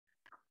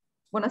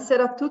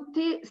Buonasera a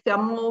tutti,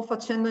 stiamo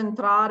facendo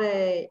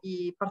entrare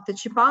i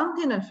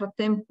partecipanti. Nel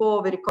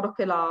frattempo vi ricordo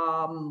che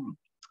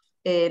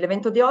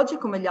l'evento di oggi,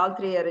 come gli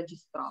altri, è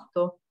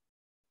registrato.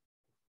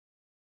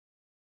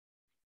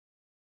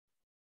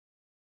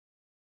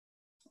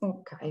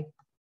 Ok.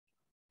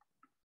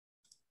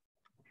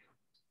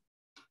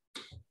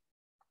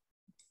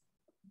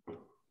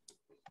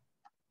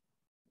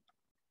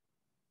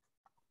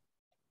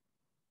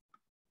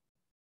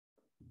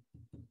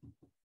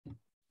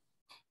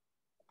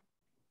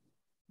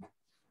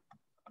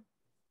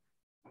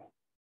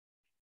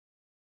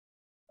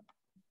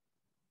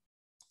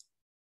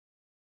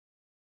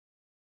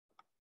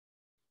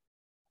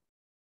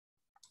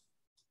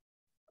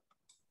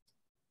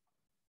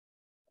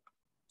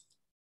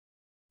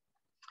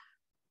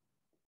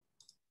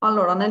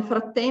 Allora, nel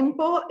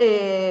frattempo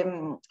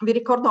vi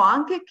ricordo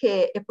anche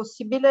che è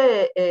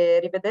possibile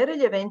rivedere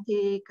gli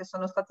eventi che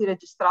sono stati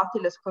registrati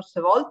le scorse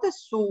volte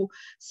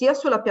sia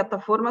sulla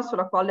piattaforma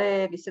sulla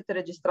quale vi siete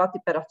registrati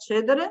per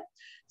accedere,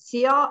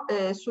 sia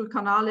sul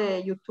canale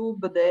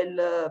YouTube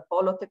del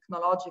Polo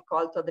Tecnologico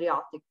Alto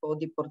Adriatico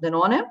di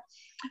Pordenone.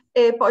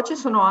 E poi ci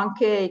sono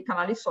anche i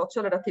canali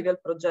social relativi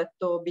al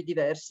progetto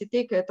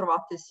Bidiversity che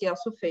trovate sia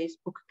su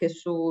Facebook che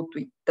su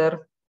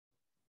Twitter.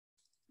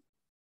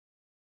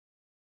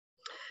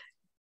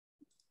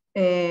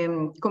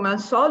 Come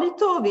al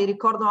solito vi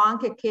ricordo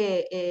anche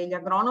che gli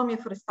agronomi e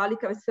forestali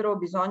che avessero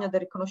bisogno del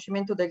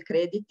riconoscimento del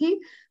crediti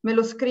me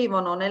lo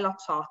scrivono nella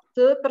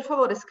chat. Per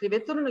favore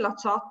scrivetelo nella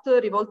chat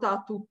rivolta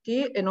a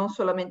tutti e non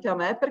solamente a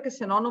me, perché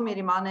se no non mi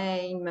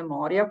rimane in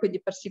memoria,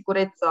 quindi per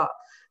sicurezza,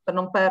 per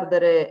non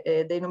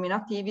perdere dei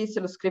nominativi,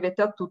 se lo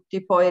scrivete a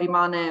tutti poi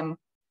rimane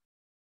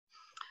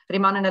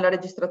nella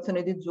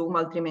registrazione di Zoom,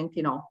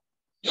 altrimenti no.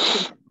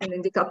 Quindi lo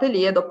indicate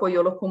lì e dopo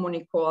io lo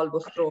comunico al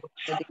vostro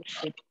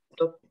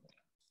diritto.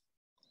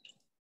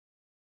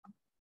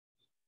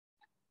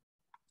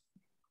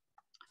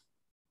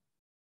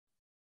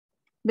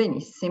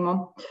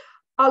 Benissimo,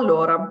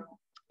 allora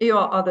io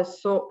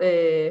adesso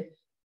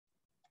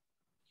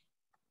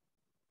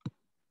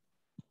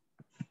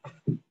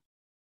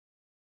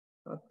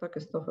aspetta che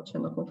sto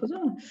facendo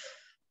confusione.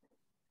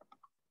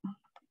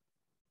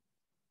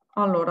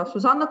 Allora,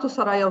 Susanna, tu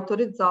sarai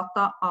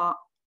autorizzata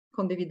a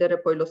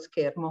condividere poi lo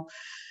schermo.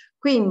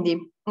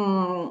 Quindi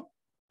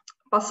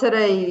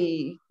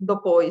passerei,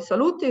 dopo i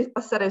saluti,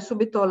 passerei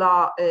subito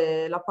la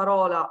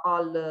parola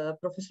al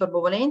professor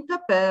Bovolenta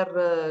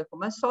per,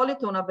 come al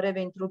solito, una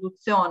breve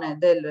introduzione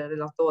del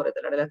relatore,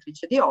 della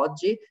relatrice di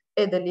oggi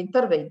e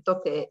dell'intervento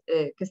che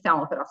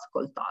stiamo per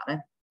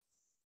ascoltare.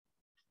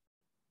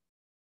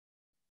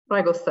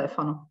 Prego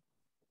Stefano.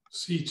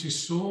 Sì, ci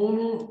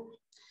sono.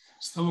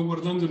 Stavo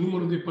guardando il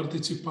numero dei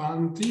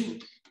partecipanti.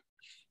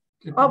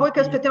 Voi che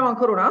aspettiamo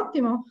ancora un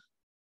attimo?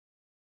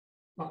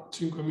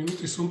 5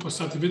 minuti sono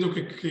passati. Vedo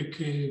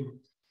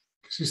che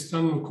si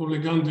stanno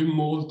collegando in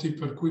molti,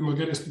 per cui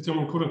magari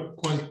aspettiamo ancora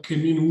qualche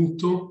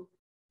minuto.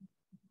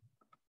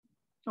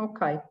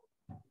 Ok.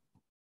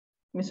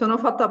 Mi sono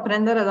fatta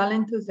prendere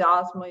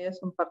dall'entusiasmo, io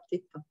sono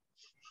partita.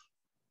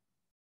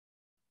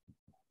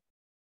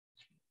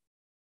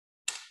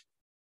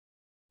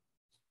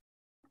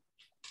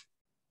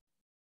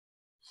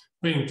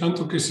 Beh,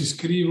 intanto che si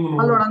scrivono...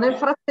 Allora, nel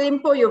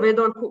frattempo io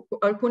vedo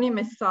alcuni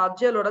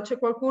messaggi. Allora, c'è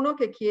qualcuno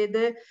che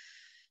chiede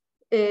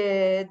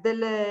le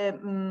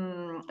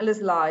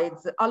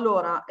slides.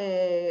 Allora,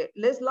 le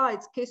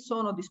slides che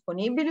sono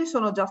disponibili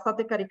sono già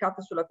state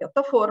caricate sulla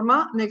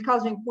piattaforma. Nel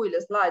caso in cui le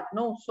slide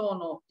non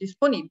sono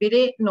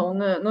disponibili,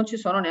 non ci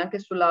sono neanche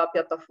sulla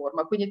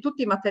piattaforma. Quindi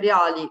tutti i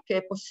materiali che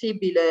è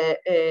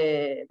possibile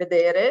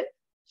vedere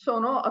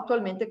sono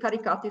attualmente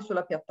caricati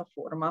sulla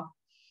piattaforma.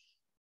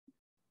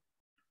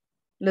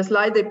 Le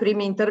slide dei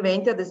primi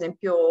interventi, ad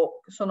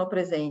esempio, sono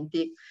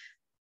presenti.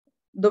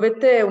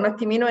 Dovete un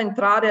attimino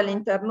entrare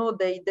all'interno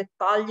dei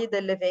dettagli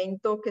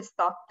dell'evento che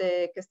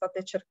state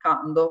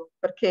cercando,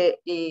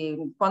 perché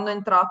quando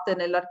entrate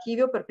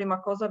nell'archivio per prima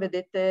cosa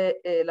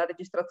vedete la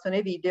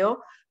registrazione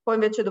video, poi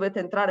invece dovete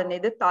entrare nei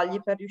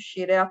dettagli per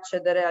riuscire a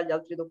accedere agli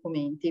altri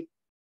documenti.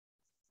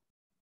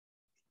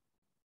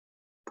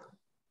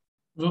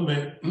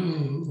 Vabbè,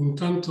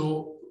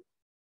 intanto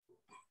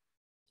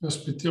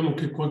aspettiamo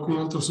che qualcun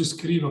altro si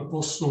iscriva,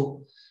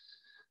 posso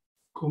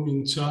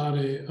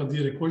cominciare a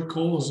dire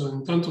qualcosa.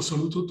 Intanto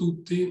saluto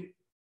tutti,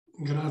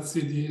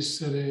 grazie di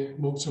essere,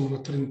 siamo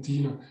una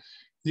trentina,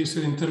 di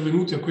essere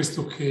intervenuti a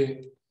questo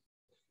che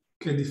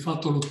è di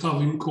fatto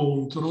l'8º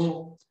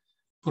incontro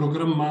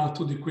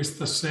programmato di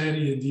questa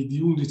serie di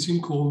 11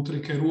 incontri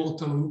che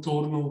ruotano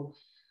intorno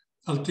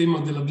al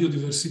tema della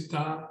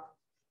biodiversità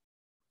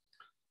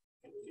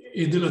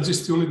e della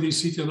gestione dei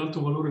siti ad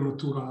alto valore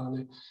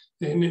naturale.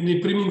 Nei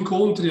primi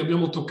incontri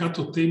abbiamo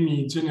toccato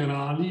temi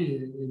generali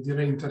e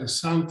direi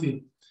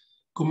interessanti,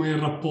 come il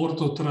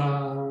rapporto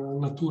tra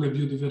natura e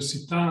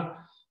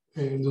biodiversità.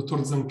 Il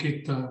dottor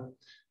Zanchetta,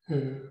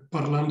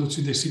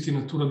 parlandoci dei siti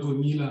Natura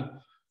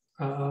 2000,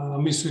 ha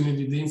messo in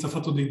evidenza, ha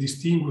fatto dei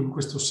distinguo in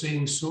questo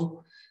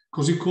senso,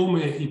 così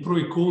come i pro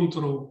e i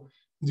contro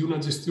di una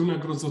gestione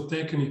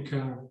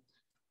agro-zootecnica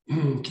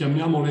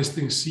chiamiamola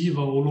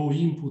estensiva o low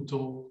input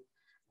o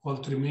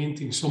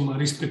altrimenti, insomma,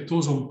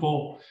 rispettosa un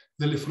po'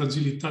 delle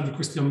fragilità di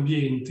questi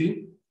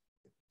ambienti.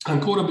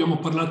 Ancora abbiamo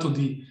parlato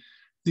di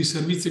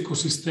servizi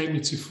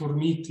ecosistemici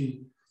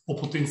forniti o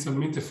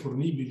potenzialmente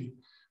fornibili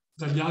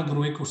dagli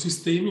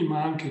agroecosistemi,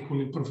 ma anche con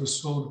il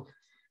professor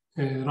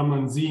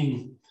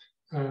Ramanzini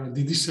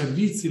di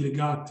servizi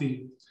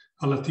legati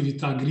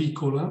all'attività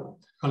agricola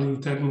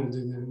all'interno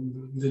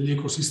degli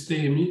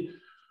ecosistemi.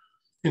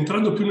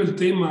 Entrando più nel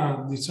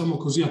tema, diciamo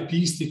così,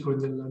 apistico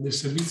del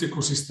servizio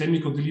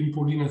ecosistemico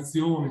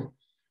dell'impollinazione,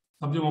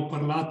 abbiamo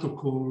parlato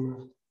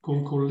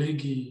con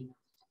colleghi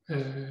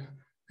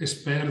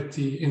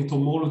esperti,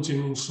 entomologi e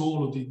non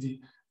solo, di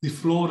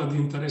flora di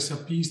interesse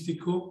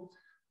apistico,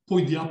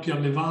 poi di api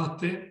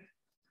allevate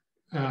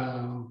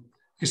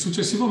e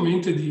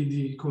successivamente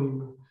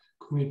con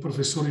i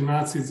professori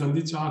Nazzi e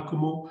Zandi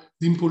Giacomo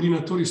di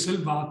impollinatori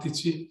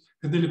selvatici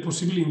e delle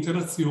possibili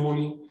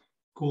interazioni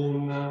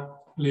con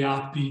le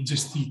api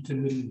gestite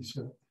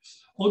mellifere.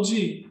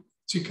 Oggi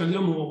ci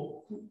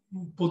caliamo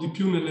un po' di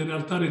più nelle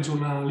realtà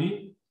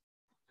regionali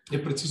e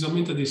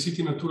precisamente dei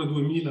siti Natura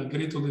 2000,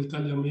 Greto del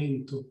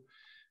Tagliamento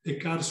e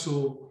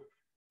Carso,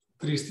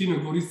 Triestino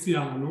e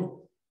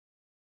Goriziano,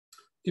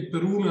 e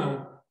per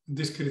una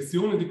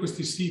descrizione di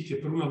questi siti e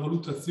per una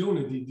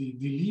valutazione di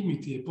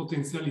limiti e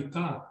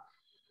potenzialità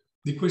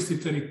di questi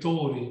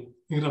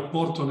territori in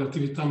rapporto alle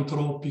attività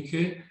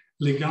antropiche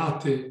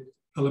legate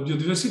alla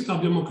biodiversità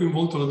abbiamo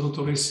coinvolto la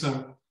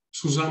dottoressa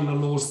Susanna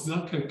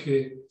Loszach,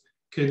 che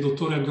è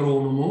dottore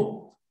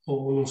agronomo,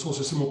 o non so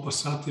se siamo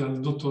passati al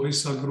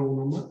dottoressa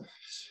agronoma,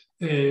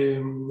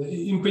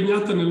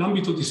 impegnata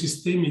nell'ambito di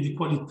sistemi di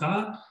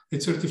qualità e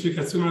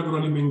certificazione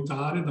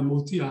agroalimentare da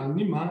molti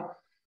anni, ma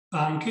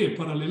anche e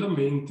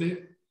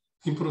parallelamente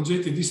in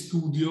progetti di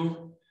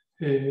studio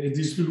e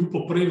di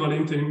sviluppo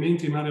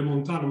prevalentemente in area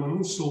montana, ma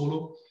non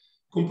solo,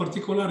 con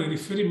particolare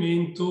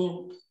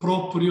riferimento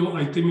proprio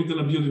ai temi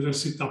della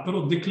biodiversità,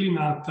 però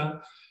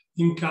declinata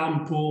in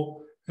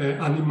campo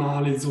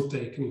animale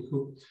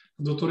zootecnico.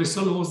 La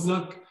dottoressa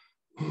Loszach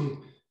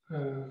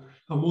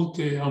ha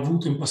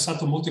avuto in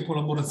passato molte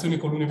collaborazioni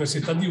con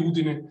l'Università di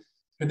Udine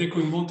ed è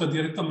coinvolta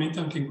direttamente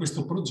anche in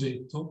questo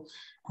progetto,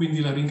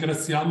 quindi la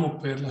ringraziamo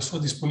per la sua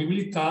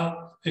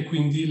disponibilità e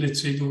quindi le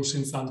cedo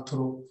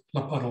senz'altro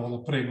la parola.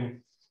 Prego.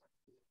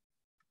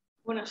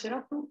 Buonasera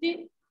a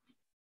tutti.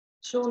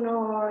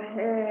 Sono,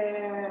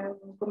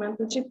 come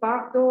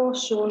anticipato,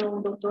 sono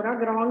un dottore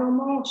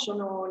agronomo,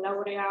 sono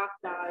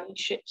laureata in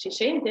si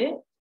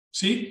sente?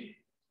 Sì.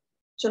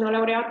 Sono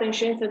laureata in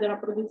scienze della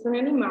produzione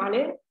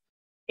animale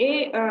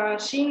e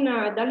sin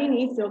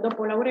dall'inizio,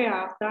 dopo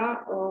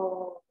laureata,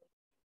 ho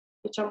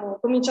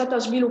cominciato a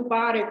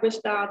sviluppare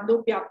questa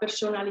doppia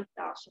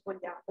personalità, se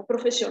vogliamo,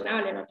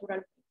 professionale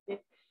naturalmente.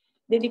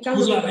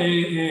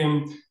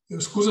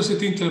 Scusa se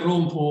ti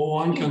interrompo, o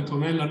anche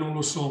Antonella, non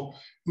lo so,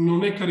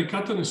 non è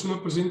caricata nessuna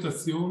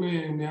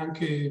presentazione,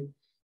 neanche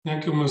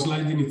una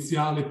slide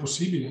iniziale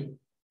possibile?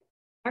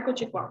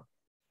 Eccoci qua.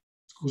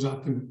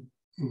 Scusatemi.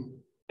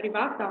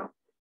 Arrivata?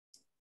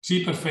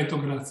 Sì, perfetto,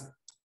 grazie.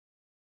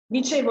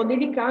 Dicevo,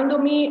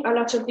 dedicandomi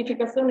alla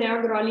certificazione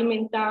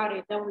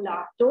agroalimentare da un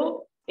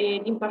lato,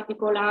 ed in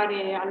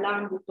particolare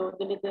all'ambito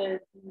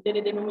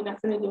delle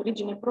denominazioni di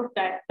origine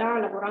protetta,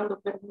 lavorando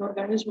per un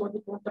organismo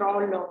di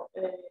controllo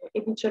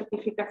e di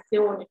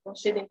certificazione con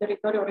sede in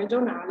territorio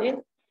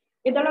regionale,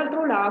 e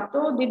dall'altro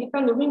lato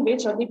dedicandomi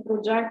invece a dei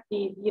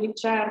progetti di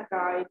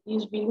ricerca e di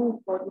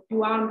sviluppo di più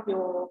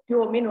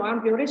o meno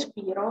ampio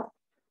respiro,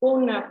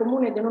 con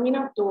comune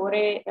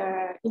denominatore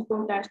il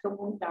contesto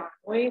montano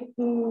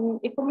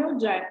e come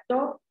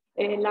oggetto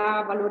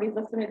la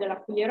valorizzazione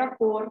della filiera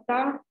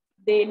corta,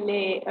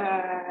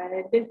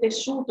 del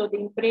tessuto di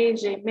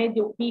imprese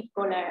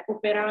medio-piccole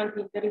operanti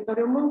in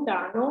territorio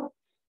montano,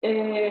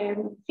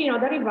 fino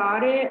ad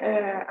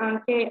arrivare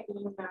anche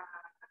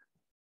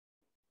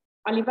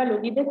a livello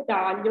di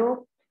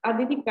dettaglio a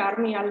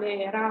dedicarmi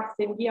alle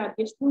razze in via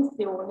di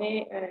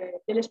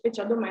estinzione delle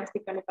specie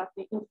domestiche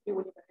allevate in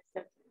Friuli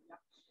Venezia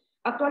Giulia.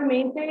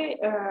 Attualmente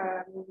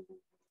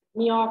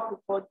mi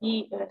occupo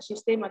di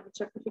sistema di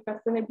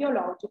certificazione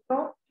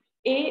biologico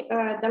e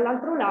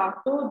dall'altro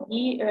lato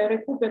di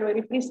recupero e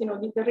ripristino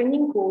di terreni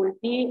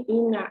incolti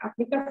in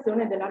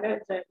applicazione della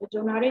legge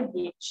regionale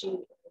 10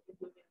 del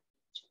 2010.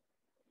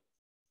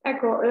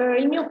 Ecco,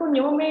 il mio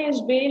cognome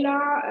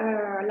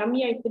svela la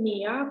mia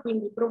etnia,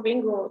 quindi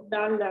provengo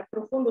dal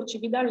profondo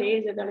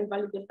cividalese, dalle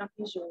valli del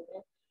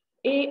Napisone.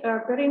 E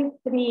per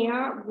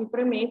etnia vi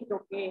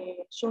premetto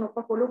che sono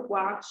poco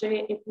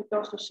loquace e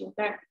piuttosto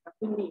sintetica,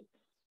 quindi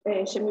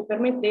se mi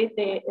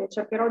permettete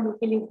cercherò di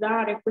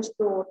utilizzare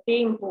questo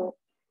tempo,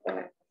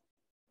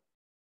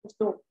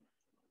 questa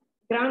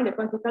grande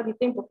quantità di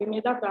tempo che mi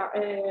è data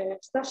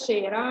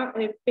stasera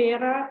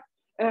per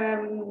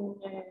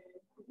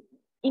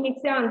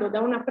iniziando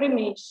da una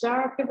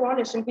premessa che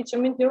vuole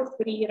semplicemente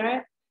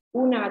offrire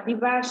una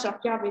diversa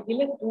chiave di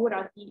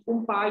lettura di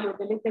un paio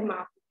delle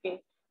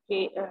tematiche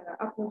che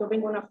appunto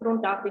vengono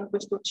affrontate in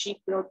questo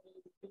ciclo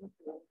di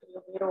incontri,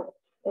 ovvero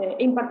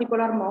e in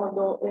particolar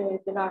modo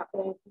della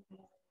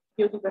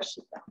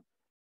biodiversità.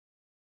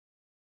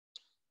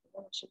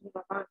 Se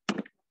andiamo avanti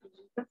la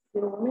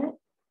presentazione.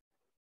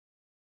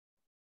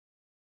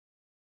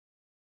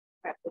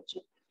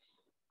 Eccoci.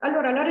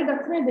 Allora, la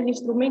redazione degli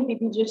strumenti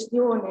di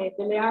gestione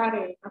delle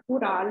aree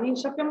naturali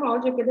sappiamo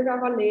oggi che deve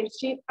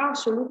avvalersi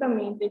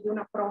assolutamente di un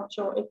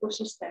approccio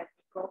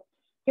ecosistemico,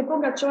 che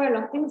ponga cioè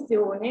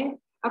l'attenzione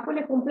a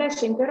quelle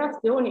complesse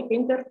interazioni che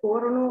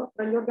intercorrono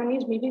tra gli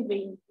organismi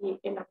viventi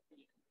e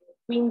l'ambiente.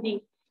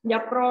 Quindi gli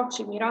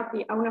approcci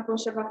mirati a una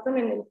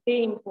conservazione nel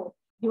tempo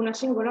di una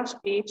singola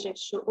specie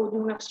o di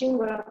una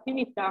singola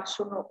attività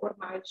sono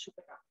ormai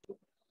superati.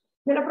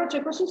 Nell'approccio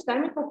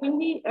ecosistemico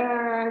quindi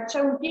c'è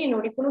un pieno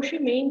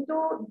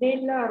riconoscimento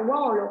del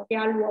ruolo che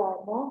ha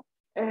l'uomo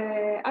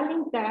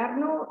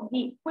all'interno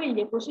di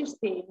quegli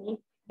ecosistemi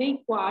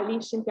dei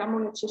quali sentiamo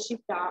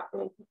necessità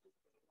di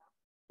tutela,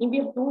 in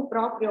virtù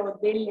proprio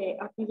delle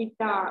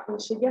attività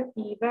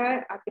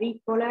insediative,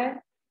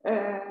 agricole,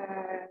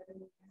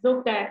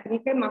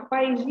 zootecniche, ma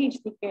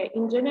paesistiche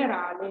in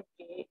generale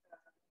che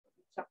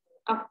diciamo,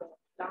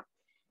 apporta.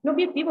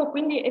 L'obiettivo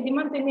quindi è di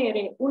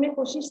mantenere un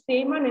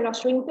ecosistema nella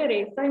sua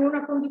interezza in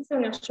una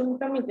condizione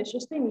assolutamente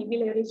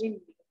sostenibile e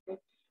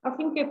resiliente,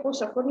 affinché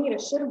possa fornire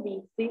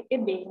servizi e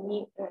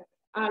beni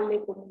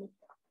alle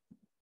comunità.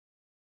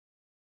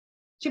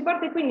 Si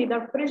parte quindi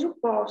dal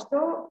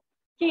presupposto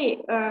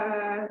che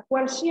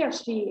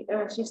qualsiasi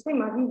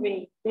sistema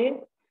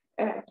vivente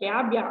che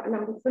abbia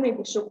l'ambizione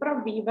di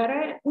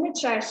sopravvivere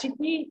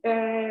necessiti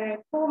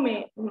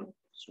come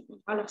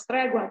alla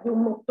stregua di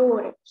un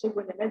motore che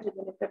segue le leggi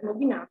della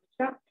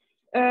termodinamica,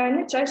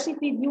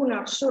 necessiti di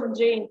una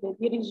sorgente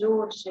di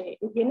risorse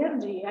e di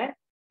energie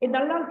e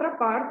dall'altra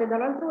parte,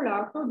 dall'altro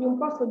lato, di un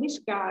posto di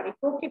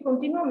scarico che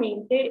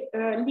continuamente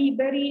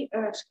liberi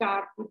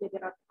scarti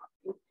degradati.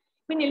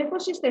 Quindi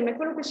l'ecosistema è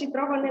quello che si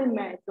trova nel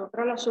mezzo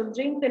tra la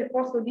sorgente e il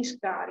posto di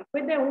scarico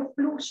ed è un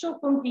flusso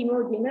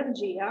continuo di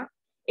energia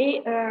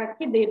e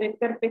che deve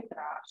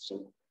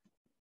perpetrarsi.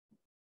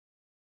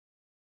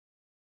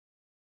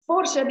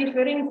 Forse a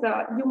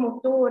differenza di un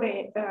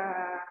motore,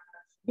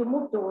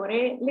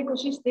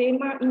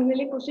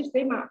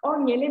 nell'ecosistema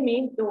ogni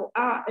elemento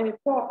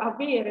può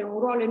avere un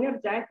ruolo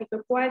energetico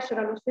e può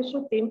essere allo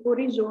stesso tempo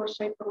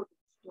risorsa e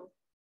prodotto.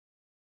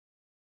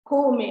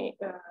 Come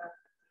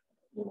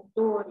i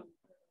motori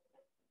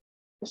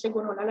che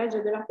seguono la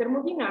legge della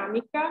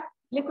termodinamica,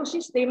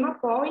 l'ecosistema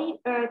poi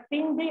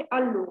tende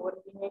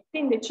all'ordine,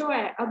 tende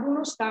cioè ad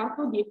uno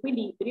stato di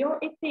equilibrio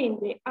e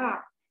tende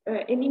a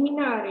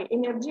eliminare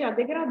energia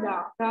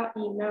degradata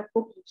in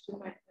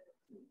pochissime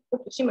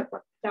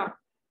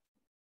quantità.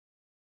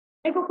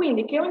 Ecco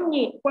quindi che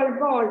ogni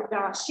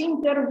qualvolta si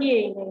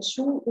interviene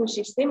su un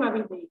sistema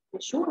vivente,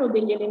 su uno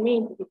degli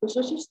elementi di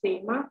questo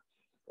sistema,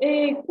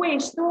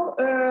 questo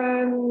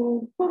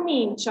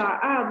comincia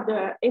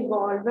ad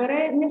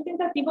evolvere nel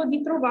tentativo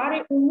di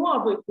trovare un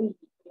nuovo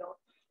equilibrio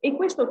e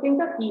questo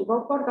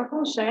tentativo porta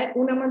con sé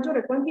una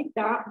maggiore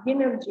quantità di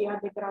energia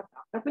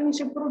degradata, quindi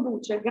si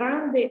produce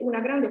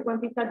una grande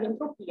quantità di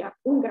entropia,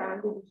 un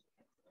grande disordine.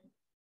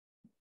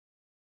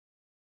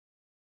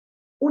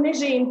 Un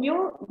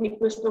esempio di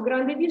questo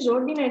grande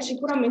disordine è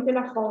sicuramente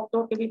la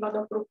foto che vi vado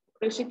a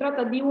proporre. Si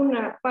tratta di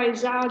un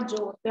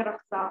paesaggio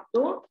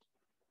terrazzato,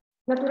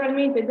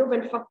 naturalmente dove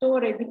il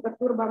fattore di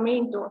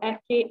perturbamento è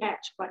che è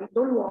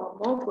sparito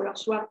l'uomo con la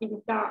sua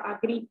attività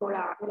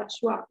agricola e la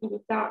sua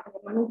attività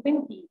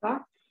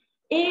manutentiva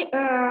e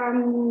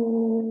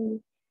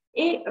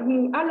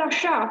ha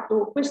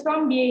lasciato questo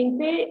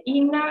ambiente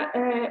e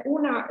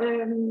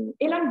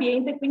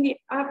l'ambiente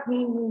quindi ha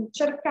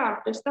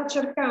cercato e sta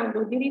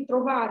cercando di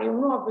ritrovare un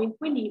nuovo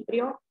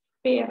equilibrio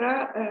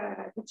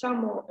per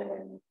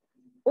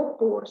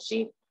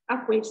opporsi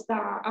a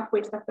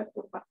questa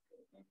perturbazione.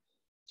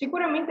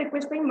 Sicuramente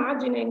questa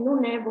immagine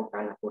non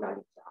evoca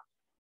naturalità.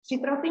 Si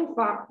tratta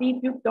infatti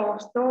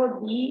piuttosto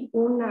di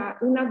una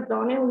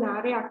zona e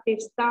un'area che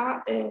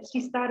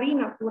si sta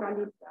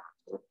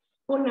rinaturalizzando,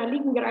 con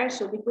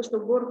l'ingresso di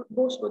questo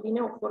bosco di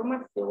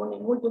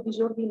neoformazione molto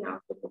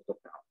disordinato e molto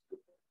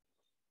caotico.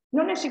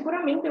 Non è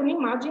sicuramente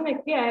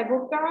un'immagine che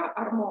evoca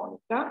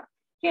armonica,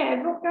 che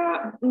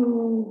evoca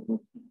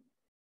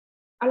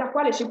alla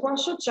quale si può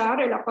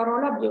associare la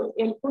parola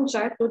e il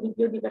concetto di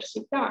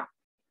biodiversità,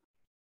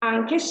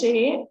 anche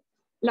se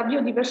la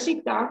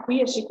biodiversità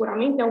qui è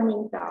sicuramente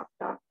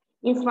aumentata.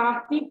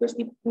 Infatti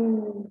questi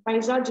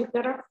paesaggi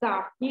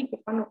terrazzati, che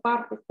fanno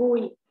parte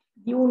poi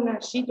di un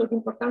sito di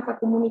importanza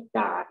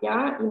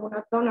comunitaria in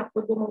una zona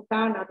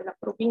podemontana della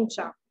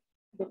provincia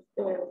di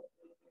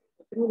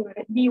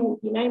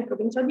Udine, in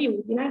provincia di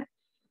Udine,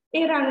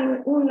 era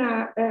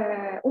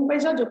un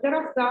paesaggio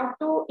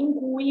terrazzato in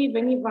cui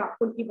veniva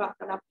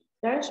coltivata la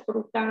vite,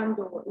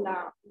 sfruttando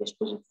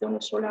l'esposizione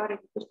solare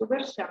di questo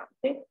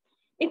versante,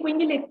 e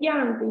quindi le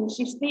piante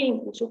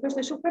insistenti su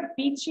queste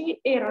superfici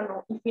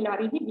erano i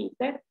filari di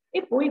vite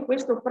e poi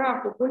questo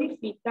prato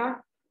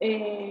prolifita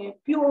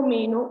più o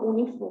meno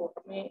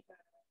uniforme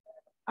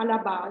alla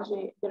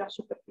base della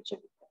superficie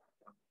di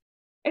terra.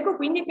 Ecco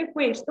quindi che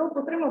questo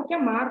potremmo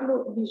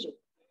chiamarlo bisogno.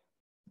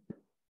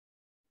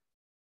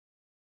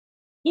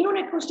 In un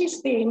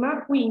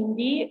ecosistema,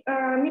 quindi,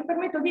 mi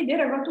permetto di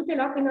dire, va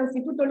tutelato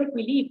innanzitutto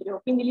l'equilibrio,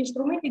 quindi gli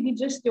strumenti di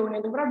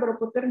gestione dovrebbero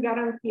poter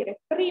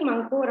garantire, prima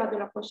ancora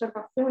della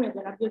conservazione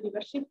della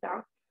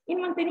biodiversità, il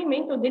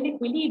mantenimento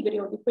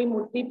dell'equilibrio di quei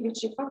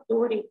molteplici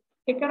fattori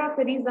che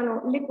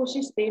caratterizzano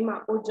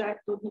l'ecosistema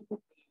oggetto di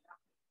tutela.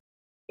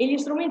 E gli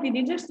strumenti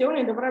di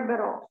gestione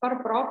dovrebbero far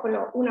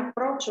proprio un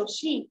approccio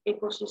sì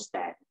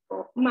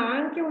ecosistemico, ma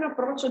anche un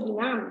approccio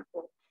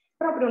dinamico,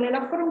 proprio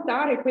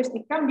nell'affrontare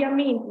questi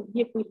cambiamenti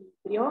di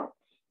equilibrio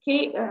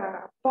che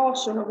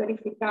possono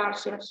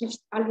verificarsi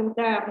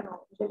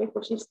all'interno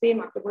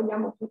dell'ecosistema che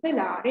vogliamo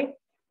tutelare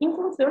in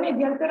funzione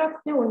di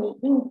alterazioni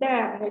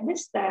interne ed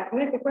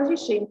esterne che quasi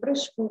sempre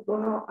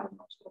sfuggono al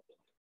nostro occhio.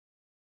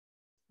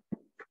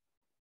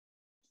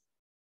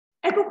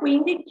 Ecco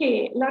quindi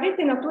che la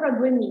rete Natura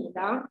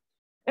 2000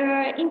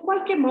 in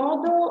qualche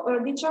modo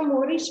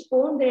diciamo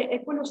risponde,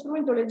 è quello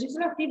strumento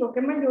legislativo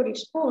che meglio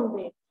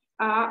risponde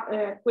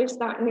a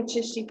questa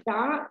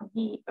necessità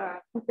di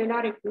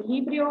tutelare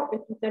equilibrio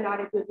e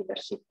tutelare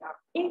biodiversità.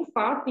 E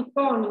infatti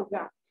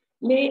coniuga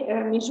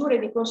le misure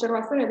di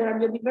conservazione della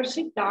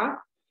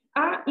biodiversità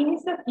a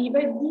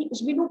iniziative di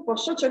sviluppo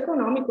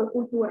socio-economico e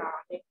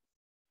culturale.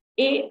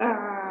 E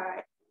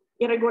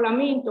il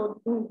regolamento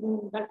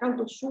dal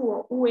canto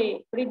suo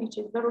UE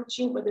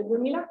 1305 del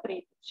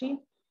 2013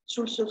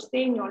 sul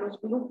sostegno allo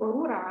sviluppo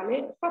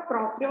rurale fa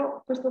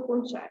proprio questo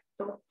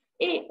concetto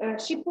e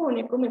si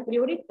pone come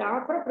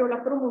priorità proprio la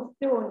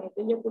promozione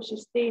degli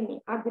ecosistemi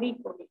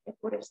agricoli e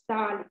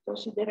forestali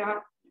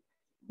considerati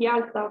di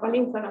alta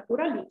valenza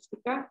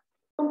naturalistica,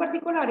 con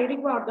particolare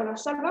riguardo alla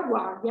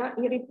salvaguardia,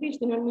 il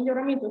ripristino e il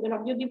miglioramento della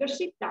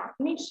biodiversità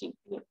nei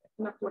siti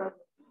Natura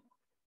 2000.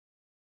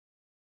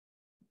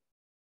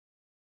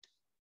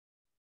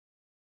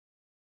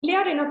 Le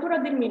aree Natura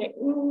 2000,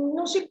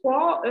 non si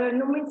può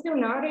non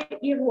menzionare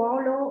il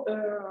ruolo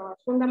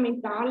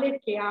fondamentale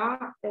che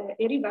ha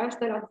e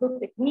riveste la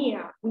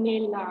zootecnia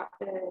nella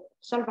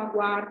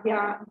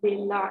salvaguardia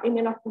e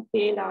nella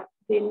tutela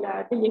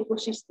degli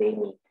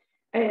ecosistemi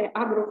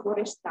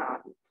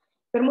agroforestali.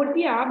 Per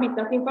molti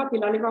habitat, infatti,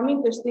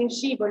 l'allevamento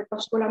estensivo e il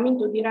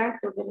pascolamento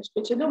diretto delle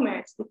specie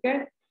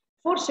domestiche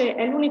forse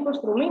è l'unico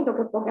strumento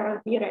che può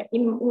garantire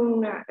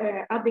un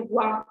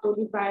adeguato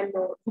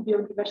livello di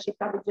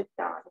biodiversità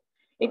vegetale.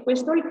 E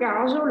questo è il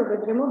caso, lo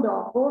vedremo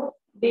dopo,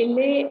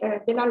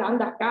 della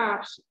landa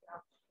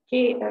carsica,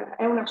 che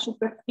è una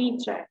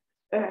superficie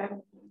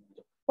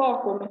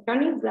poco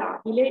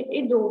meccanizzabile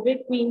e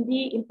dove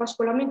quindi il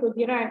pascolamento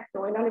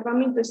diretto e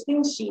l'allevamento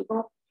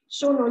estensivo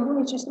sono gli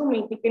unici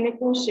strumenti che ne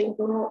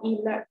consentono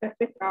il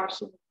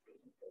perpetrarsi.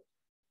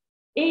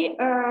 E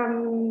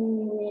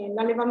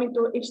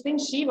l'allevamento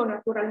estensivo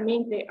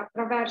naturalmente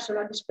attraverso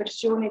la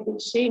dispersione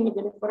dei semi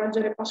delle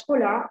foraggere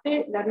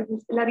pascolate,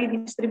 la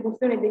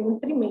ridistribuzione dei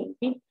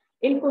nutrimenti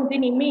e il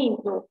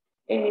contenimento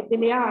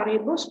delle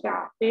aree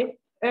boscate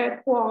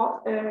può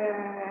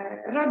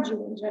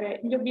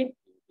raggiungere gli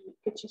obiettivi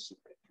che ci si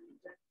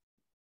prefigge.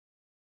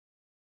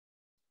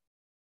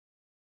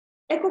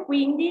 Ecco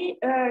quindi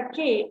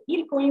che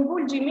il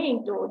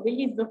coinvolgimento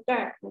degli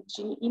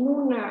zootecnici in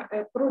un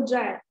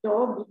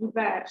progetto di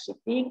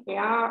diversity che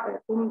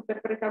ha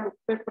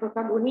per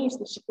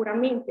protagonisti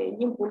sicuramente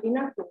gli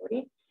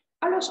impollinatori,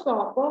 ha lo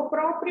scopo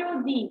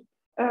proprio di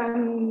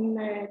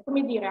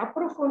come dire,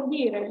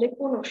 approfondire le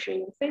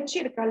conoscenze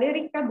circa le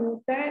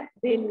ricadute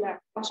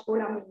del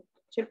pascolamento,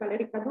 circa le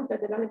ricadute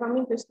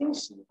dell'allevamento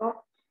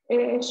estensivo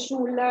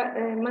sul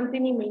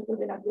mantenimento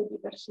della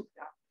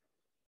biodiversità.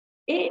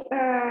 E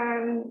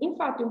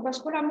infatti un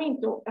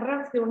pascolamento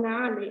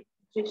razionale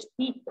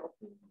gestito,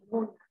 quindi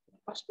non un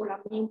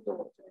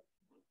pascolamento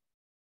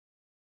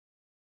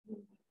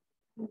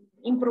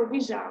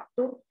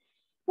improvvisato,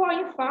 può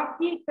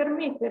infatti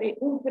permettere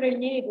un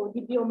prelievo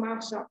di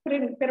biomassa,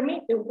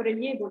 permette un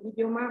prelievo di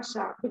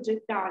biomassa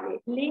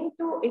vegetale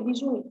lento e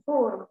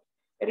disuniforme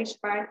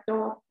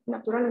rispetto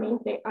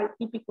naturalmente al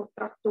tipico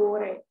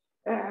trattore,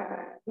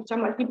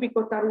 diciamo al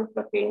tipico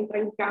tarup che entra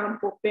in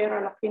campo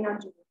per la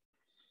fenagione.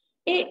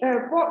 E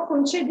può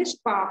concedere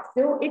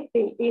spazio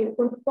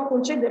può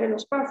concedere lo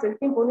spazio e il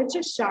tempo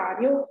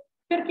necessario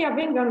perché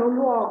avvengano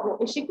luogo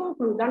e si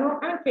concludano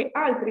anche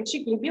altri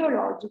cicli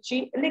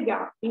biologici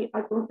legati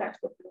al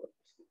contesto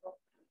floristico.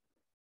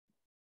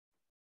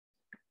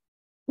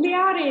 Le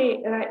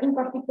aree in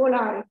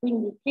particolare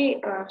quindi che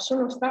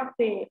sono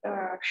state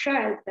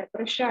prescelte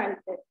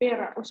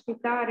per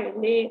ospitare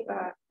le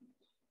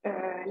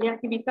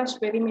attività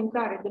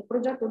sperimentali del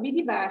progetto di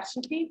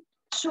diversity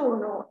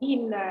sono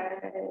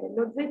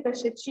lo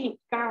ZSC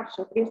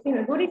Carso, Triestino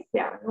e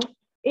Goriziano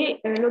e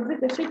lo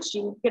ZSC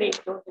Il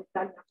Greto del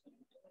Tagliamento.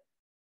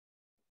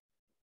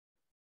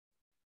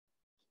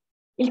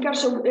 Il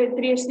Carso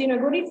triestino e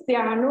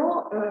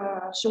goriziano,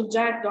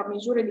 soggetto a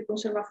misure di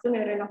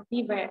conservazione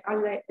relative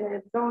alle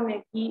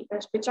zone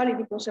speciali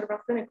di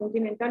conservazione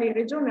continentali e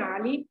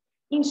regionali,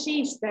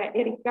 insiste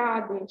e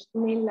ricade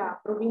nella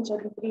provincia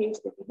di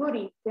Trieste e di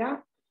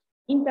Gorizia,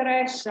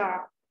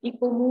 interessa i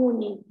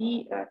comuni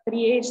di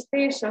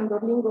Trieste, San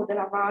Dorlingo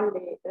della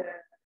Valle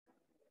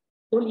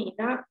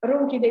Dolina,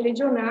 Ronchi dei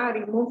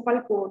Legionari,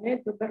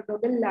 Monfalcone, Doberdo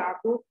del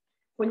Lago,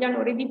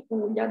 Fogliano Re di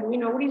Puglia,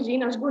 Duino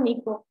Aurisina,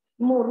 Sgonico,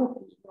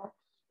 Morrupino,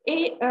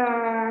 e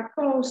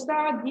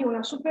consta di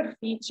una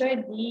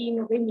superficie di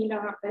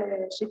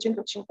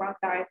 9.650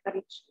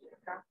 ettari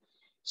circa.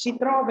 Si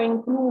trova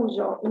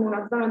incluso in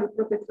una zona di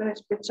protezione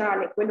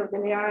speciale, quello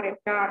delle aree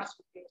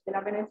carsiche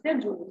della Venezia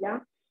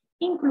Giulia,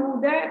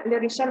 include le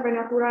riserve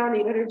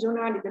naturali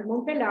regionali del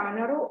Monte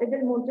Lanaro e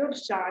del Monte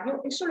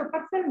Orsario e solo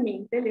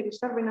parzialmente le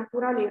riserve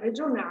naturali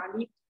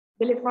regionali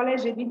delle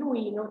falese di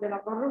Duino,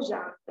 della Val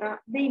Rosandra,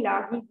 dei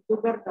laghi di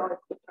Doberdo e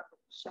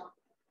Pietrarossa.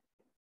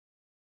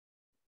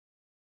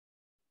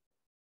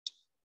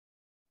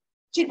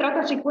 Si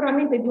tratta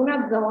sicuramente di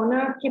una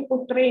zona che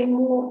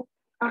potremmo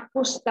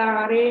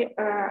accostare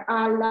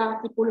alla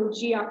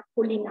tipologia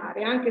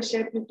collinare, anche se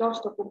è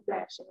piuttosto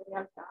complessa in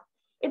realtà,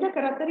 ed è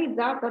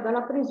caratterizzata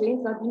dalla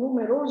presenza di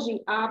numerosi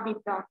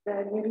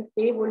habitat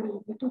meritevoli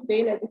di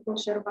tutela e di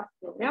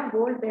conservazione, a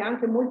volte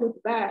anche molto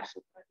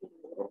diversi tra di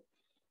loro.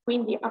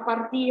 Quindi a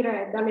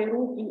partire dalle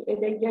rupi e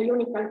dai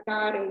ghiaioni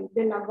calcarei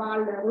della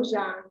Val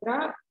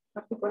Rosandra,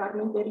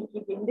 particolarmente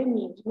ricchi di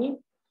endemismi,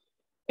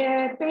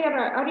 per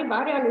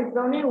arrivare alle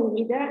zone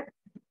umide,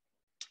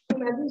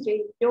 come ad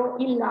esempio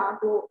il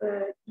lago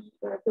di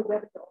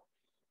Doberdo,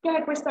 che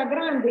è questa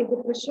grande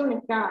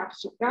depressione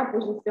carsica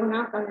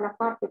posizionata nella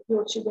parte più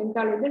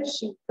occidentale del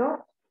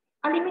sito,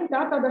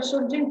 alimentata da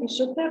sorgenti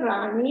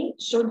sotterranei,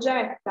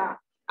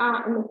 soggetta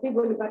a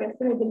notevoli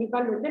variazioni del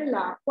livello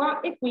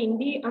dell'acqua e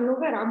quindi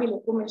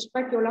annoverabile come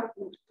specchio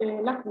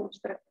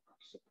lacustre.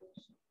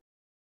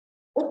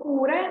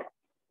 Oppure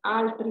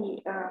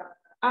altri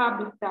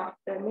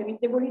habitat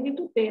meritevoli di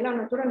tutela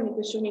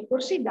naturalmente sono i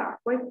corsi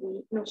d'acqua, e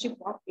qui non si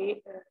può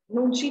che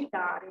non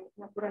citare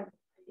naturalmente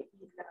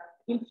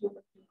il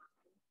fiume.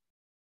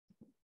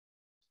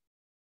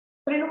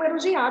 Tra i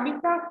numerosi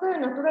habitat,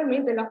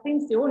 naturalmente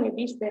l'attenzione,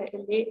 viste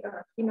le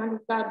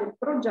finalità del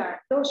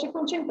progetto, si è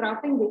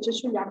concentrata invece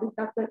sugli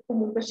habitat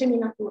comunque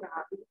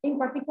seminaturali, e in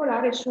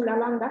particolare sulla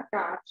landa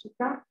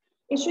carsica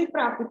e sui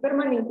prati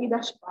permanenti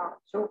da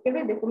spazio, che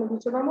vede, come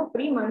dicevamo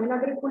prima,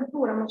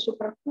 nell'agricoltura, ma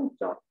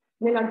soprattutto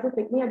nella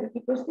zootecnia di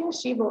tipo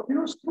estensivo,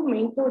 lo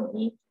strumento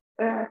di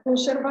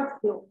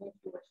conservazione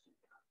più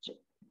efficace.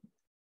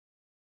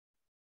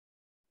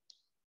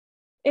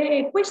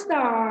 E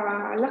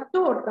la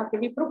torta che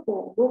vi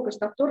propongo,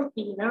 questa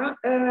tortina,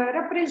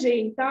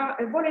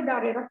 vuole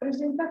dare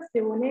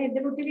rappresentazione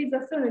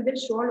dell'utilizzazione del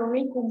suolo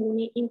nei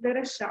comuni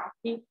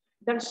interessati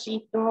dal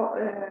sito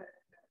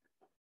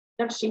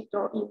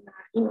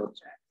in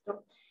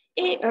oggetto.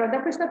 E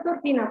da questa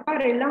tortina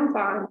appare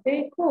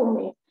lampante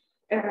come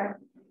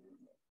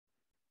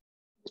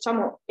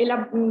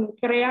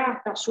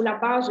creata sulla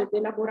base di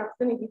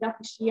elaborazioni di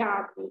dati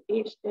SIADI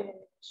e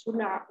che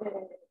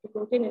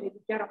contiene le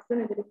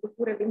dichiarazioni delle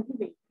culture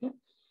 2020,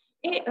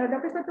 e da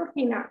questa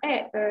tortina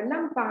è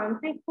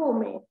lampante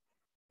come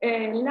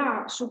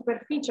la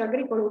superficie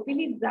agricola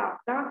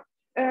utilizzata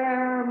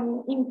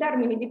in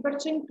termini di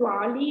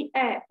percentuali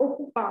è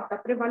occupata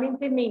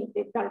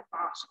prevalentemente dal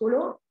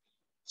pascolo,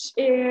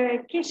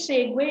 che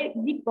segue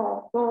di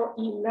poco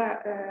il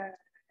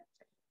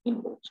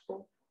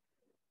bosco.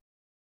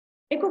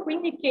 Ecco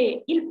quindi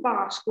che il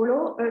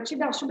pascolo ci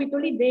dà subito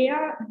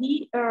l'idea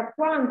di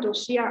quanto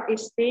sia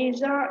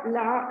estesa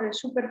la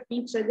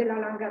superficie della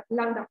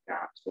landa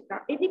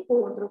carsica, e di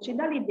contro ci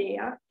dà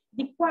l'idea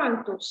di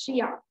quanto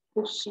sia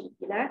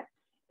possibile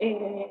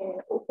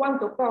o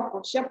quanto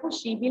poco sia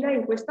possibile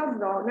in questa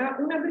zona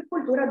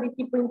un'agricoltura di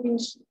tipo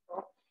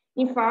intensivo.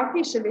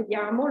 Infatti, se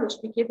vediamo, lo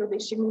spicchietto dei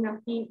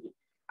seminativi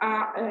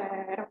ha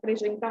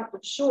rappresentato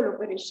solo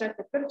per il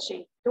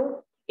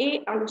 7%,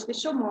 e allo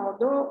stesso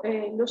modo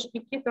lo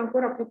spicchietto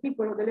ancora più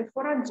piccolo delle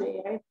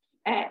foraggere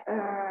è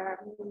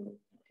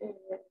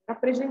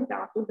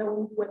rappresentato da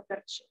un 2%.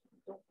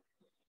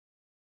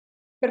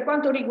 Per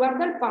quanto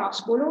riguarda il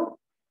pascolo,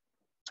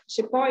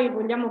 se poi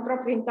vogliamo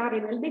proprio entrare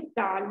nel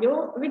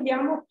dettaglio,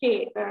 vediamo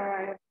che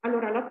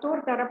allora, la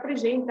torta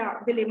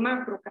rappresenta delle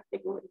macro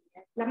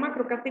categorie. La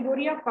macro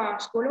categoria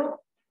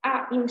pascolo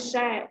ha in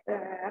sé,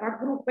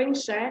 raggruppa in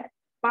sé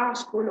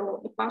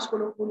il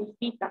pascolo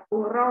pulifita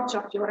con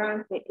roccia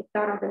fiorante e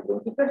tara del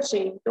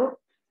 20%,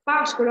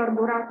 pascolo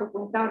arborato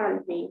con tara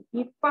al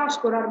 20%,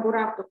 pascolo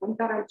arborato con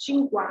tara al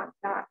 50%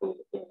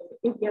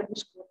 e via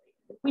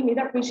discorrendo. Quindi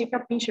da qui si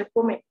capisce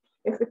come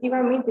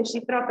effettivamente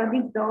si tratta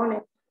di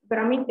zone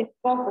veramente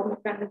poco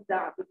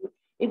meccanizzabili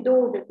e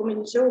dove, come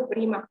dicevo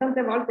prima,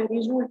 tante volte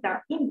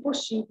risulta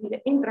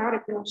impossibile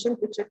entrare con un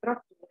semplice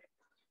trattore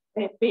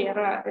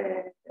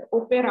per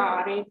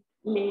operare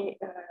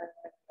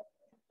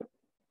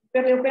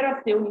per le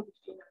operazioni di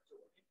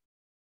finazione.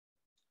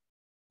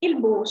 Il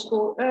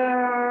bosco,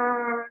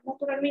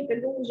 naturalmente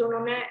l'uso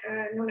non è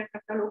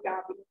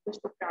catalogabile in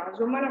questo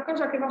caso, ma la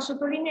cosa che va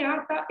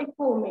sottolineata è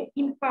come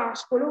il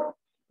pascolo,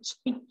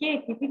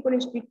 piccoli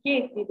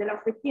spicchietti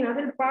della fettina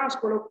del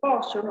pascolo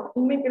possono,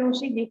 in men che non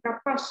si dica,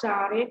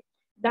 passare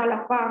dalla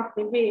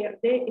parte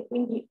verde e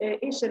quindi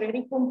essere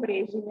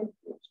ricompresi nel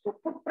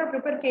bosco,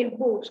 proprio perché il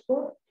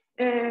bosco,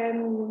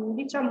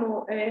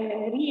 diciamo,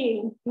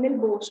 nel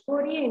bosco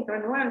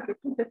rientrano anche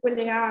tutte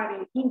quelle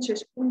aree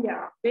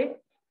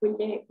incespugliate,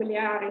 quelle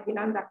aree di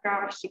landa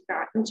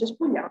carsica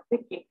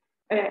incespugliate che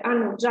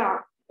hanno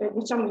già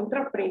diciamo,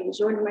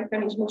 intrapreso il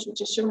meccanismo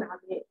successionale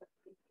del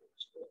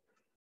bosco.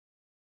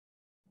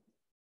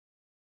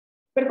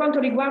 Per quanto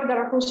riguarda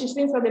la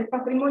consistenza del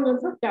patrimonio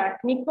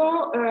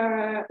zootecnico,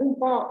 un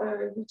po'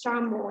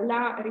 diciamo,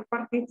 la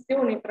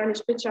ripartizione tra le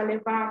specie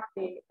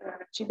allevate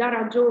ci dà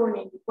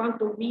ragione di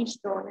quanto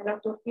visto nella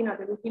tortina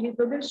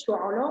dell'utilizzo del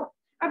suolo.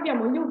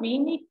 Abbiamo gli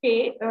ovini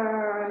che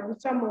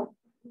diciamo,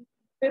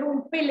 per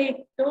un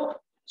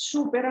peletto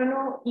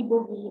superano i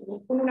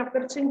bovini, con una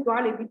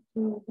percentuale di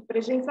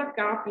presenza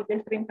capi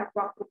del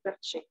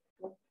 34%,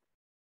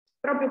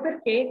 proprio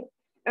perché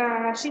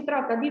si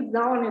tratta di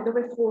zone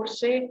dove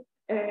forse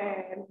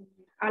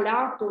a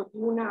lato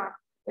di una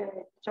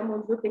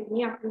diciamo,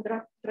 zootecnia più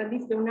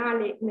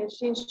tradizionale, nel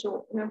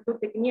senso una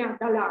zootecnia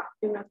da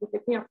latte, una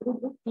zootecnia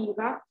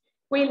produttiva,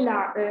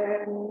 quella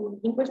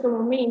in questo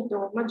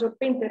momento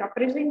maggiormente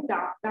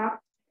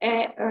rappresentata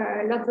è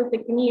la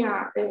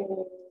zootecnia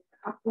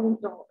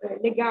appunto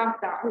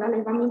legata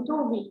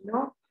all'allevamento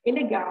ovino e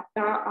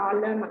legata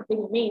al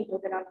mantenimento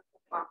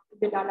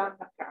della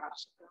landa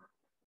carsica.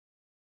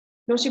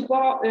 Non si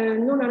può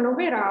non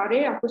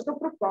annoverare a questo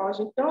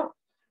proposito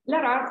la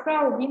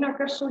razza ovina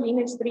carsolina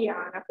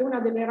istriana, che è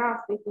una delle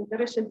razze di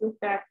interesse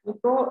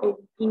zootecnico e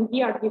in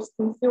via di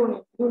estinzione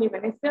in Friuli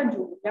Venezia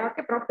Giulia,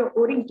 che è proprio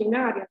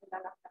originaria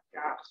della landa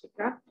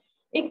carsica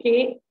e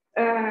che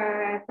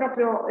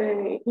proprio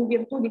in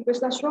virtù di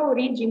questa sua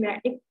origine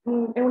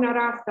è una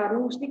razza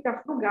rustica,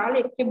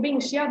 frugale, che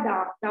ben si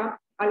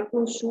adatta al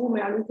consumo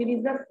e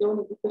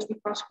all'utilizzazione di questi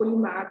pascoli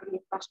magri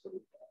e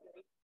pascoli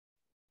poveri.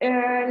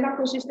 La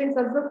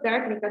consistenza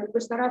zootecnica di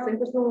questa razza in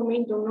questo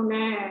momento non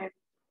è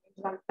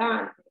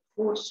esaltante,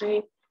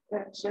 forse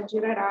si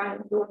aggirerà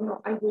intorno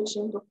ai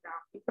 200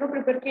 capi,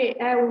 proprio perché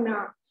è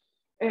una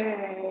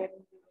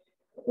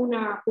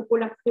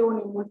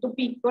popolazione molto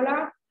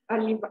piccola,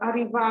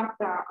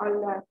 arrivata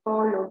al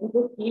Polo di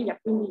bottiglia,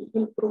 quindi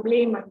il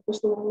problema in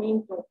questo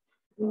momento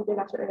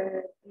per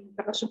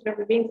la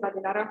sopravvivenza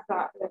della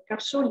razza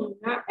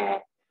carsolina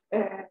è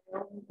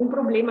un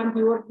problema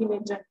di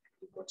ordine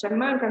genetico, cioè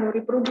mancano i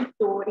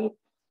riproduttori.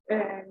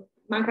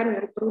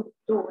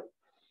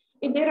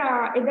 Ed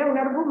è un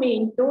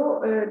argomento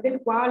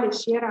del quale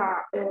si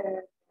era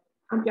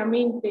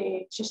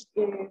ampiamente,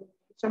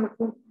 diciamo,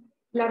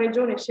 la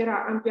regione si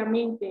era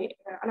ampiamente,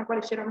 alla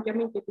quale si era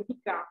ampiamente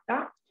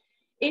dedicata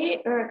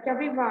e che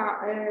aveva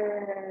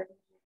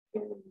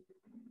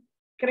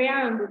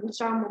creando,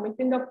 diciamo,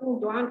 mettendo a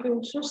punto anche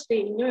un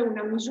sostegno e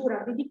una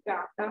misura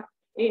dedicata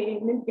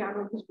nel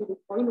piano di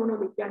sviluppo, in uno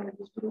dei piani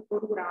di sviluppo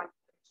rurale.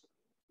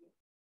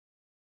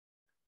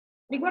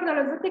 Riguardo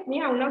alla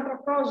zootecnia, un'altra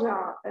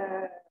cosa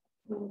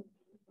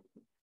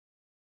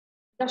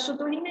da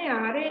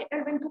sottolineare è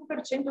il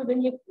 21%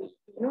 degli equini.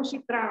 Non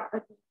si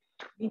tratta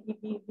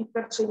di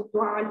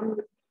percentuali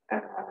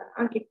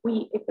anche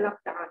qui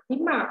eclatanti,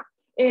 ma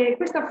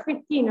questa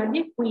fettina di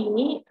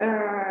equini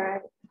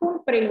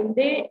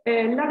comprende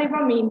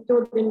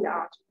l'allevamento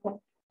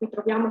dell'asino. Qui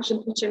troviamo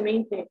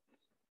semplicemente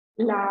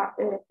la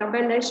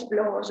tabella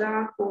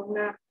esplosa con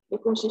le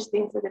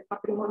consistenze del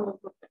patrimonio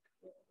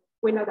zootecnico,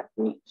 quella da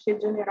cui si è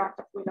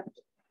generata quella.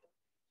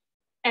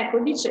 Ecco,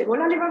 dicevo,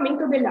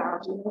 l'allevamento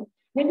dell'asino.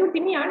 Negli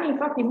ultimi anni,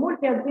 infatti,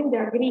 molte aziende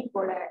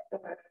agricole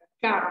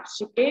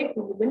carsiche,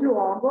 quindi del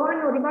luogo,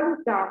 hanno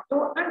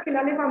rivalutato anche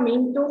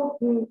l'allevamento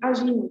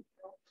asinino,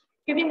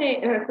 che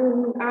viene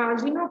un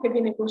asino che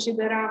viene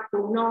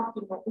considerato un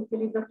ottimo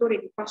utilizzatore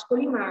di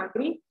pascoli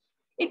magri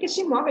e che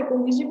si muove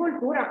con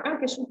disinvoltura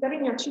anche su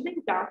terreni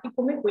accidentati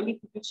come quelli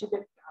tipici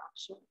del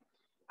Carso.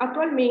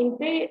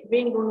 Attualmente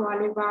vengono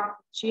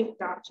allevati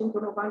circa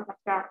 190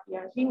 capi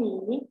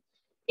asinini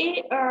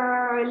e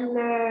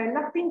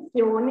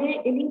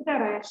l'attenzione e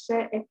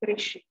l'interesse è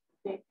crescente.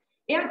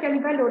 E anche a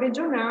livello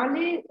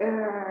regionale,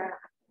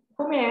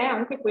 come è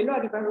anche quello a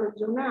livello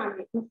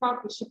regionale.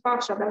 Infatti si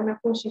passa da una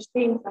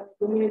consistenza nel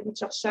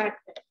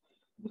 2017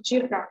 di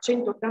circa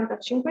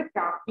 185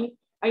 capi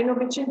ai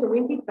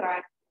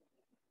 923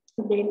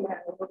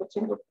 del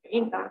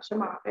 930,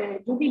 insomma,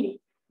 giù di lì,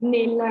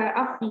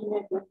 a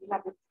fine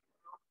 2021.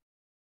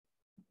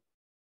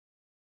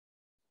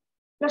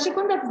 La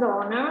seconda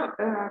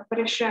zona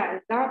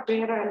prescelta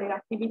per le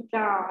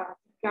attività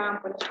di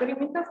campo e la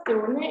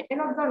sperimentazione è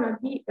la zona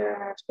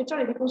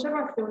speciale di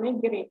conservazione Il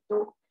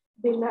Greto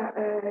del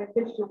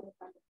fiume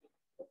Tagliamento.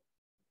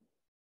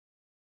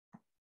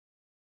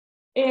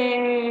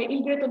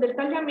 Il Greto del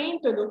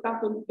Tagliamento è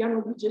dotato di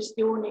piano di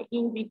gestione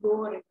in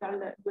vigore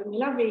dal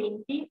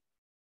 2020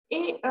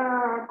 e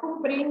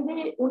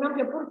comprende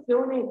un'ampia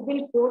porzione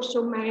del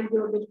corso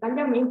medio del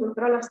Tagliamento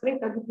tra la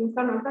stretta di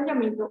Pinzano al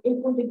Tagliamento e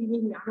il ponte di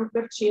Vignano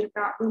per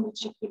circa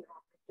 11 km.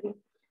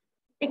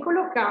 è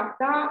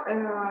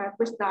collocata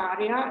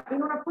quest'area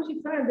in una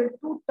posizione del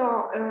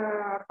tutto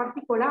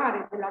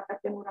particolare dell'alta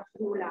pianura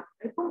friulana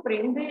e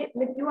comprende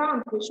le più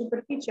ampie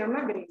superfici a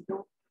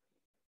magreto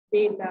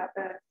del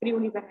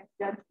Friuli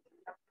Venezia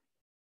Giulia.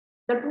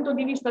 Dal punto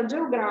di vista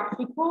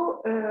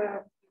geografico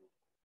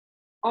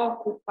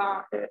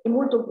occupa, è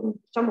molto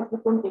diciamo,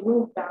 più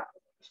contenuta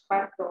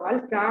rispetto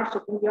al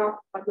Carso, quindi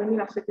occupa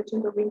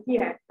 2720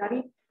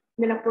 ettari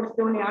nella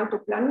porzione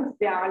alto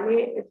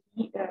planiziale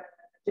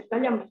del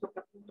Tagliamento, che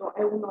appunto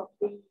è uno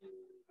dei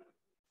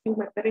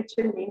fiumi per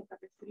eccellenza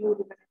del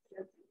Friuli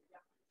Venezia Giulia.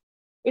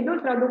 Ed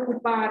oltre ad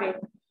occupare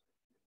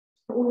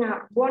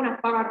una buona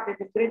parte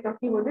del greto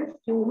attivo del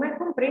fiume,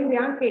 comprende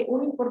anche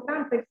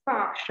un'importante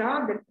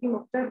fascia del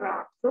primo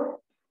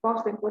terrazzo,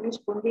 posta in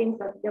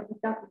corrispondenza degli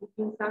abitati di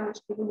Pinzano e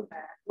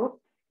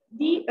Spilimbergo,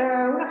 di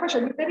una fascia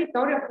di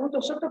territorio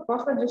appunto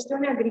sottoposta a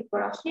gestione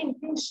agricola sia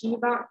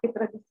intensiva che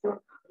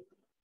tradizionale.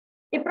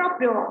 E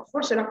proprio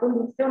forse la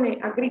conduzione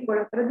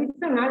agricola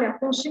tradizionale ha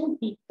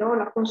consentito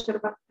la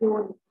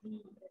conservazione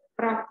di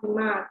prati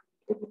madri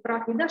e di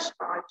prati da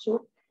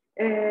spalcio,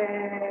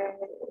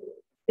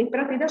 dei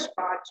prati da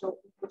spalcio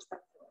in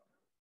questa zona.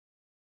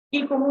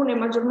 Il comune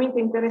maggiormente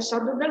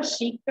interessato dal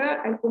SIC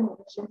è il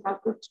comune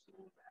senz'altro di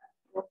Spilimbergo.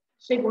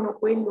 Seguono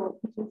quello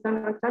di Susanna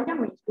Loszach,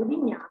 Tagliamento,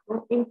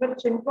 Vignato e in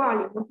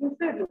percentuali molto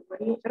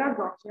inferiori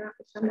Ragosia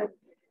e San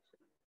Davide.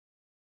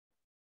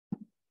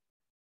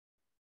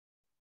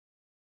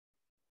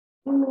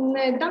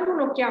 Dando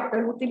un'occhiata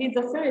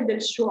all'utilizzazione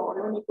del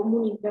suolo nei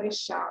comuni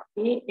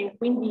interessati e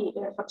quindi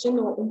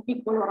facendo un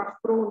piccolo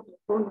raffronto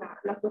con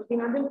la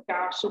Tortina del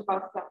Carso,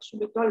 basta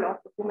subito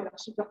all'occhio come la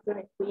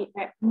situazione qui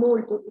è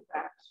molto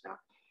diversa.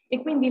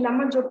 E quindi la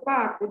maggior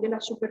parte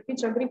della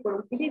superficie agricola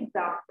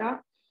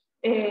utilizzata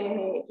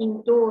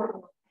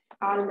intorno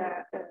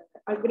al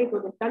Greto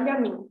del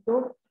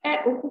Tagliamento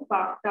è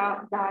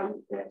occupata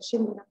dai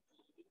seminativi.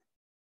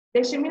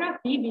 Dei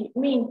seminativi,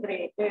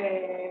 mentre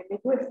le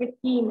due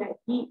fettine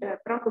di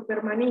prato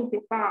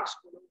permanente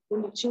pascolo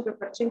con il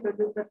 5% e il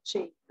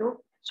 2%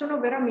 sono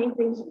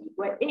veramente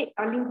esigue e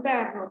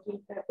all'interno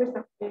di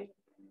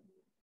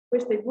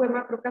queste due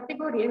macro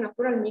categorie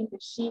naturalmente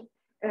si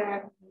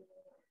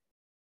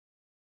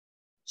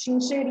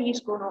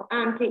inseriscono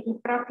anche i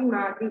prati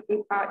madri e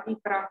i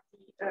prati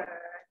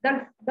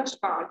da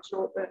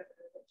spalcio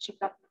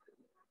citati.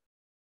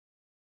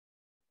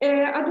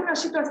 Ad una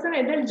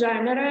situazione del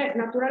genere,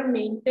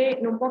 naturalmente,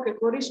 non può che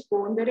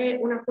corrispondere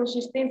una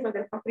consistenza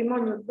del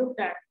patrimonio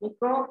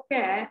zootecnico che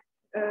è,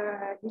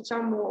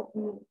 diciamo,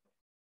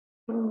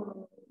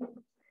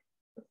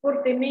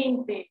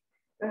 fortemente,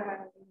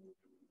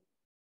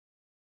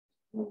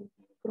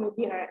 come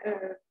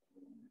dire,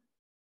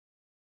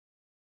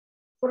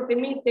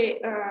 fortemente,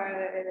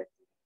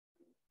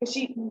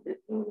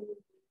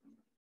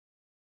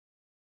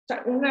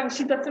 cioè una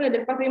situazione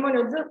del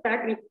patrimonio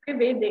zootecnico che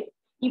vede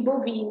i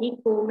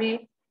bovini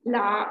come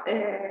la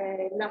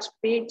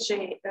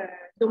specie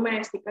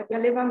domestica di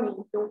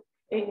allevamento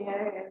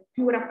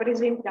più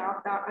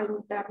rappresentata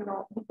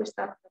all'interno di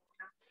questa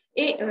zona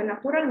e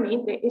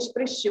naturalmente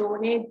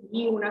espressione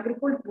di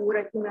un'agricoltura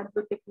e di una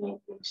zootecnia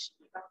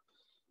intensiva.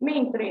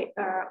 Mentre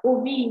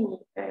ovini,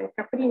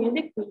 caprini ed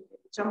equini,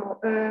 diciamo,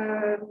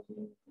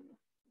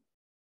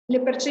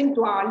 le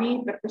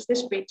percentuali per queste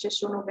specie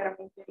sono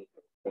veramente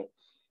ridotte.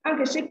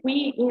 Anche se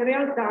qui in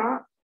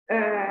realtà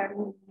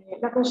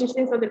la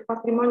consistenza del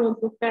patrimonio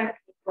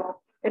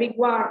zootecnico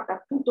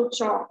riguarda tutto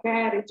ciò che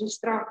è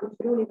registrato in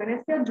Friuli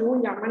Venezia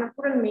Giulia, ma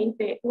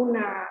naturalmente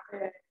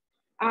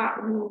ha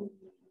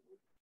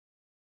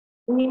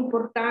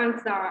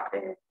un'importanza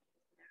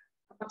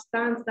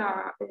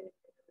abbastanza,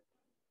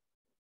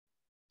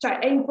 cioè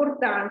è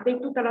importante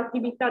tutta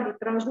l'attività di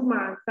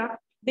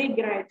transumanza dei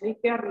greggi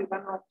che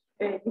arrivano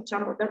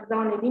diciamo da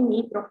zone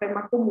limitrofe,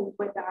 ma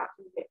comunque da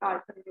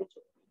altre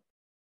regioni.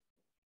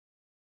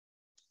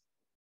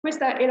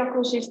 Questa è la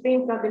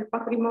consistenza del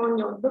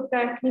patrimonio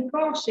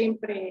zootecnico,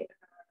 sempre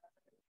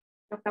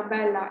la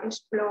tabella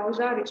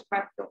esplosa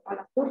rispetto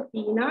alla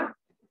Tortina.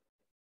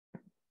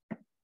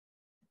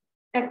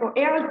 Ecco,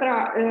 e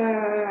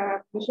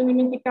altra, mi sono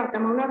dimenticata,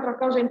 ma un'altra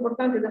cosa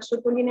importante da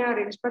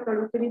sottolineare rispetto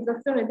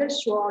all'utilizzazione del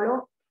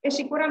suolo è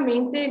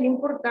sicuramente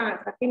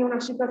l'importanza che in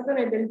una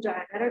situazione del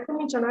genere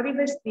cominciano a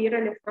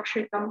rivestire le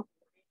fasce tampone,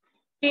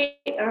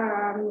 che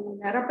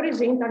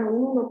rappresentano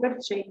un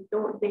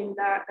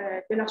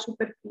 1% della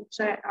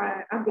superficie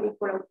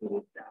agricola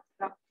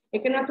utilizzata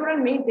e che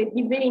naturalmente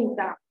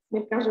diventa,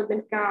 nel caso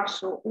del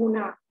Carso,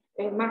 una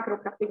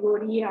macro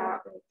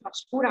categoria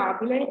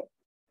trascurabile,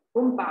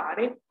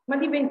 compare, ma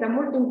diventa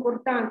molto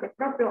importante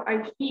proprio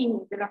ai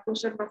fini della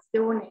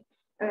conservazione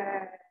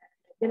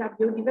della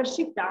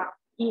biodiversità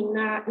in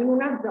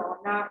una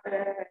zona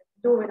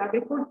dove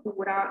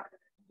l'agricoltura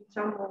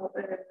diciamo,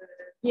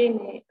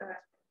 viene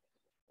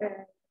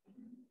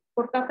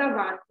portata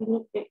avanti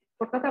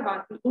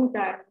in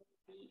termini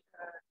di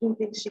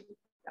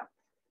intensività.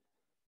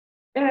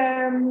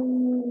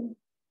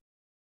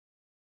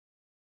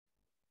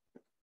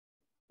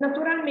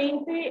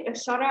 Naturalmente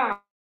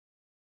sarà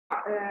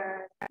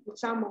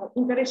diciamo,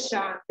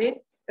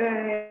 interessante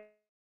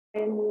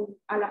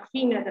alla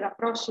fine della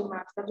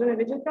prossima stagione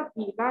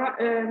vegetativa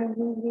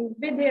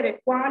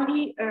vedere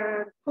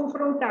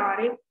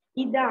confrontare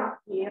i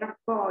dati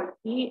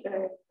raccolti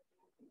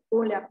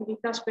con le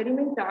attività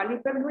sperimentali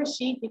per due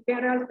siti che in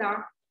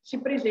realtà si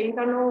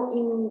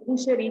presentano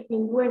inseriti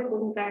in due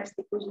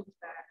contesti così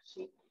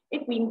diversi.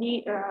 E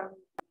quindi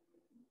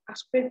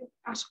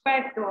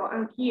aspetto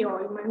anch'io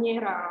in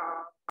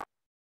maniera,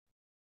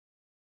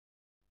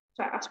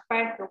 cioè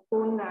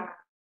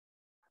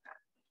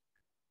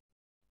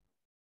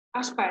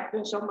aspetto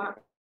insomma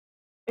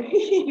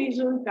i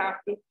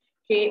risultati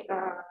che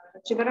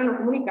ci verranno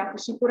comunicati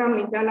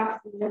sicuramente alla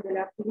fine delle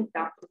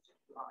attività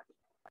progettuali.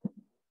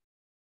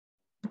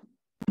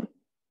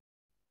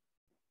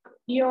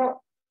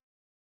 Io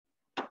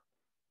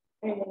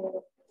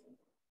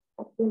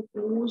ho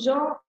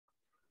concluso.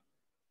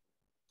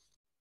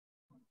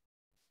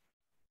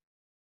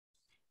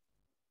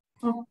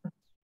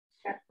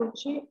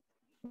 Eccoci.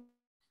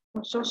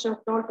 Non so se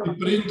ho tolto la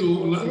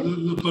Riprendo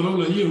la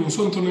parola io, non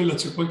so Antonella,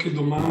 c'è qualche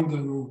domanda?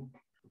 No?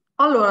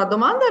 Allora,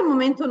 domande al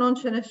momento non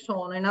ce ne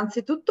sono.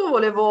 Innanzitutto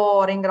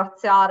volevo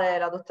ringraziare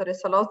la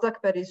dottoressa Loszach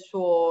per il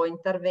suo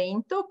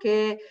intervento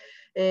che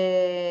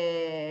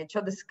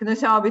noi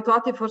siamo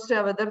abituati forse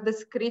a vedere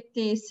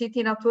descritti i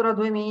siti Natura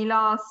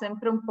 2000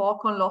 sempre un po'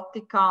 con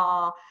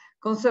l'ottica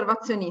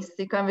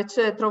conservazionistica,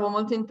 invece trovo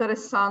molto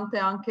interessante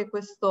anche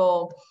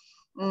questo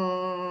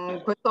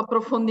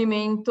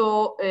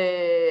approfondimento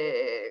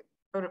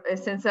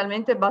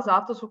essenzialmente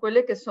basato su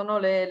quelle che sono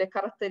le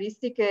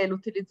caratteristiche e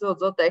l'utilizzo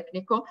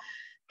zootecnico,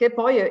 che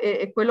poi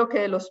è quello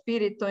che è lo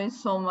spirito,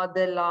 insomma,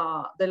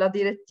 della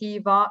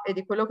direttiva e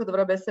di quello che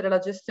dovrebbe essere la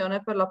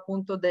gestione per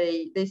l'appunto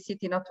dei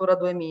siti Natura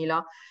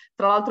 2000.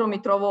 Tra l'altro mi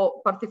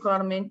trovo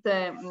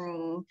particolarmente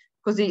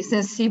così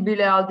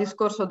sensibile al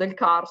discorso del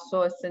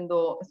Carso,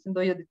 essendo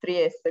io di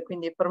Trieste,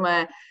 quindi per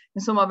me,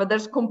 insomma,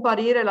 veder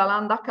scomparire la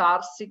landa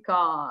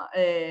carsica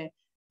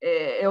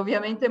è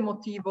ovviamente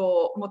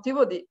motivo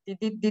di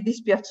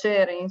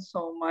dispiacere,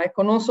 insomma,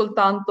 ecco, non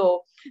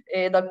soltanto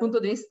dal punto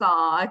di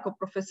vista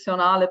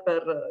professionale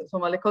per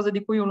insomma, le cose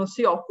di cui uno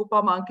si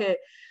occupa, ma anche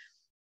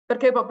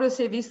perché proprio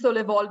si è visto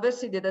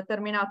l'evolversi di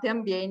determinati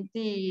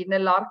ambienti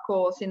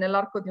nell'arco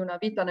di una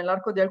vita,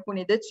 nell'arco di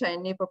alcuni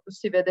decenni, proprio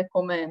si vede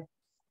come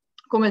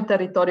il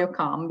territorio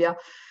cambia.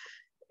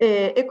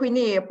 E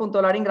quindi appunto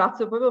la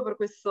ringrazio proprio per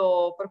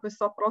questo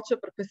approccio,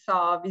 per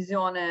questa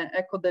visione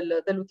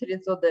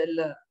dell'utilizzo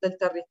del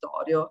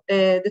territorio.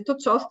 E detto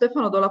ciò,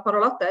 Stefano, do la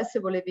parola a te se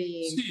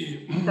volevi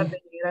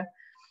intervenire.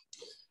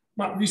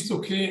 Ma visto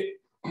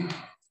che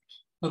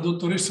la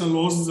dottoressa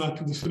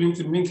Loszach,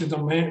 differentemente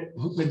da me,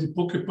 è di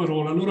poche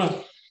parole, allora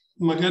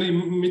magari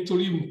metto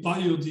lì un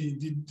paio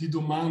di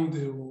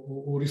domande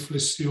o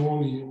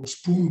riflessioni o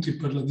spunti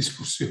per la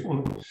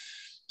discussione,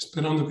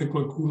 sperando che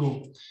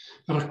qualcuno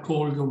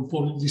raccolga un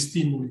po' gli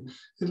stimoli.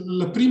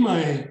 La prima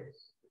è,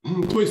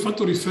 tu hai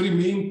fatto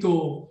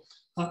riferimento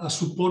a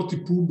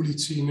supporti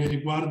pubblici nei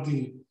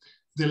riguardi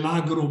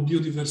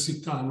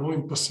dell'agro-biodiversità, no?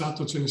 In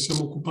passato ce ne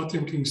siamo occupati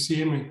anche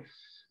insieme,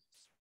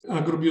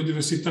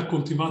 agrobiodiversità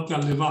coltivata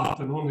e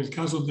allevata, no? Nel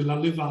caso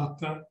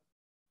dell'allevata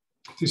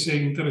ti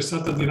sei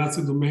interessata di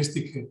razze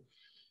domestiche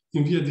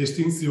in via di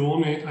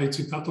estinzione, hai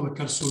citato la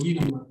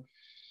carsolina, ma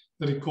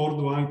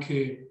ricordo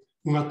anche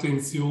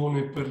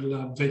un'attenzione per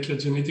la vecchia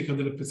genetica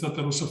della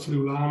pezzata rossa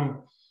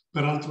friulana,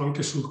 peraltro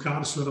anche sul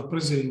Carso era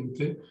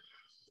presente.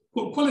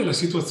 Qual è la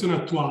situazione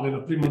attuale?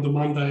 La prima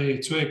domanda è,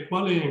 cioè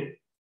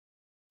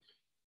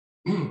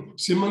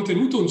si è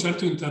mantenuto un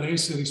certo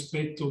interesse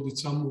rispetto,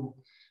 diciamo,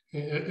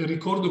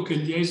 ricordo che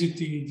gli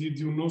esiti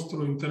di un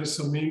nostro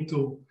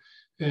interessamento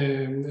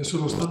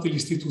sono stati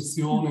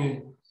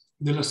l'istituzione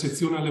della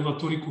sezione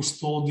allevatori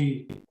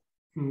custodi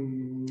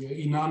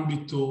in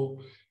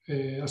ambito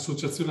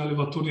associazione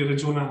allevatori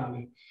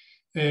regionale.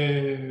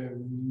 E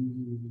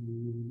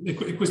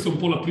questa è un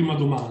po' la prima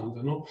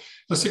domanda, no?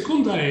 La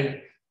seconda è,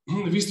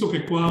 visto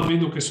che qua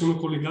vedo che sono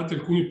collegati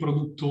alcuni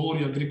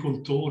produttori,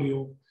 agricoltori,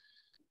 o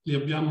li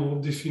abbiamo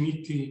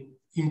definiti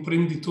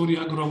imprenditori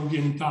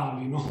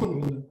agroambientali,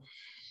 no?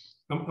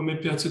 A me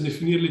piace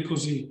definirli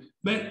così.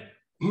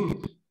 Beh,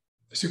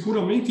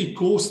 sicuramente i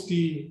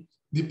costi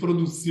di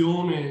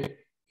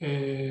produzione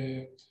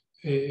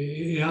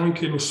e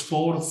anche lo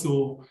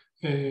sforzo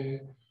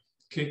che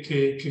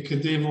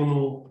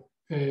devono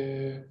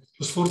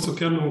lo sforzo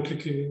che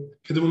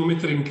devono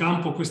mettere in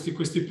campo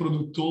questi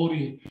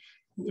produttori,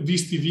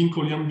 visti i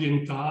vincoli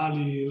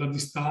ambientali, la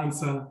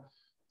distanza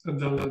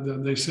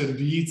dai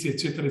servizi,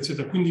 eccetera,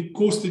 eccetera. Quindi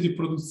costi di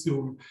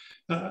produzione.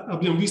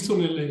 Abbiamo visto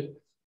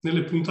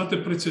nelle puntate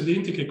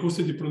precedenti che i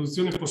costi di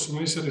produzione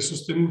possono essere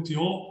sostenuti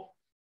o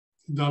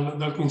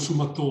dal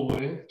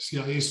consumatore,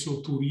 sia esso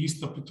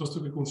turista piuttosto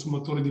che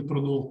consumatore di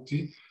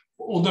prodotti,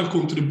 o dal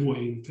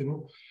contribuente,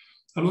 no?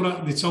 Allora,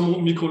 diciamo,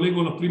 mi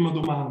collego alla prima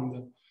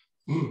domanda.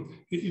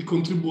 Il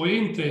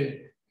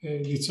contribuente,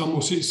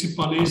 diciamo, si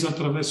palesa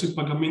attraverso i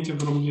pagamenti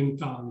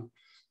agroambientali.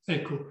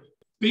 Ecco,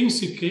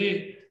 pensi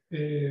che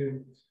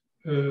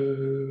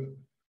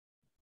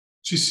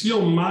ci sia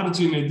un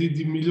margine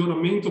di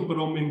miglioramento per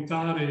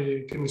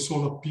aumentare, che ne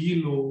so,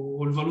 l'appeal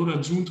o il valore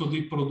aggiunto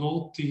dei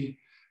prodotti,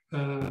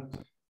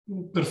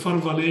 per far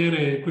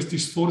valere questi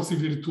sforzi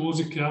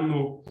virtuosi che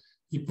hanno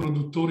i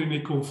produttori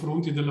nei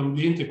confronti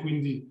dell'ambiente,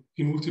 quindi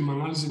in ultima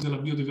analisi della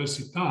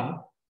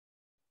biodiversità?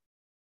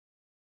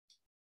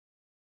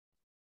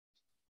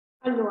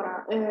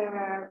 Allora,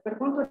 per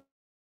quanto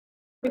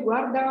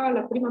riguarda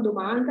la prima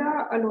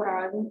domanda,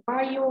 allora un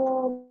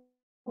paio,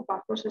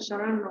 forse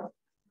saranno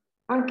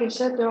anche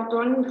 7-8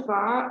 anni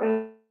fa,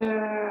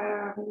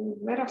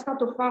 era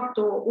stato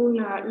fatto un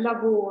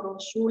lavoro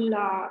sulle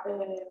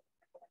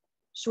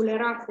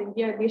razze in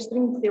via di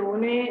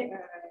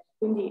estinzione,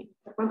 quindi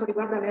per quanto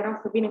riguarda le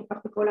razze ovine in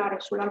particolare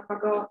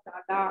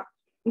sull'alpagotta, la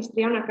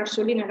istriana,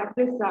 carsolina e la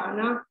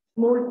plesana,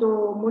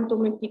 molto, molto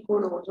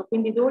meticoloso.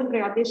 Quindi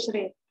oltre ad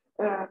essere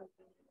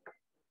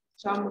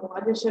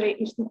ad essere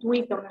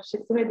istituita una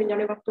sezione degli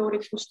allevatori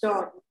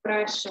custodi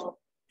presso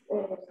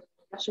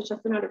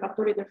l'Associazione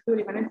Allevatori del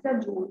Friuli Venezia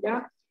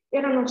Giulia,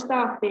 erano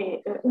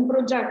state, un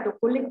progetto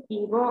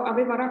collettivo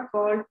aveva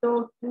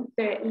raccolto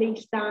tutte le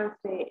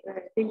istanze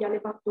degli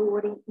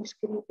allevatori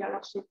iscritti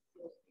alla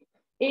sezione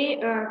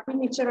e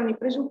quindi c'erano i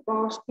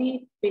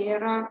presupposti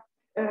per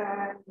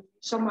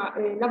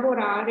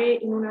lavorare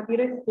in una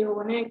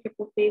direzione che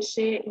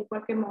potesse in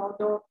qualche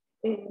modo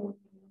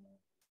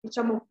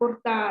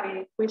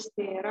portare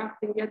queste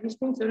razze in via di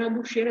estinzione ad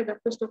uscire da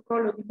questo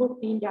collo di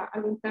bottiglia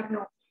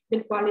all'interno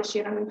del quale si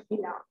erano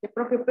infilate,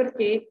 proprio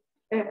perché,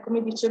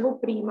 come dicevo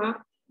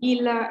prima,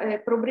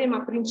 il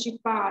problema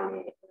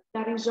principale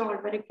da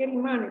risolvere, che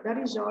rimane da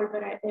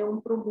risolvere, è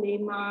un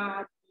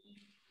problema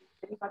di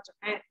deriva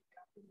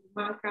genetica, quindi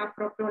manca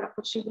proprio la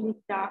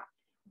possibilità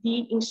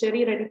di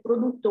inserire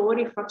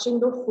riproduttori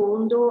facendo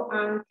fondo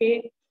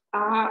anche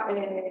a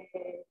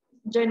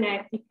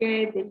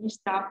genetiche degli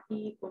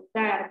stati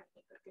contermini,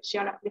 perché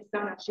sia la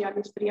plesana sia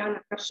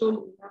l'istriana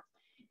carsolina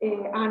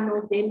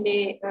hanno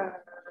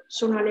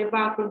sono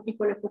allevate in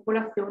piccole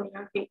popolazioni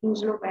anche in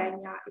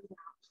Slovenia e in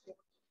Austria.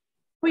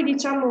 Poi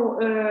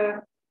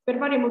per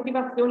varie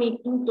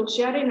motivazioni tutto si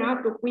è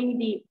arenato,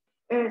 quindi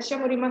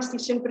siamo rimasti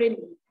sempre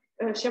lì.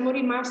 Siamo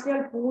rimasti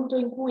al punto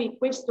in cui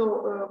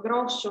questo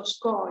grosso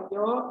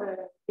scoglio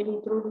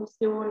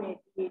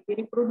dell'introduzione di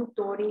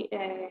riproduttori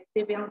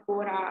deve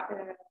ancora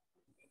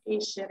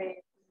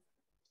essere,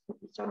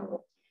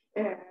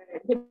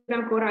 deve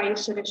ancora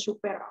essere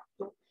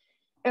superato.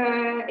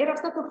 Era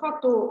stato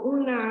fatto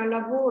un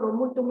lavoro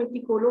molto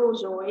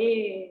meticoloso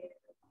e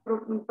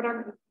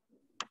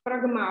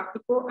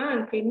pragmatico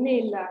anche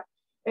nel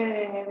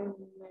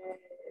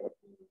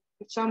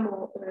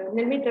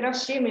mettere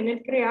assieme, nel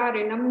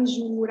creare la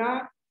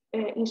misura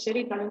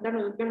inserita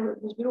all'interno del piano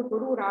di sviluppo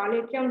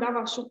rurale che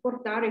andava a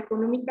supportare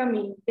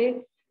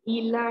economicamente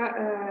gli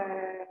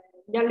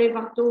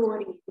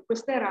allevatori di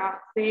queste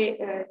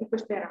razze,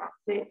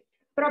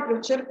 proprio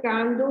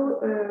cercando,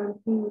 e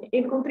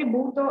il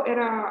contributo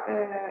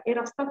era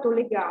stato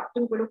legato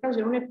in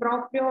quell'occasione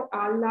proprio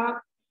alla,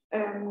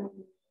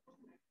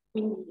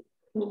 quindi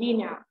in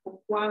linea con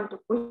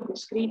quanto poi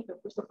descritto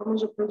questo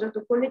famoso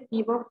progetto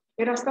collettivo,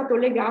 era stato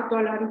legato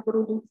alla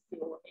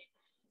riproduzione.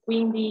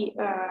 Quindi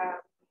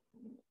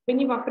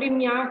veniva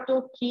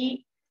premiato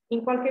chi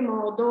in qualche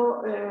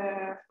modo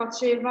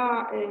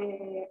faceva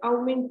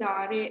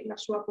aumentare la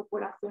sua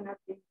popolazione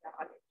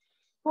aziendale.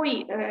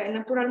 Poi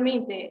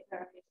naturalmente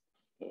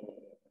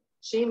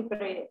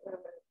sempre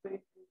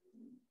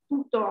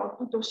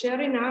tutto si è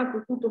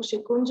arenato, tutto si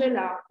è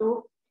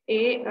congelato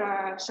e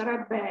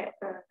sarebbe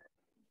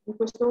in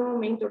questo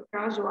momento il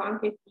caso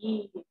anche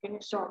di, che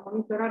ne so,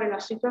 monitorare la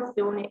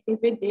situazione e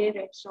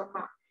vedere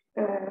insomma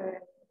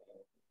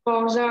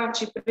cosa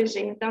ci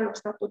presenta lo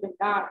stato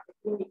dell'arte,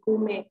 quindi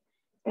come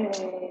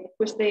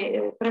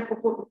queste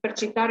per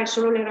citare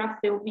solo le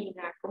razze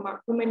ovine, ecco,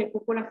 ma come le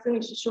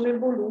popolazioni si sono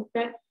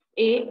evolute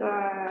e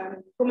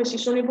come si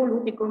sono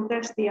evoluti i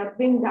contesti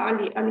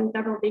aziendali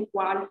all'interno dei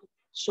quali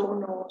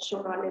sono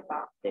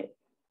allevate.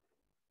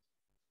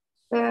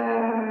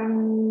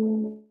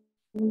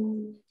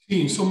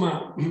 Sì,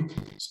 insomma,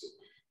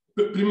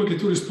 prima che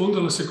tu risponda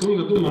alla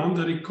seconda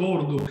domanda,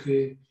 ricordo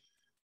che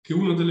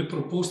una delle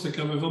proposte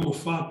che avevamo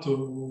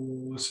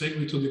fatto a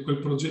seguito di quel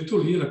progetto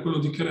lì era quello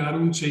di creare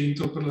un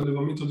centro per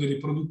l'allevamento dei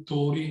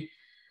riproduttori,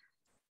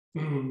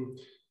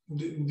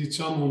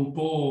 diciamo un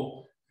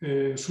po'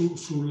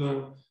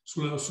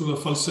 sulla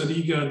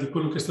falsariga di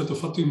quello che è stato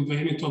fatto in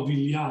Veneto a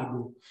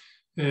Vigliago,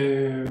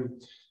 che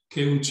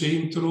è un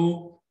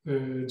centro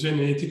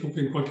genetico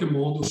che in qualche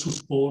modo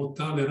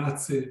supporta le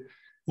razze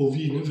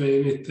ovine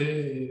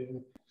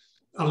venete,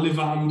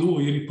 allevando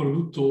i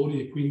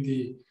riproduttori e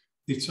quindi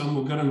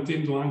diciamo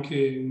garantendo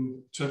anche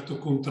un certo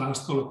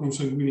contrasto alla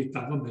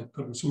consanguinità. Vabbè,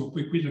 però insomma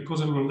poi qui le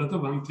cose non sono andate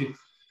avanti.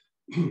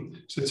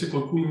 Se c'è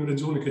qualcuno in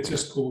regione che ci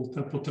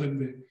ascolta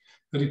potrebbe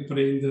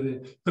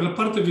riprendere. Per la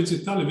parte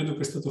vegetale vedo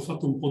che è stato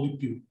fatto un po' di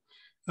più.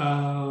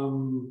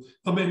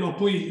 Vabbè, no,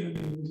 poi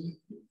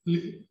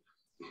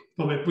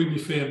mi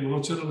fermo. No?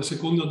 C'era la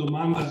seconda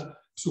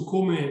domanda su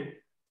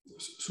come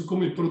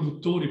i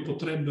produttori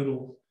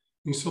potrebbero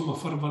insomma,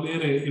 far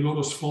valere i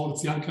loro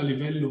sforzi anche a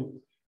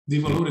livello di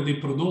valore dei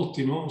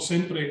prodotti, no?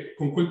 Sempre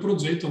con quel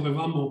progetto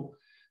avevamo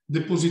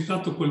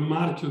depositato quel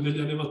marchio degli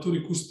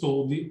allevatori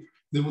custodi.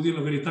 Devo dire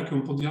la verità che è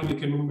un po' di anni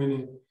che non me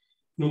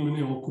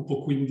ne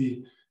occupo,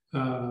 quindi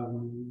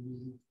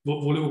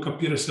volevo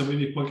capire se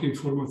avevi qualche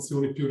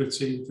informazione più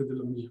recente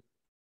della mia.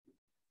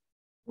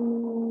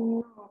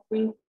 No,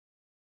 quindi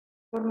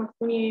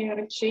informazioni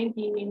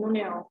recenti non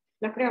ne ho.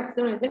 La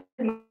creazione del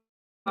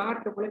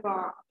marchio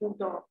voleva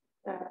appunto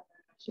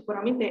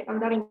sicuramente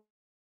andare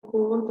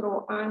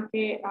incontro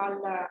anche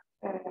alla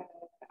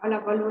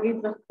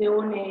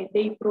valorizzazione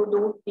dei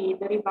prodotti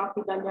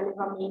derivati dagli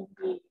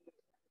allevamenti,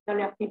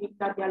 dalle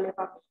attività di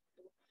allevamento.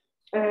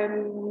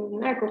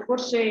 Ecco,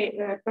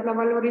 forse per la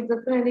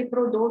valorizzazione dei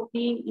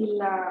prodotti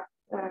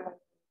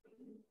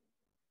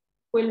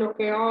quello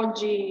che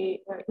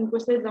oggi in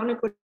queste zone,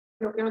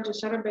 quello che oggi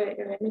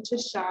sarebbe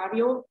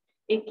necessario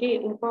e che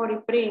un po'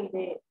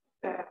 riprende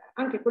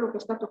anche quello che è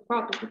stato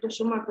fatto tutto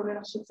sommato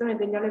nella sezione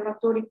degli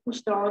allevatori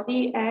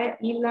custodi è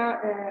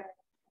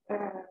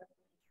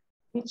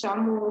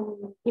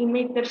diciamo, il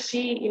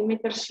mettersi in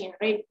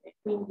rete,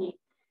 quindi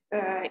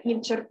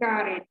il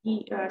cercare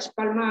di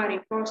spalmare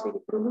i costi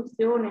di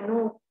produzione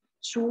non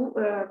su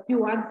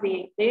più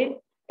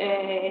aziende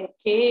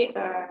che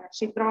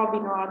si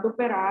trovino ad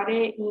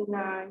operare in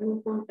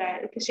un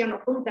contesto, che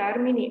siano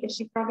contermini e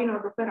si trovino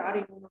ad operare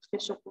in uno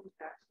stesso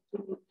contesto.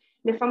 Quindi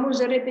le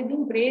famose reti di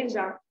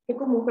impresa che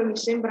comunque mi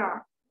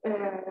sembra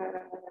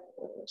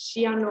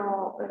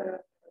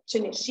ce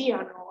ne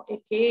siano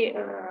e che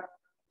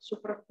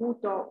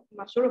soprattutto,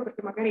 ma solo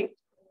perché magari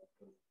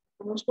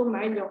conosco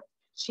meglio,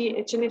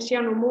 ce ne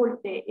siano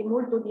molte e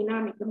molto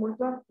dinamiche,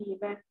 molto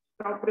attive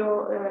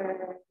proprio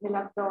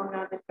nella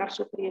zona del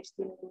Carso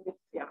triestino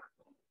goriziano.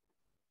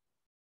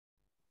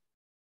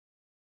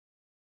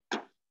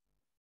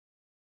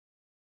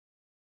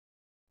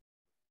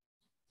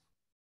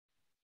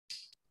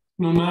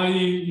 Non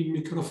hai il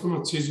microfono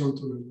acceso,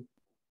 Antonella.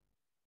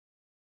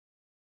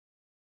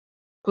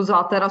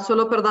 Scusate, era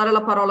solo per dare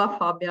la parola a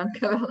Fabian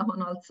che aveva la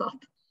mano alzata.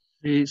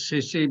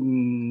 Sì,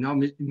 no,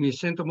 mi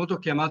sento molto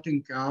chiamato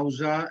in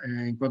causa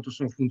in quanto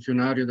sono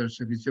funzionario del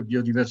servizio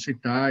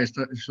biodiversità e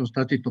sono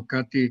stati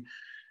toccati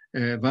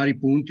vari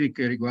punti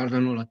che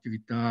riguardano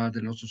l'attività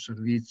del nostro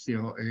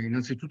servizio.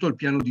 Innanzitutto il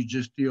piano di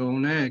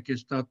gestione che è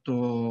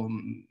stato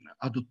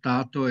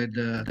adottato ed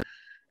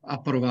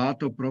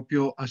approvato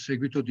proprio a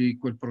seguito di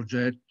quel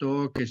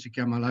progetto che si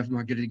chiama Life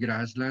Magari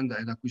Grassland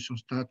e da cui sono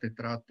state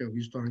tratte, ho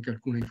visto anche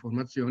alcune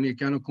informazioni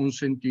che hanno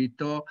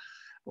consentito,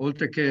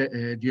 oltre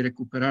che di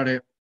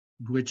recuperare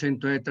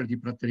 200 ettari di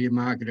praterie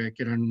magre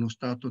che erano in uno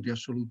stato di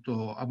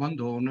assoluto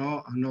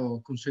abbandono, hanno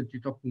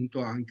consentito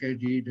appunto anche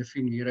di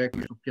definire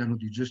questo piano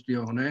di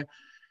gestione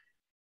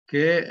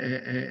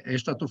che è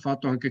stato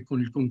fatto anche con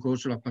il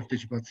concorso e la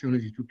partecipazione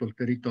di tutto il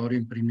territorio,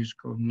 in primis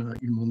con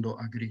il mondo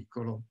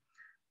agricolo.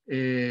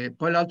 E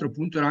poi l'altro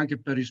punto era anche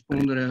per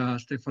rispondere a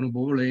Stefano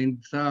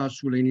Bovolenta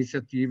sulle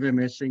iniziative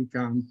messe in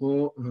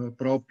campo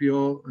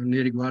proprio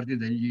nei riguardi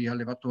degli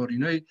allevatori.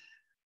 Noi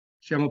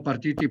siamo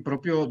partiti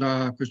proprio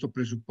da questo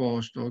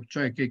presupposto,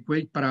 cioè che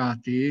quei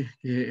prati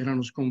che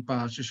erano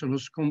scomparsi sono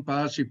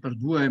scomparsi per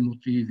due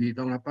motivi.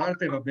 Da una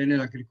parte va bene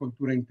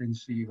l'agricoltura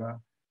intensiva,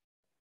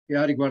 che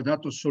ha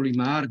riguardato solo i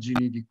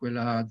margini di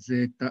quella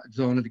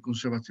zona di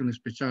conservazione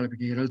speciale,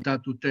 perché in realtà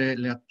tutte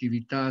le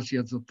attività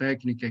sia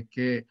zootecniche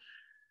che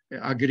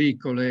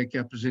agricole che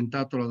ha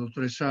presentato la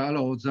dottoressa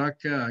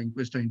Loszach in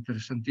questa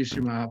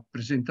interessantissima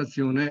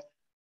presentazione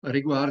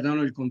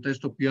riguardano il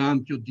contesto più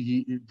ampio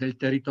del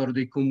territorio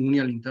dei comuni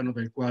all'interno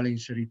del quale è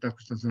inserita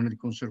questa zona di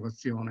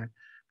conservazione.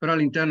 Però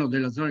all'interno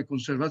della zona di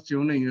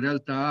conservazione in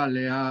realtà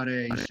le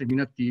aree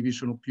inseminativi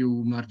sono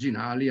più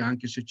marginali,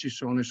 anche se ci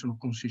sono e sono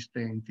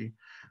consistenti.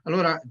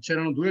 Allora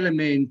c'erano due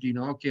elementi,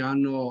 no, che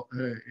hanno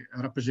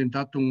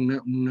rappresentato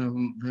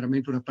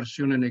veramente una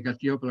pressione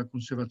negativa per la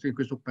conservazione di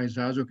questo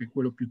paesaggio, che è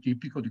quello più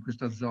tipico di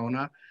questa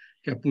zona,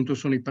 che appunto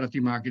sono i prati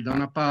magri. Da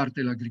una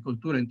parte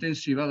l'agricoltura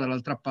intensiva,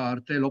 dall'altra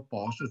parte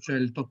l'opposto, cioè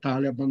il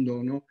totale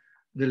abbandono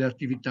delle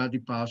attività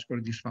di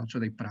pascolo e di sfalcio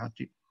dei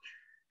prati.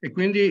 E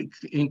quindi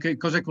in che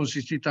cosa è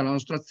consistita la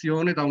nostra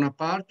azione? Da una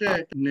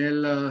parte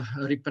nel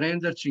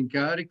riprenderci in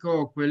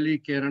carico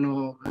quelli che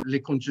erano le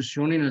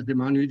concessioni nel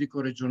demanio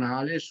idrico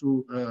regionale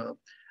su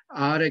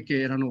aree che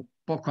erano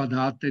poco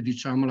adatte,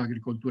 diciamo,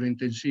 all'agricoltura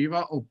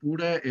intensiva,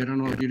 oppure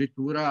erano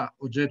addirittura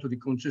oggetto di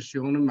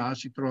concessione ma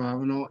si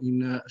trovavano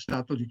in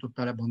stato di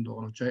totale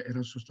abbandono, cioè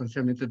erano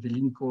sostanzialmente degli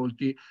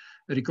incolti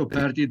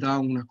ricoperti da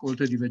una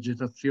coltre di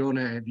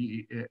vegetazione e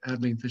di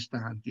erbe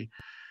infestanti.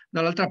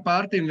 Dall'altra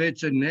parte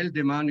invece nel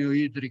demanio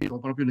idrico,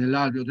 proprio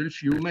nell'alveo del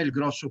fiume, il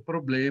grosso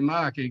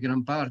problema è che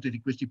gran parte di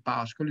questi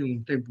pascoli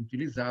un tempo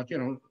utilizzati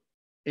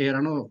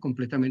erano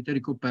completamente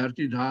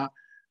ricoperti da,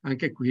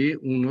 anche qui,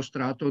 uno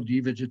strato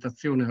di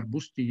vegetazione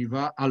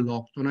arbustiva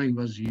alloctona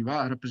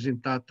invasiva,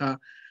 rappresentata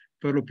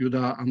per lo più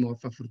da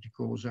amorfa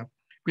fruticosa.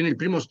 Quindi il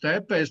primo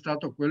step è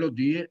stato quello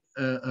di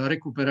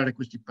recuperare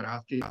questi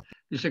prati.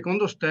 Il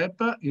secondo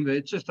step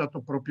invece è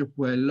stato proprio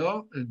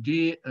quello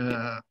di,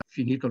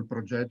 finito il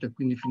progetto e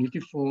quindi finiti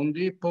i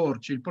fondi,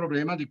 porci il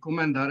problema di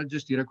come andare a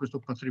gestire questo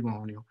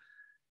patrimonio.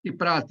 I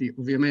prati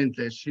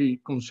ovviamente si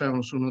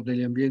conservano, sono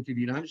degli ambienti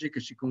dinamici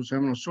che si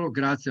conservano solo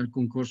grazie al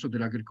concorso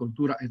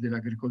dell'agricoltura e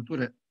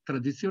dell'agricoltura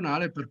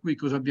tradizionale, per cui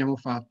cosa abbiamo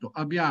fatto?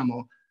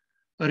 Abbiamo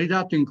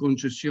ridato in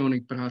concessione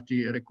i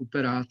prati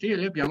recuperati e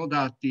li abbiamo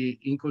dati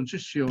in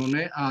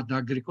concessione ad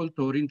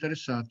agricoltori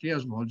interessati a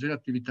svolgere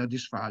attività di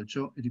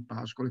sfalcio e di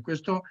pascolo. E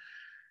questo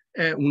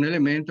è un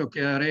elemento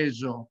che ha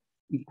reso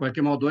in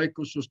qualche modo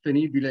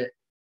ecosostenibile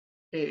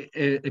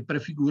e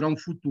prefigura un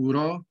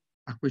futuro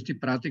a questi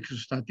prati che sono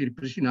stati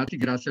ripristinati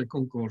grazie al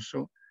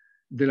concorso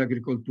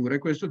dell'agricoltura. E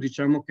questo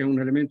diciamo che è un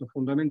elemento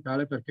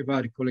fondamentale perché va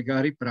a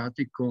ricollegare i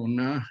prati con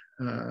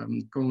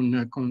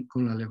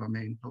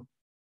l'allevamento.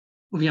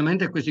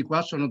 Ovviamente questi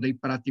qua sono dei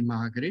prati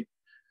magri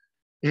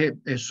e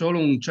solo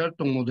un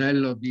certo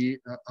modello di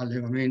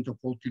allevamento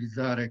può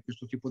utilizzare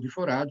questo tipo di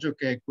foraggio,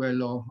 che è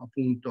quello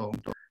appunto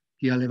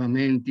di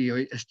allevamenti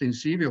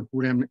estensivi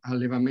oppure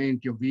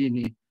allevamenti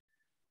ovini,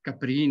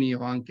 caprini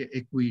o anche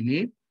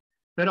equini.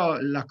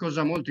 Però la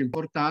cosa molto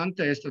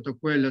importante è stato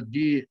quella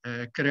di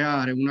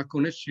creare una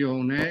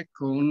connessione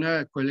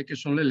con quelle che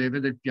sono le leve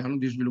del piano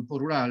di sviluppo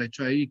rurale,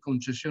 cioè i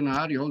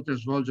concessionari, oltre a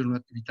svolgere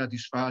un'attività di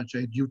sfalcio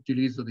e di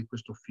utilizzo di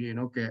questo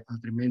fieno, che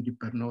altrimenti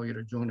per noi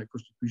regione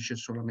costituisce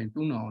solamente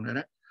un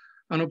onere,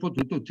 hanno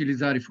potuto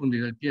utilizzare i fondi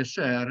del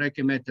PSR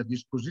che mette a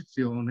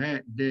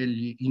disposizione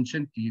degli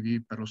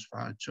incentivi per lo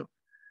sfalcio.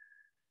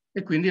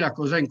 E quindi la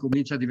cosa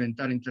incomincia a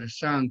diventare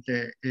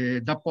interessante.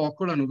 Da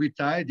poco la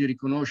novità è di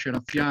riconoscere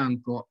a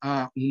fianco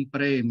a un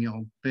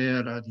premio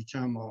per,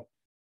 diciamo,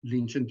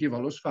 l'incentivo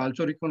allo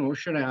sfalcio,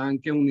 riconoscere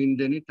anche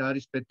un'indennità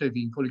rispetto ai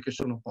vincoli che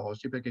sono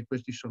posti, perché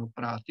questi sono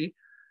prati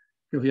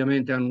che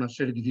ovviamente hanno una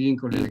serie di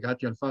vincoli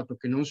legati al fatto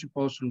che non si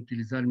possono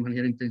utilizzare in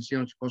maniera intensiva,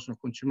 non si possono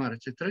concimare,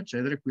 eccetera,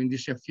 eccetera, e quindi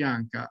si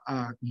affianca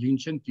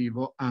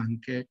all'incentivo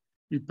anche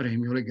il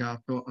premio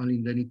legato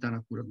all'indennità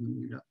Natura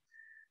 2000.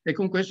 E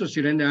con questo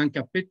si rende anche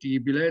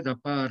appetibile da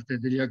parte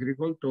degli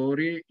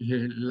agricoltori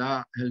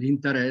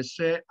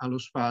l'interesse allo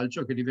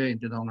sfalcio, che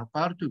diventa da una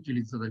parte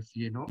utilizzo del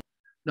fieno,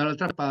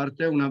 dall'altra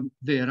parte una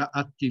vera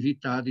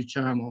attività,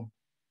 diciamo,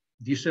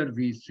 di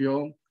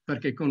servizio,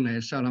 perché è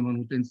connessa alla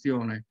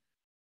manutenzione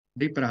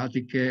dei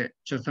prati, che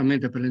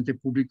certamente per l'ente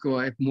pubblico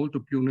è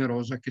molto più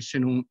onerosa che se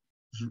non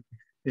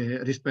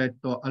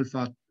rispetto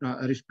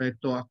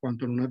a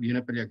quanto non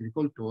avviene per gli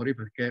agricoltori,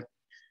 perché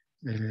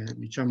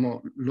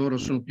diciamo, loro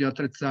sono più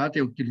attrezzati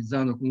e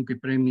utilizzando comunque i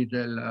premi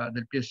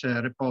del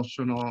PSR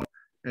possono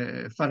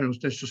fare lo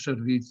stesso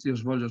servizio,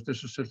 svolgere lo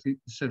stesso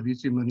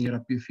servizio in maniera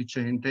più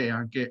efficiente e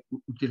anche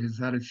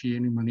utilizzare il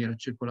fieno in maniera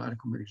circolare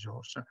come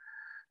risorsa.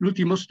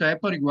 L'ultimo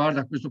step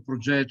riguarda questo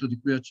progetto di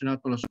cui ho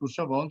accennato la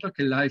scorsa volta,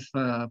 che è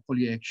Life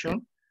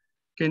Polyaction,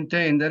 che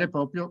intende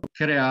proprio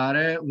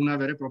creare una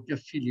vera e propria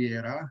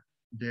filiera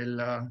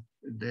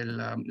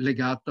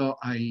legato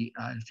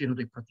al fieno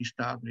dei prati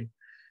stabili.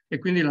 E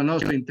quindi la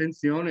nostra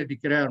intenzione è di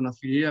creare una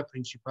filiera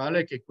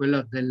principale che è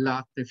quella del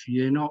latte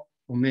fieno,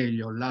 o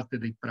meglio, il latte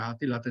dei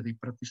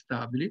prati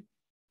stabili,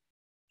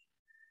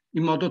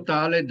 in modo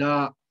tale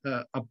da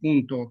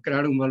appunto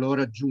creare un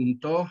valore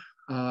aggiunto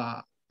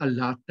al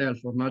latte, al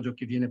formaggio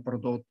che viene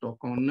prodotto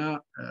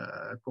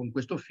con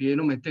questo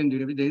fieno, mettendo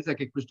in evidenza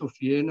che questo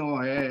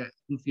fieno è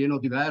un fieno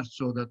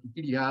diverso da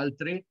tutti gli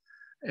altri,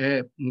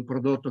 è un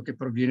prodotto che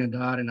proviene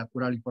da aree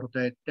naturali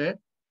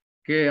protette,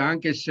 che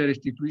anche se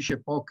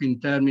restituisce poco in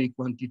termini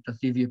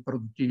quantitativi e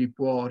produttivi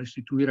può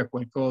restituire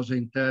qualcosa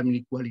in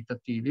termini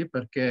qualitativi,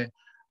 perché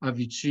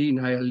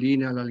avvicina e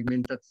allinea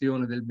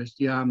l'alimentazione del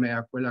bestiame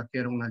a quella che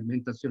era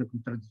un'alimentazione più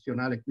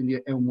tradizionale, quindi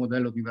è un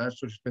modello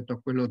diverso rispetto a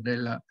quello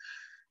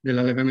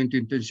dell'allevamento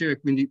intensivo, e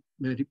quindi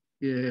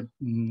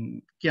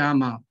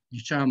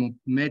diciamo,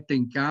 mette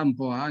in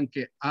campo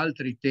anche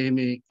altri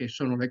temi che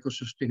sono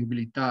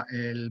l'ecosostenibilità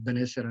e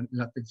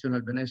l'attenzione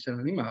al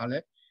benessere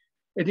animale.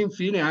 Ed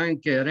infine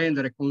anche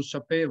rendere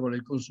consapevole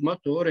il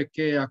consumatore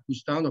che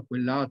acquistando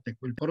quel latte,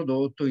 quel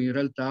prodotto, in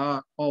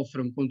realtà offre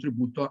un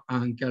contributo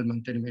anche al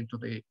mantenimento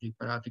dei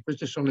prati.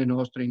 Queste sono le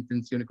nostre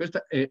intenzioni.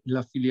 Questa è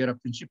la filiera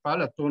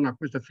principale. Attorno a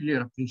questa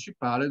filiera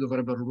principale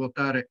dovrebbero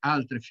ruotare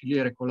altre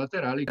filiere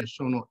collaterali, che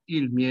sono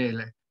il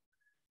miele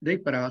dei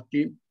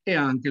prati e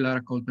anche la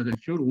raccolta del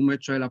fiorume,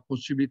 cioè la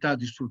possibilità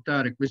di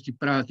sfruttare questi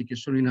prati, che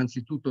sono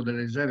innanzitutto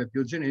delle riserve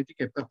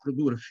biogenetiche, per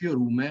produrre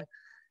fiorume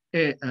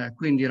e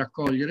quindi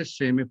raccogliere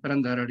seme per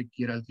andare a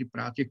arricchire altri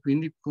prati, e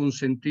quindi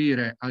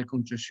consentire al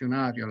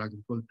concessionario,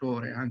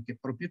 all'agricoltore, anche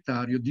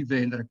proprietario, di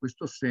vendere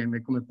questo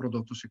seme come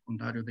prodotto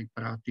secondario dei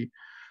prati.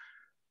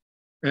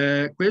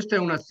 Questa è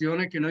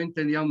un'azione che noi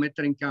intendiamo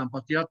mettere in campo.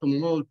 Ha attirato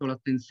molto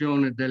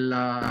l'attenzione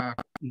della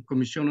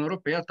Commissione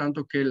europea,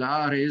 tanto che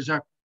l'ha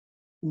resa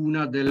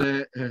una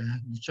delle,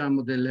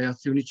 diciamo, delle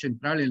azioni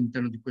centrali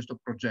all'interno di questo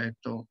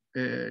progetto.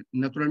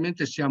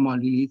 Naturalmente siamo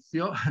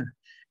all'inizio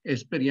e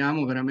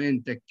speriamo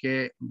veramente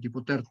di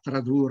poter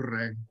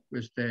tradurre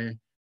queste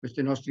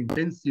nostre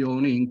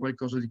intenzioni in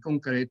qualcosa di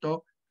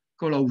concreto,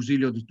 con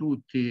l'ausilio di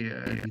tutti,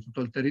 di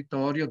tutto il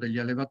territorio, degli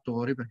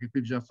allevatori, perché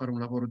qui bisogna fare un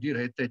lavoro di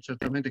rete e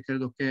certamente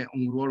credo che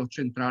un ruolo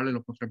centrale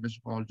lo potrebbe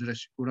svolgere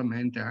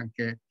sicuramente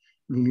anche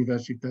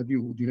l'Università di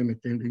Udine,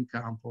 mettendo in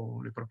campo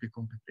le proprie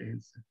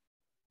competenze.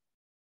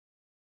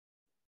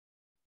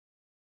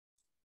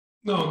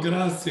 No,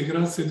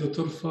 grazie,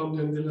 dottor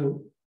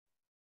Fabian.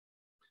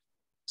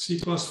 Sì,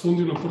 qua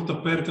sfondi una porta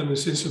aperta, nel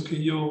senso che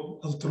io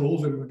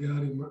altrove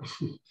magari, ma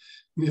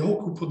mi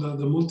occupo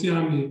da molti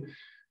anni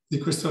di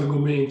questo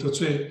argomento,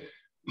 cioè,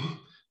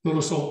 non lo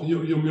so,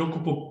 io mi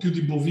occupo più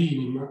di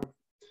bovini, ma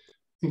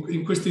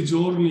in questi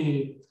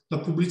giorni la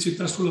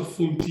pubblicità sulla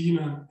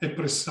fontina è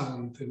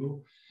pressante,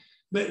 no?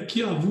 Beh,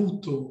 chi ha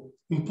avuto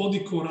un po'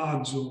 di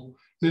coraggio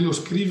nello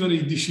scrivere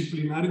i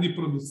disciplinari di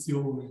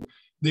produzione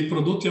dei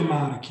prodotti a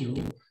marchio,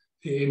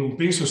 e non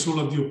penso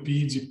solo a DOP,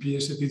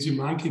 GPS, TG,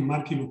 ma anche i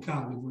marchi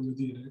locali, voglio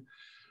dire,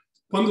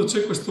 quando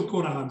c'è questo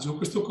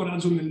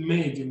coraggio nel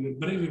medio, nel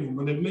breve,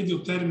 ma nel medio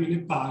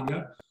termine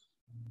paga,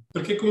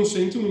 perché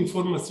consente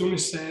un'informazione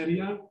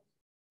seria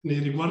nei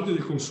riguardi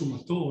del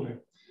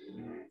consumatore.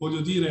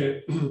 Voglio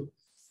dire,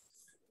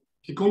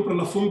 chi compra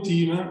la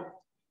fontina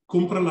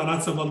compra la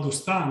razza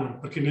valdostana,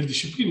 perché nel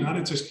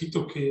disciplinare c'è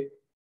scritto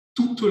che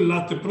tutto il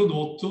latte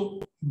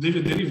prodotto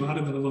deve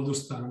derivare dalla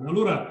valdostana.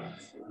 Allora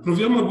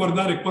proviamo a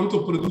guardare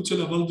quanto produce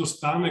la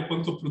valdostana e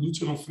quanto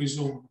produce una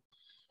frisona.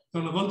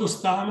 La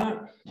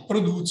valdostana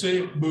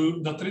produce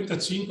da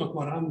 35 a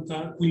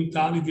 40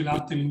 quintali di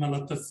latte in una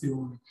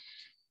lattazione.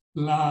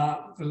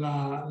 La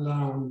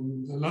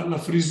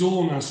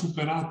frisona ha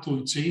superato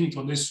i 100,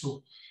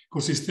 adesso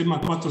col sistema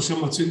 4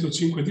 siamo a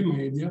 105 di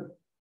media.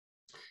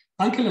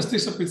 Anche la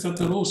stessa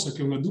pezzata rossa,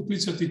 che è una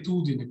duplice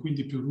attitudine,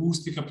 quindi più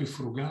rustica, più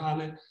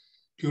frugale,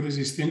 più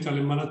resistente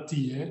alle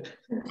malattie,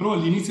 però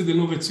all'inizio del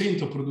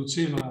Novecento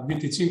produceva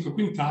 25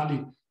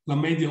 quintali, la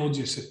media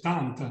oggi è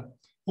 70.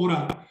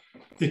 Ora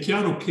è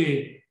chiaro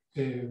che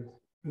il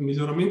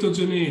miglioramento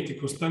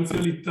genetico,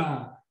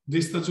 stanzialità,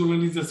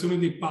 destagionalizzazione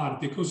dei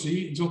parti,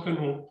 così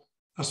giocano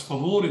a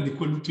sfavore di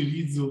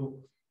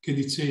quell'utilizzo che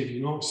dicevi,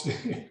 no?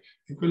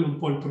 E quello è un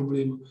po' il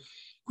problema.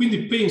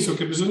 Quindi penso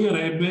che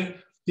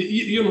bisognerebbe,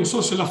 io non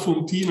so se la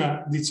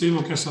fontina,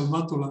 dicevo, che ha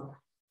salvato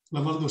la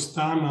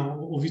valdostana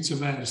o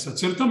viceversa,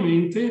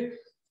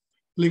 certamente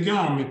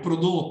legame,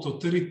 prodotto,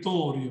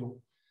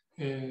 territorio,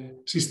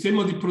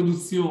 sistema di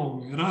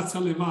produzione, razza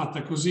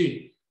allevata,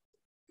 così,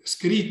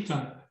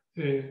 scritta,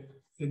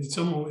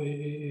 diciamo,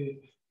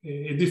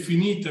 è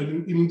definita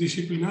in un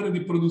disciplinare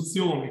di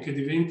produzione che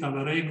diventa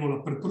la regola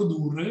per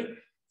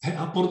produrre,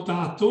 ha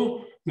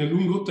portato nel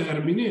lungo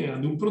termine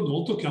ad un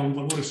prodotto che ha un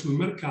valore sul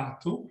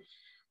mercato,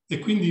 e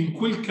quindi in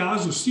quel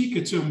caso sì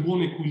che c'è un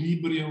buon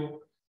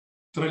equilibrio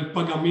tra il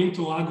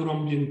pagamento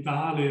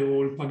agroambientale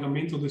o il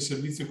pagamento del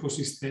servizio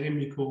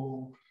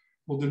ecosistemico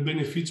o del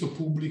beneficio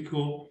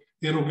pubblico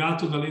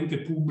erogato dall'ente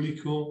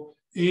pubblico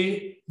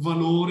e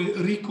valore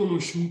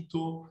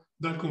riconosciuto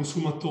dal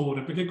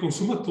consumatore, perché il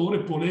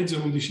consumatore può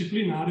leggere un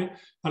disciplinare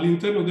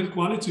all'interno del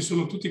quale ci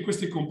sono tutti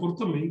questi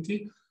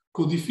comportamenti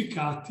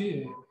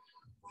codificati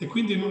e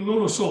quindi non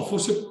lo so,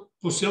 forse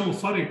possiamo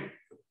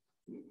fare,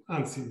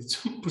 anzi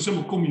diciamo,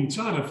 possiamo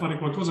cominciare a fare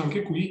qualcosa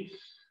anche qui,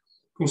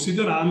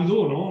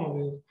 considerando,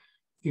 no,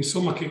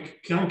 insomma, che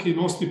anche i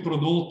nostri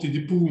prodotti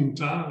di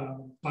punta,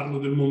 parlo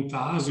del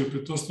Montasio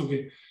piuttosto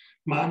che,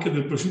 ma anche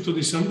del prosciutto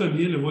di San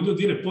Daniele, voglio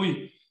dire,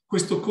 poi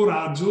questo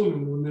coraggio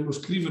nello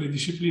scrivere i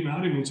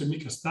disciplinari non c'è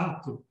mica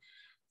stato,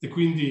 e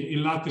quindi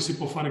il latte si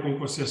può fare con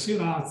qualsiasi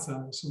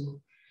razza, insomma,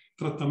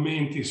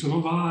 trattamenti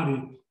sono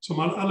vari,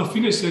 insomma, alla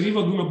fine si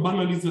arriva ad una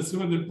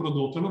banalizzazione del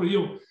prodotto. Allora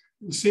io,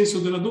 il senso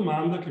della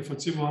domanda che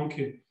facevo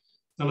anche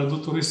dalla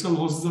dottoressa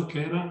Loszach,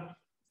 che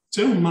era: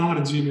 c'è un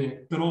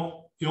margine,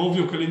 però è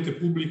ovvio che l'ente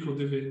pubblico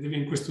deve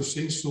in questo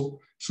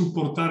senso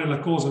supportare la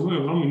cosa. Noi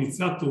avevamo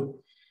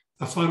iniziato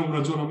a fare un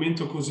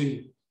ragionamento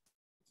così,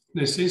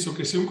 nel senso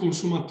che se un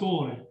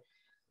consumatore,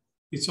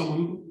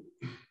 diciamo,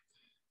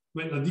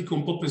 la dico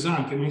un po'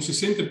 pesante, non si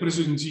sente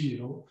preso in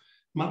giro,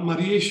 ma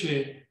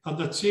riesce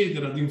ad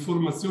accedere ad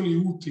informazioni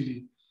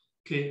utili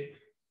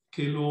che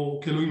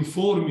lo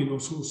informino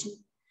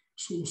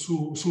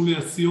sulle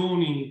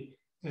azioni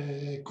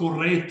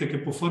corrette che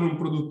può fare un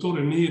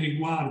produttore nei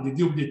riguardi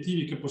di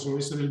obiettivi che possono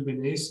essere il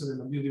benessere,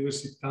 la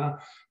biodiversità,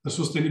 la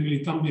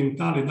sostenibilità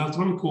ambientale ed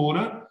altro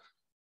ancora,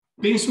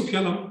 penso che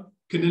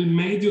nel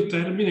medio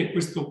termine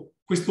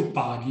questo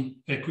paghi.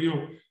 Ecco,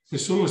 io ne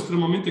sono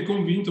estremamente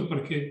convinto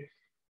perché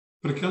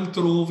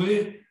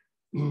altrove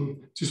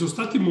ci sono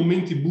stati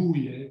momenti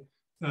bui,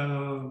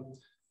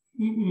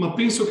 ma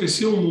penso che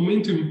sia un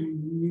momento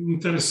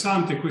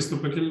interessante questo,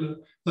 perché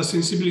la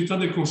sensibilità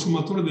del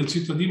consumatore, del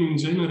cittadino in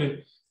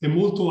genere, è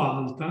molto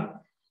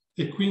alta,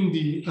 e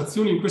quindi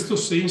azioni in questo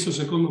senso,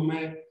 secondo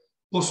me,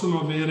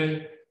 possono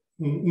avere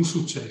un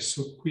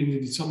successo. Quindi,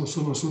 diciamo,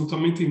 sono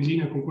assolutamente in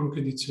linea con quello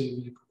che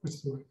dicevi. Ecco,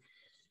 questo è.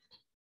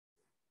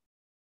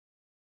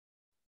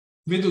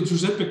 Vedo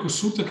Giuseppe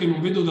Cossuta, che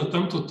non vedo da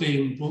tanto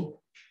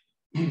tempo,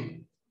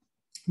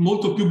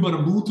 molto più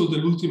barbuto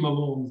dell'ultima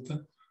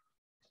volta.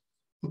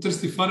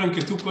 potresti fare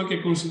anche tu qualche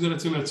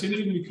considerazione. Accendi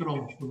il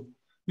microfono,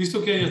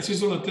 visto che hai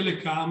acceso la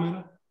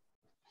telecamera.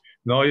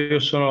 No, io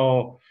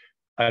sono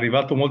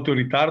arrivato molto in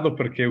ritardo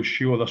perché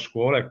uscivo da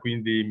scuola e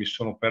quindi mi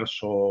sono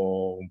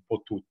perso un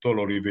po' tutto,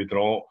 lo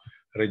rivedrò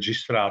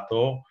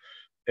registrato.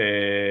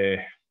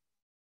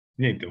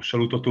 Niente, un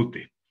saluto a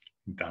tutti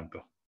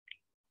intanto.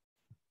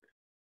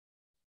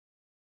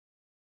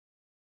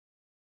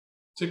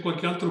 C'è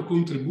qualche altro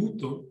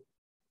contributo?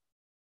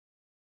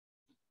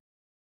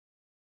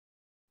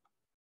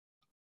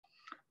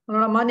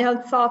 Allora, mani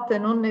alzate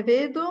non ne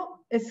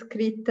vedo, e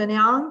scritte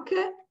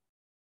neanche.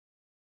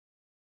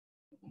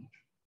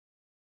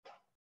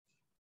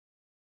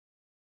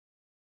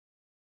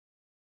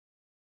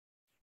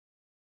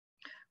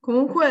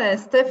 Comunque,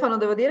 Stefano,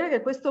 devo dire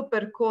che questo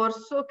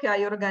percorso che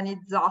hai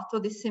organizzato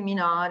di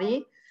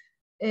seminari,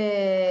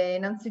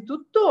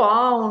 innanzitutto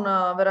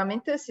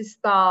veramente si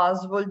sta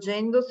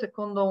svolgendo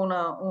secondo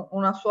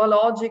una sua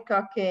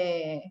logica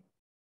che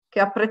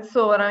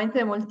apprezzo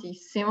veramente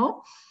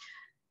moltissimo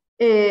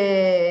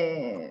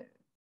e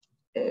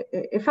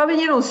fa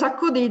venire un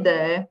sacco di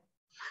idee.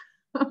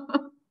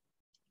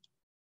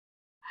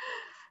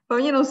 Fa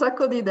venire un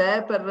sacco di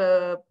idee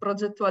per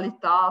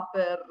progettualità,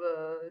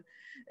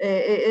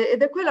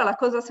 ed è quella la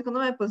cosa secondo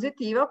me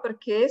positiva,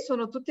 perché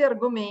sono tutti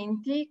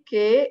argomenti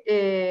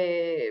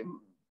che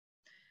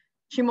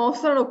ci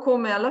mostrano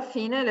come alla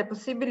fine le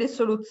possibili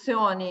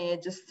soluzioni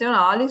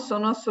gestionali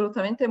sono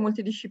assolutamente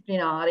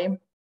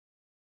multidisciplinari,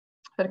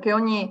 perché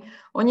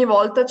ogni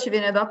volta ci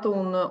viene dato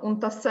un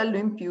tassello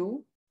in più,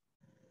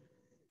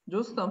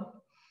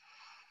 giusto?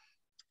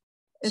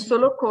 E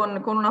solo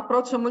con un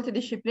approccio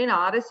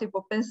multidisciplinare si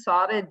può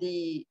pensare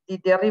di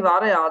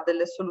arrivare a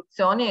delle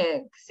soluzioni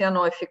che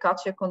siano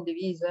efficaci e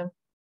condivise.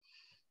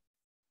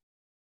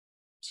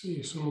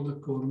 Sì, sono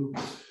d'accordo.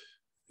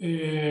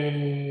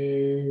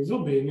 Va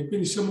bene,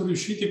 quindi siamo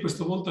riusciti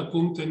questa volta a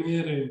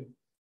contenere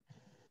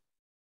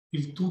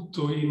il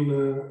tutto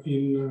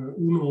in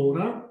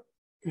un'ora.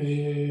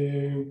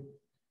 Se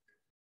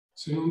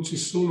non ci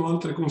sono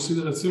altre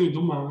considerazioni,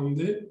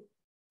 domande.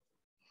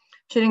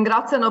 Ci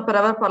ringraziano per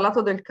aver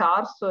parlato del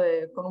Carso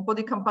e con un po'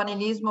 di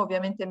campanilismo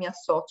ovviamente mi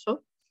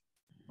associo.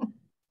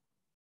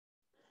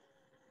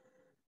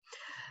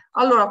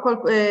 Allora,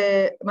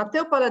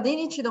 Matteo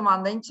Paladini ci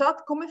domanda in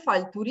chat come fa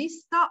il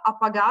turista a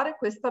pagare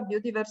questa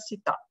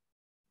biodiversità?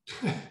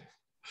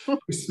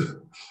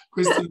 Questo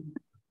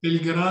è il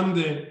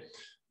grande,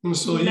 non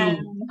so, io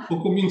ho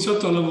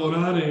cominciato a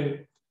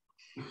lavorare,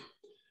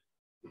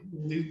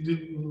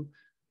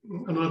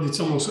 allora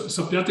diciamo,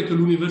 sappiate che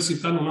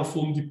l'università non ha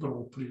fondi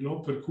propri,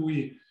 no? Per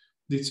cui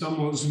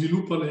diciamo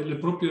sviluppa le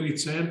proprie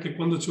ricerche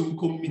quando c'è un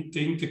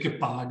committente che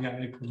paga,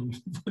 ecco,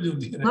 voglio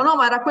dire. No,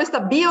 ma era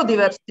questa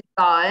biodiversità.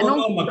 Ma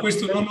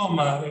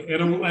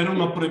era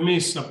una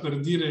premessa per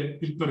dire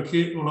il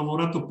perché ho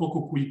lavorato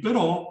poco qui,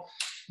 però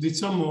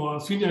diciamo a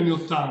fine anni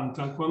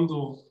 '80,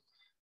 quando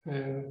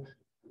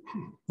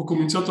ho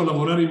cominciato a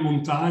lavorare in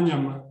montagna,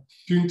 ma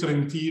più in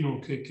Trentino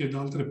che da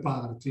altre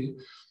parti,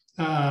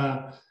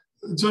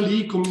 già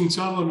lì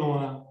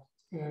cominciavano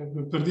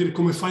per dire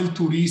come fa il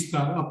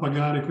turista a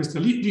pagare questa.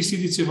 Lì si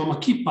diceva, ma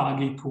chi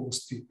paga i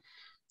costi?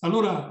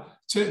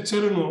 Allora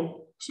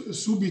c'erano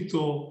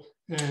subito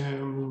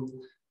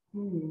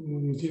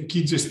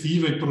chi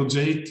gestiva i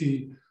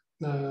progetti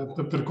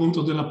per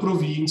conto della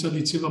provincia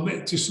diceva,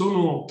 beh, ci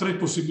sono 3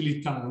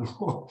 possibilità,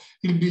 no?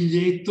 Il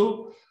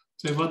biglietto,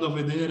 cioè vado a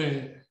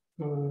vedere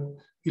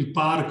il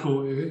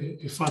parco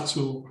e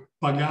faccio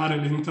pagare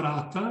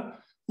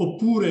l'entrata,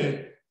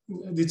 oppure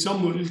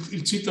diciamo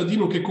il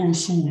cittadino che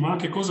consuma,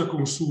 che cosa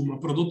consuma?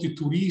 Prodotti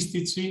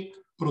turistici,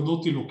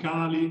 prodotti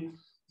locali,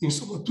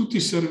 insomma tutti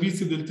i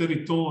servizi del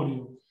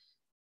territorio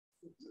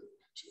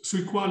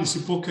sui quali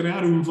si può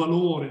creare un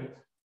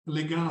valore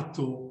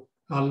legato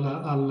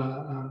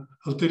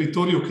al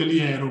territorio che li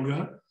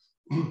eroga.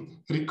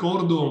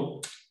 Ricordo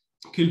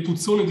che il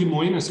puzzone di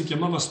Moena si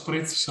chiamava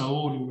Sprez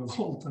Saori una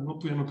volta, no?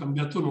 Poi hanno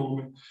cambiato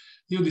nome.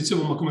 Io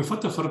dicevo, ma come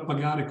fate a far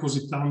pagare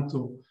così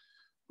tanto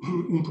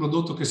un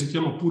prodotto che si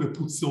chiama pure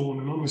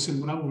puzzone? No? Mi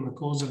sembrava una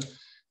cosa...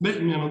 Beh,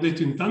 mi hanno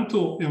detto,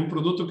 intanto è un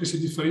prodotto che si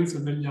differenzia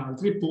dagli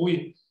altri, e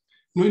poi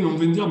noi non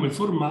vendiamo il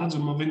formaggio,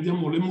 ma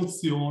vendiamo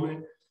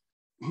l'emozione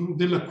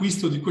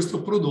dell'acquisto di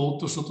questo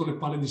prodotto sotto le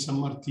pale di San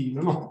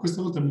Martino. No?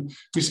 Questa volta mi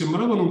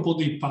sembravano un po'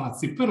 dei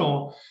pazzi,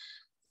 però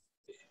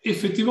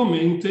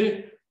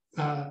effettivamente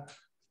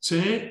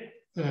c'è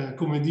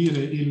come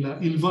dire,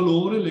 il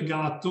valore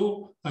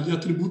legato agli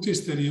attributi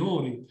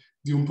esteriori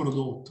di un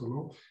prodotto.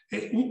 No?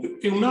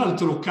 E un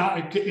altro,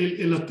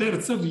 e la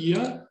terza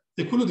via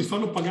è quello di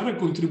farlo pagare al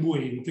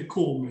contribuente.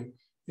 Come?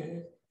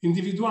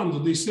 Individuando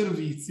dei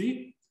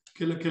servizi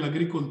che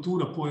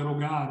l'agricoltura può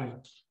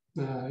erogare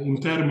in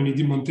termini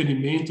di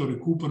mantenimento,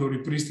 recupero,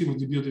 ripristino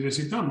di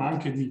biodiversità, ma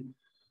anche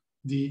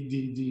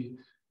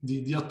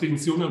di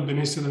attenzione al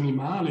benessere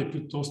animale,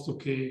 piuttosto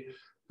che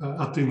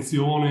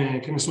attenzione,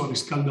 che ne so, al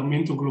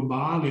riscaldamento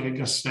globale, ai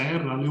gas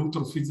serra,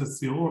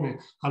 all'eutrofizzazione,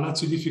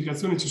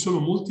 all'acidificazione. Ci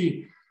sono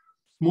molti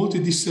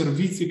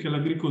disservizi che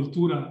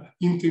l'agricoltura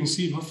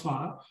intensiva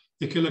fa,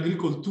 e che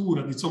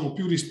l'agricoltura, diciamo,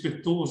 più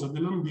rispettosa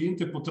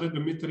dell'ambiente potrebbe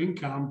mettere in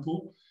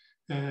campo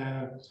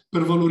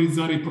per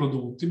valorizzare i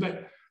prodotti.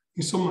 Beh,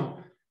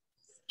 insomma,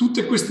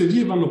 tutte queste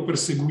vie vanno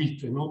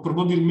perseguite, no?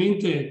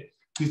 Probabilmente,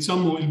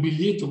 diciamo, il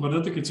biglietto,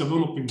 guardate che ci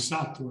avevano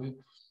pensato,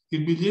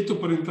 il biglietto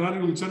per entrare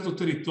in un certo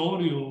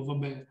territorio,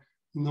 vabbè,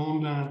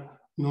 non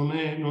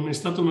è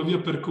stata una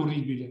via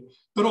percorribile,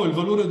 però il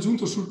valore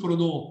aggiunto sul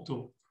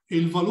prodotto e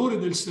il valore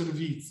del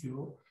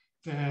servizio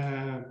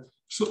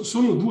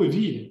sono due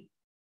vie.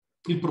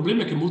 Il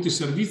problema è che molti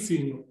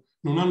servizi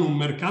non hanno un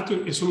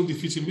mercato e sono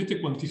difficilmente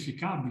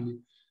quantificabili.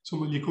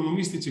 Insomma, gli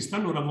economisti ci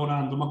stanno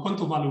lavorando, ma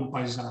quanto vale un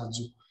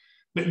paesaggio?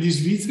 Beh, gli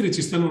svizzeri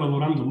ci stanno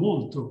lavorando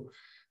molto.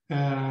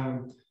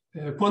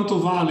 Quanto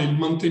vale il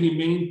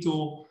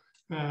mantenimento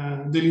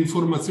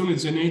dell'informazione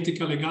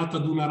genetica legata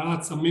ad una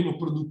razza meno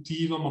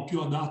produttiva ma più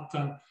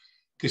adatta,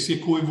 che si è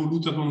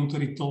coevoluta con un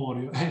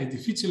territorio? È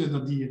difficile da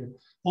dire.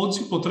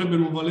 Oggi potrebbe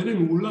non valere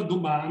nulla,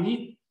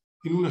 domani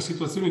in una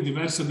situazione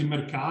diversa di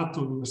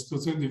mercato, in una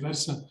situazione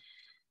diversa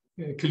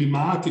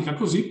climatica,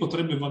 così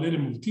potrebbe valere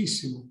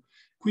moltissimo.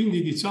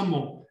 Quindi,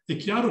 diciamo, è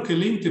chiaro che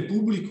l'ente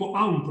pubblico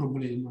ha un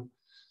problema,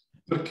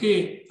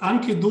 perché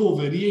anche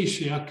dove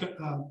riesce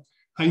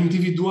a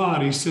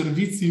individuare i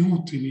servizi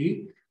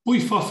utili,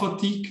 poi fa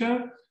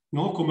fatica,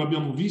 no? Come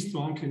abbiamo visto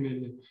anche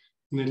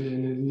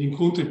negli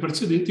incontri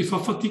precedenti, fa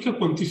fatica a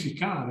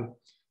quantificare.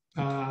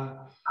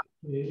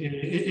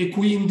 E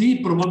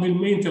quindi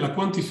probabilmente la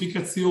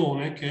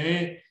quantificazione, che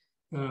è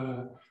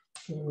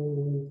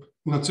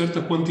una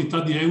certa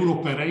quantità di euro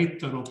per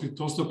ettaro,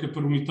 piuttosto che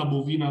per unità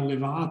bovina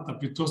allevata,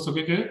 piuttosto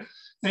che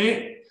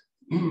è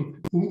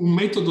un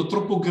metodo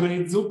troppo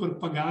grezzo per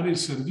pagare il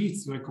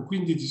servizio. Ecco,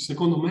 quindi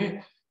secondo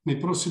me nei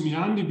prossimi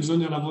anni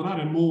bisogna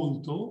lavorare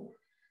molto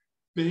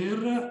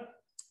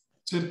per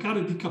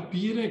cercare di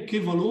capire che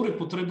valore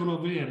potrebbero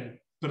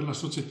avere per la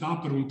società,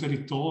 per un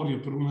territorio,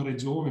 per una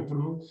regione,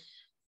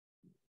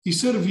 i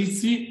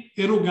servizi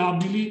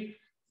erogabili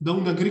da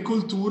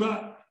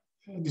un'agricoltura,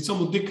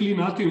 diciamo,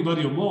 declinata in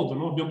vario modo,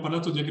 no? Abbiamo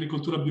parlato di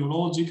agricoltura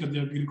biologica, di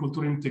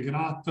agricoltura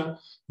integrata,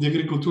 di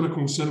agricoltura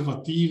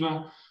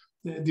conservativa,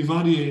 di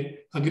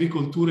varie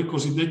agricolture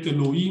cosiddette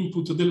low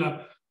input,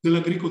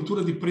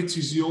 dell'agricoltura di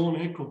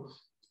precisione. Ecco,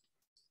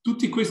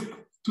 tutti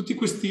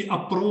questi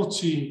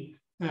approcci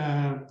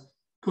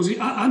così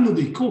hanno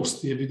dei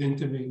costi,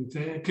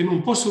 evidentemente, che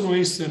non possono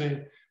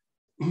essere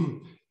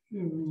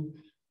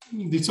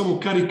diciamo,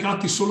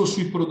 caricati solo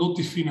sui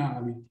prodotti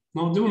finali,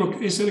 no? Devono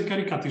essere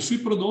caricati sui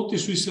prodotti e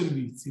sui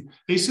servizi,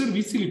 e i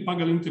servizi li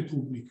paga l'ente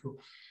pubblico.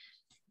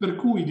 Per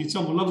cui,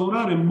 diciamo,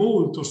 lavorare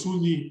molto su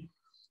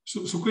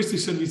questi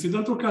servizi.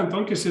 D'altro canto,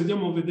 anche se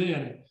andiamo a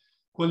vedere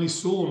quali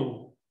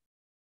sono,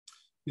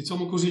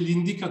 diciamo così, gli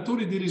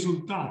indicatori di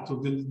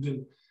risultato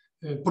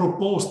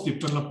proposti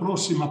per la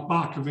prossima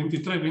PAC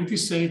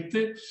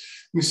 23-27,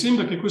 mi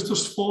sembra che questo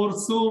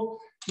sforzo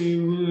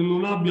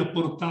non abbia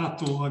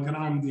portato a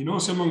grandi, no?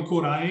 Siamo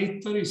ancora a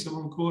ettari,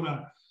 siamo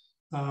ancora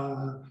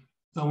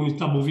a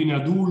unità bovine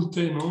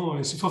adulte, no?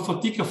 E si fa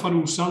fatica a fare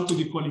un salto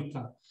di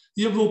qualità.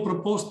 Io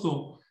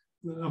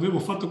avevo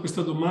fatto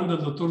questa domanda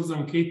al dottor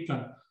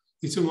Zanchetta,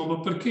 dicevo, ma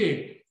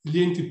perché gli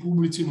enti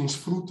pubblici non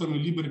sfruttano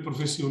i liberi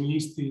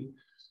professionisti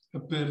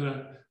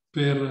per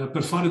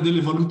fare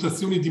delle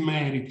valutazioni di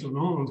merito,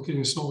 no? Che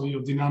ne so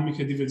io,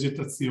 dinamiche di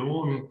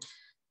vegetazione.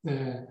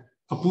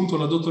 Appunto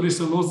la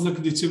dottoressa Loszach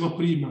diceva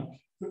prima,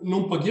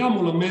 non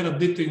paghiamo la mera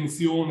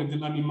detenzione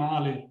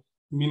dell'animale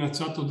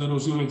minacciato da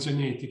erosione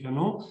genetica,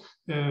 no?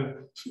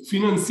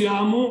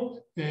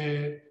 Finanziamo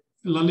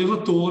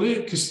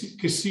l'allevatore che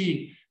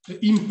si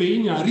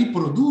impegna a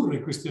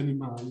riprodurre questi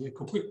animali.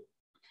 Ecco,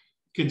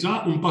 che è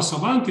già un passo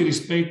avanti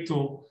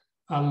rispetto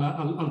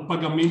al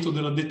pagamento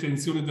della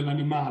detenzione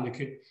dell'animale,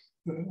 che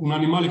un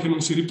animale che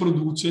non si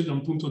riproduce da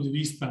un punto di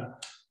vista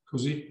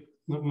così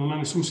non ha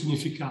nessun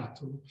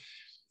significato.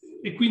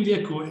 E quindi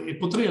ecco, e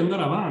potrei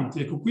andare avanti.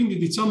 Ecco, quindi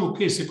diciamo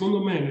che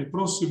secondo me nel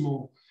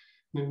prossimo,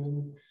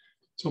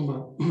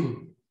 insomma,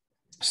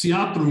 si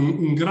apre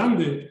un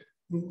grande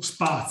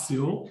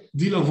spazio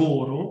di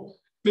lavoro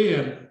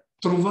per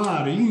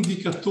trovare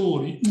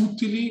indicatori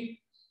utili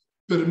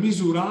per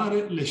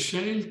misurare le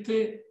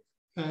scelte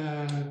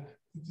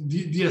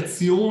di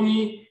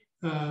azioni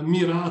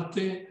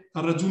mirate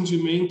al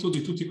raggiungimento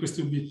di tutti questi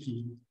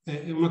obiettivi.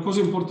 È una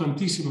cosa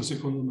importantissima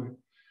secondo me.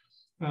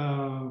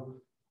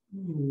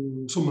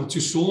 Insomma, ci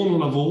sono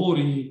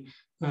lavori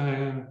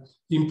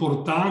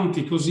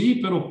importanti così,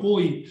 però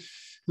poi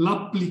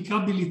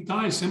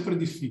l'applicabilità è sempre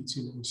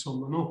difficile.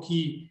 Insomma, no?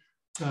 Chi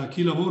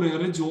lavora in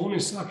regione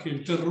sa che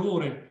il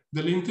terrore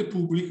dell'ente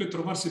pubblico è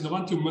trovarsi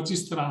davanti a un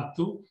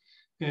magistrato,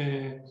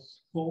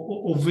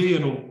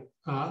 ovvero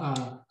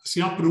si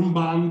apre un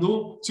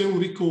bando, c'è un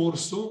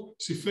ricorso,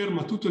 si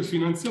ferma tutto il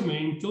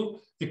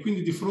finanziamento e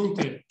quindi di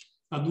fronte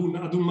ad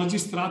un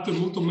magistrato è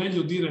molto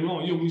meglio dire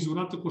no, io ho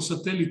misurato col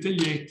satellite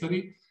gli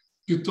ettari,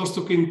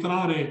 piuttosto che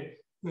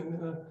entrare,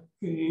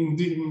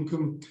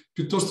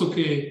 piuttosto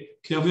che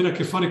avere a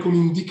che fare con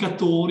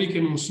indicatori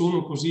che non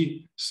sono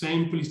così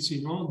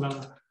semplici, no?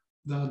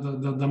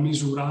 da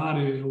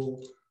misurare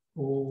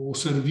o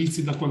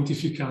servizi da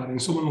quantificare.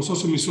 Insomma, non so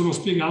se mi sono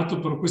spiegato,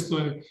 però questo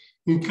è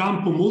un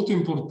campo molto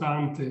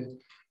importante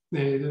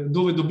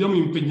dove dobbiamo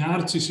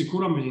impegnarci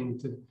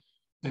sicuramente.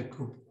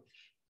 Ecco,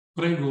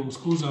 prego,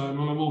 scusa,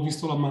 non avevo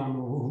visto la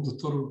mano,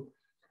 dottor.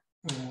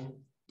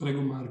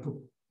 Prego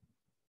Marco,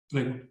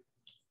 prego.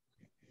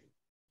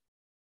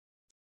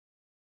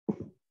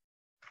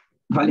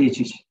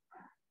 Valecici,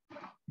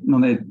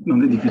 non è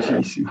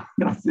difficilissimo,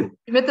 grazie.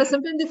 Mi mette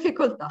sempre in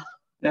difficoltà.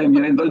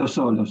 Mi rendo, lo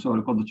so,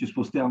 quando ci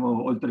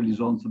spostiamo oltre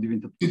l'Isonzo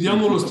diventa... Ti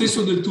diamo lo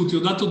stesso del tu, ti ho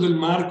dato del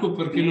Marco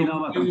perché sì,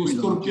 non devo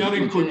storpiare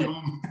il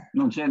cognome.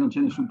 Non c'è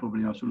nessun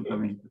problema,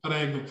 assolutamente.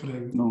 Prego,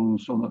 prego. Non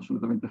sono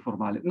assolutamente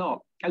formale.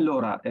 No,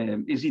 allora,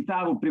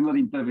 esitavo prima di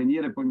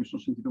intervenire, poi mi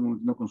sono sentito un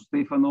momento con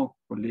Stefano,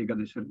 collega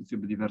del Servizio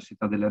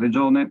Biodiversità della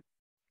Regione,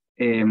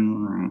 e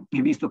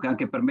visto che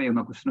anche per me è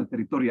una questione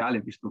territoriale,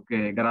 visto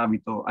che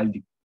gravito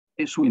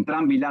su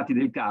entrambi i lati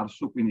del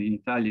Carso, quindi in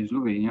Italia e in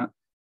Slovenia,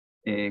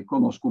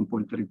 conosco un po'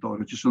 il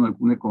territorio. Ci sono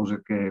alcune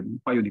cose un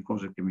paio di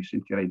cose che mi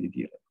sentirei di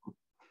dire.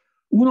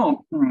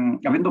 Uno,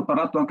 avendo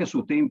parlato anche a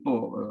suo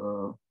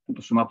tempo,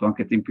 tutto sommato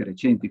anche a tempi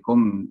recenti,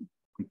 con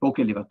i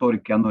pochi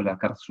allevatori che hanno la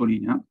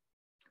carsolina,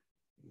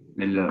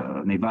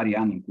 nei vari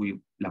anni in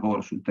cui lavoro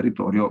sul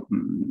territorio,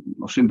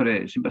 ho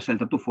sempre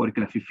saltato fuori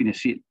che alla fine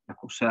sì, la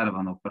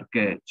conservano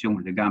perché c'è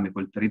un legame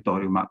col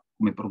territorio, ma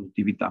come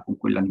produttività con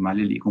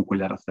quell'animale lì, con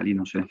quella razza lì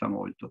non se ne fa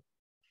molto.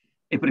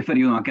 E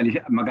preferivano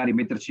anche magari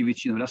metterci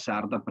vicino la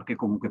sarda perché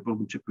comunque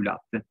produce più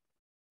latte.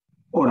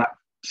 Ora,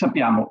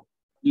 sappiamo,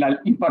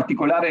 in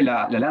particolare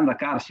la landa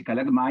carsica,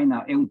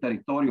 l'Agmaina, è un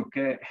territorio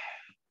che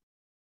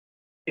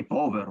è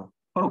povero,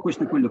 però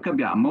questo è quello che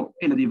abbiamo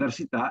e la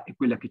diversità è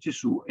quella che c'è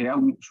su e ha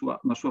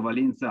una sua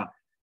valenza,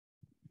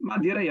 ma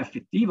direi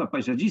affettiva,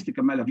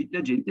 paesaggistica, ma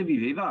la gente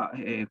viveva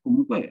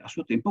comunque a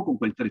suo tempo con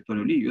quel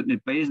territorio lì. Io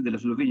nel paese della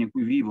Slovenia in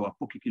cui vivo, a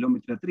pochi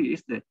chilometri da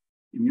Trieste,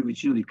 il mio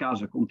vicino di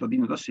casa,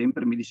 contadino da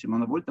sempre, mi disse: ma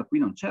una volta qui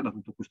non c'era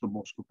tutto questo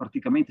bosco,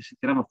 praticamente si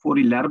tirava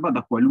fuori l'erba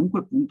da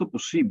qualunque punto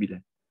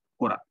possibile.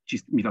 Ora,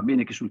 mi va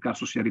bene che sul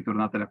Carso sia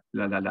ritornata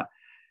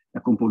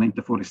la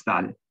componente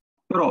forestale,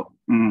 però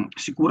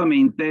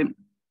sicuramente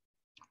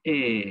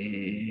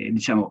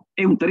diciamo,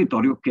 è un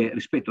territorio che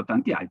rispetto a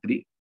tanti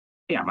altri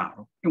è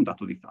avaro, è un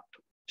dato di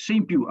fatto. Se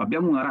in più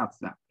abbiamo una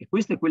razza, e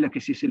questa è quella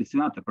che si è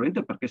selezionata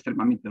probabilmente perché è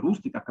estremamente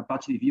rustica,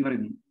 capace di vivere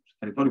in un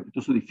territorio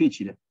piuttosto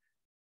difficile,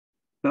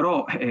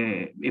 però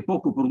è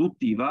poco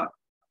produttiva,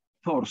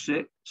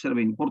 forse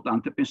sarebbe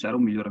importante pensare a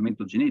un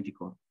miglioramento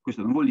genetico.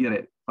 Questo non vuol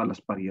dire farla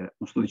sparire,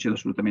 non sto dicendo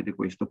assolutamente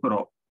questo,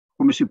 però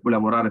come si può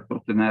lavorare per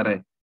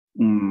ottenere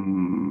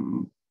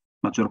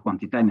maggior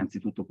quantità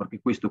innanzitutto,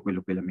 perché questo è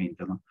quello che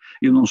lamentano.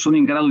 Io non sono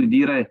in grado di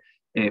dire,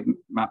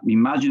 ma mi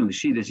immagino di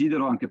sì,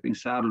 desidero anche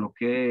pensarlo,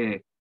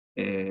 che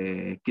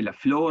la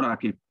flora,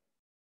 che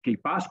i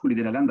pascoli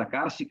della landa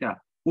carsica,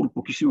 pur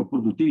pochissimo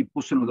produttivi,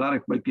 possano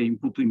dare qualche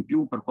input in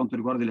più per quanto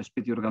riguarda gli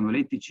aspetti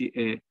organolettici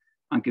e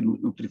anche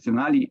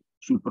nutrizionali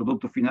sul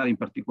prodotto finale in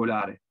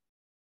particolare.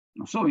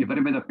 Non so, mi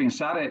verrebbe da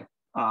pensare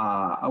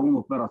a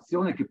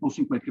un'operazione che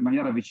possa in qualche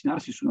maniera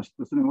avvicinarsi su una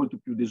situazione molto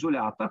più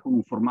desolata, con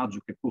un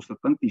formaggio che costa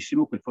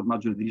tantissimo, quel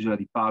formaggio dell'isola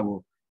di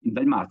Pago in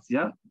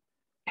Dalmazia,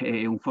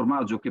 è un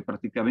formaggio che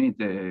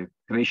praticamente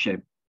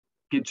cresce,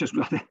 che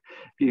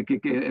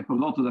è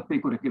prodotto da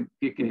pecore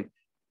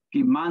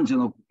che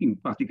mangiano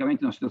praticamente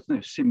in una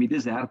situazione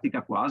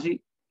semidesertica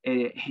quasi,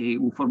 è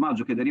un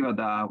formaggio che deriva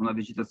da una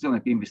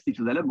vegetazione che è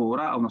investita dalla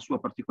bora, ha una sua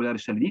particolare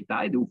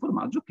salinità ed è un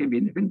formaggio che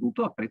viene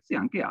venduto a prezzi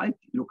anche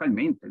alti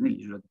localmente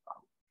nell'isola di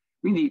Pago.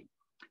 Quindi,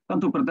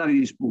 tanto per dare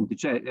degli spunti,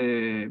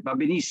 va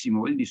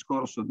benissimo il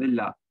discorso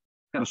della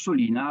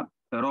carsolina,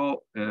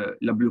 però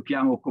la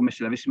blocchiamo come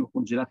se l'avessimo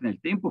congelata nel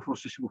tempo,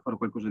 forse si può fare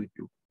qualcosa di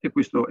più. E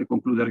questo è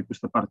concludere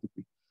questa parte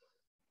qui.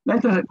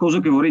 L'altra cosa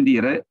che vorrei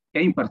dire è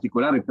in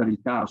particolare per il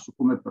Carso,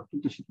 come per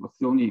tutte le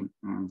situazioni,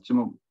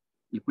 diciamo,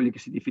 quelle che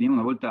si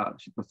definivano una volta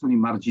situazioni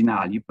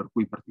marginali, per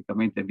cui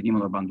praticamente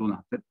venivano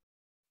abbandonate,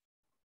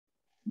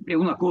 è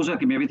una cosa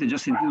che mi avete già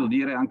sentito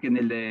dire anche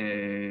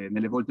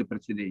nelle volte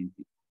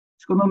precedenti.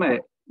 Secondo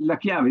me la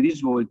chiave di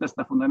svolta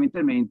sta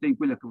fondamentalmente in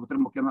quella che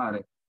potremmo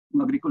chiamare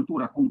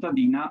un'agricoltura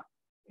contadina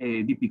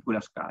di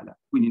piccola scala,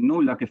 quindi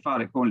nulla a che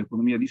fare con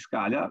l'economia di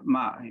scala,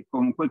 ma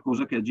con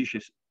qualcosa che agisce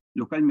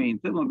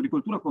localmente,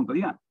 un'agricoltura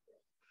contadina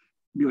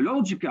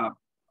biologica,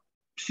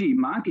 sì,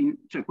 ma anche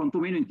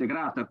quantomeno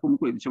integrata,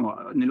 comunque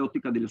diciamo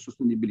nell'ottica della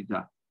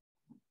sostenibilità,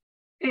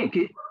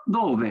 e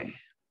dove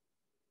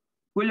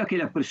quella che è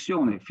la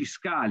pressione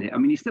fiscale,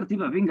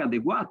 amministrativa venga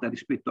adeguata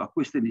rispetto a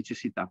queste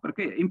necessità,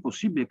 perché è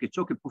impossibile che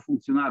ciò che può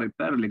funzionare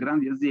per le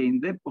grandi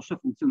aziende possa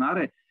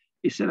funzionare,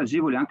 essere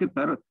agevole anche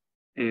per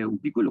un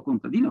piccolo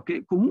contadino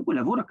che comunque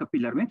lavora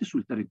capillarmente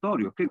sul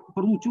territorio, che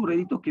produce un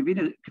reddito che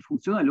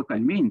funziona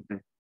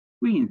localmente.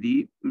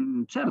 Quindi,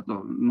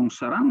 certo, non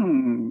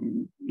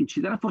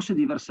inciderà forse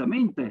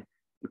diversamente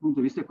dal punto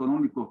di vista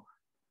economico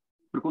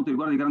per quanto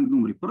riguarda i grandi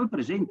numeri, però è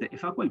presente e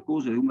fa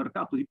qualcosa, è un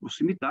mercato di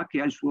prossimità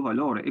che ha il suo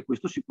valore e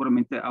questo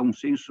sicuramente ha un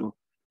senso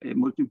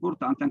molto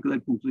importante anche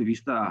dal punto di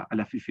vista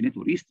alla fine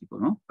turistico,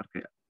 no?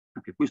 Perché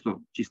anche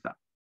questo ci sta.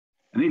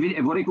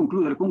 E vorrei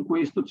concludere con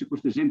questo. C'è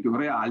questo esempio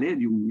reale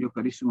di un mio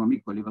carissimo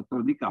amico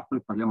allevatore di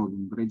capre, parliamo di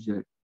un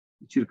gregge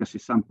di circa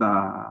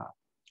 60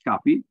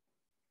 capi,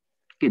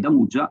 che da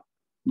Muggia,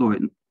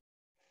 dove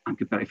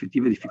anche per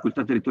effettive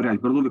difficoltà territoriali,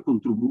 però dove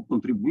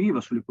contribuiva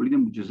sulle colline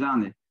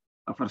muggesane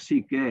a far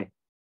sì che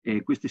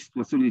queste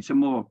situazioni,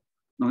 diciamo,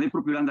 non è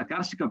proprio landa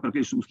carsica perché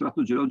il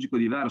substrato geologico è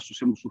diverso,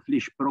 siamo su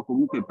flish, però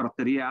comunque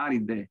praterie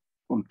aride,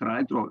 con tra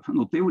l'altro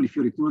notevoli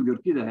fioriture di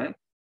orchidee,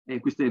 e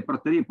queste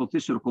praterie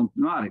potessero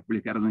continuare,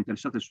 quelle che erano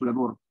interessate sul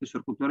lavoro,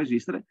 potessero continuare a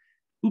esistere,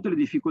 tutte le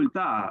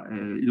difficoltà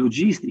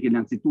logistiche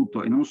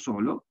innanzitutto e non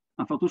solo,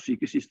 hanno fatto sì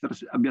che si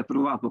abbia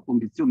trovato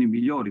condizioni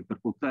migliori per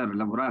poter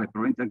lavorare,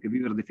 probabilmente anche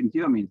vivere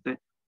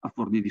definitivamente, a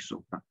Forni di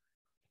Sopra.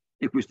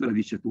 E questo la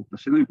dice tutta.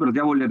 Se noi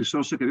perdiamo le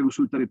risorse che abbiamo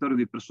sul territorio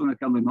di persone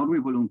che hanno enormi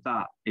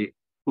volontà, e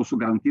posso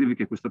garantirvi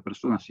che questa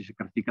persona si è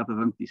sacrificata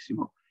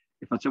tantissimo,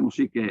 e facciamo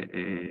sì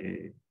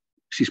che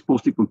si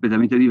sposti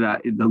completamente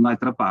da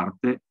un'altra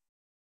parte,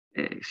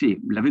 sì,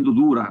 la vedo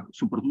dura,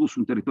 soprattutto su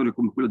un territorio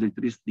come quello del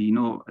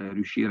Triestino,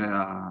 riuscire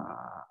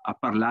a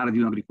parlare di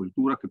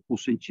un'agricoltura che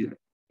possa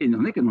incidere. E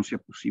non è che non sia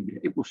possibile,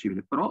 è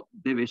possibile, però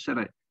deve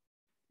essere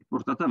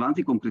portata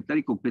avanti con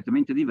criteri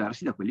completamente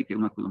diversi da quelli che è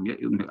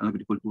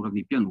un'agricoltura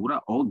di pianura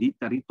o di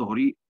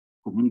territori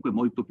comunque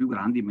molto più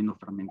grandi e meno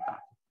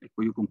frammentati.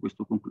 Ecco, io con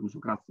questo ho concluso.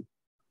 Grazie.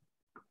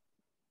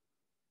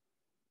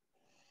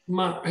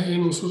 Ma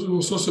non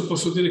so se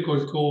posso dire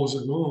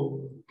qualcosa,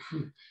 no?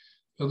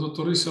 La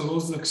dottoressa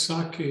Loszach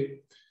sa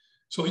che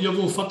io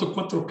avevo fatto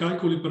 4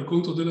 calcoli per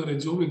conto della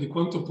regione di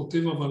quanto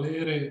poteva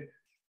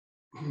valere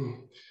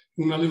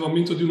un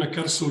allevamento di una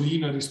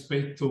carsolina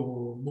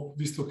rispetto,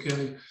 visto che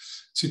hai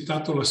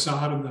citato la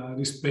sarda,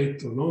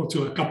 rispetto, no?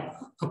 Cioè,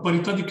 a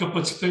parità di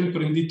capacità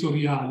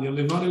imprenditoriali,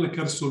 allevare la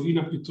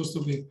carsolina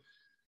piuttosto che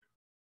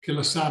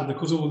la sarda,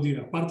 cosa vuol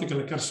dire? A parte che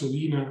la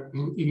carsolina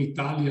in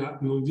Italia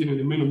non viene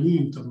nemmeno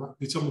multa, ma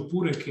diciamo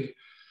pure che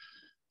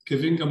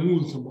venga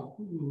multa, ma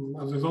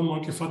avevamo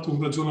anche fatto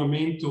un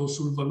ragionamento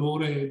sul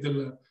valore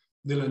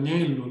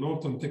dell'agnello, no?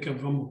 Tant'è che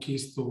avevamo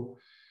chiesto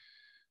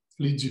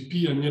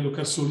l'IGP, agnello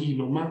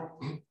carsolino, ma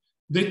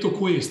detto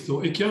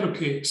questo, è chiaro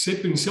che se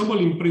pensiamo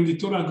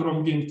all'imprenditore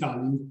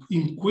agroambientale,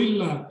 in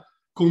quel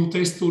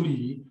contesto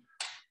lì,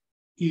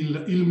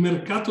 il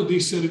mercato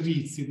dei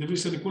servizi deve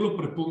essere quello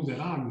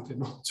preponderante,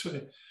 no?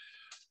 Cioè,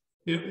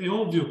 è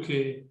ovvio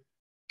che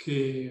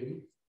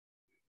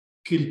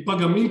il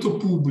pagamento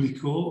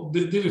pubblico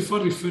deve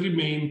fare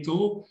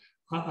riferimento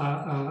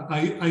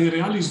ai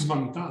reali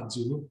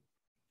svantaggi, no?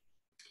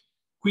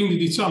 Quindi,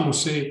 diciamo,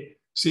 se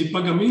i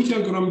pagamenti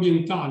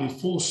agroambientali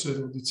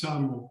fossero,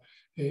 diciamo,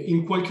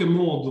 in qualche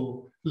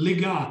modo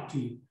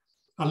legati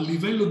al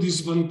livello di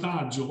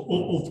svantaggio,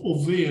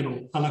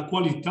 ovvero alla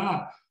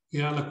qualità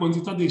e alla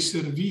quantità dei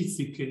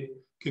servizi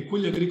che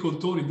quegli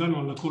agricoltori danno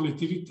alla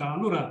collettività,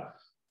 allora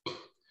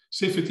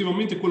se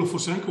effettivamente quello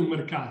fosse anche un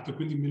mercato,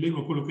 quindi mi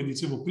leggo a quello che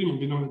dicevo prima,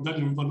 bisogna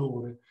dargli un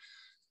valore.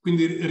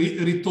 Quindi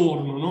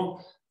ritorno, no?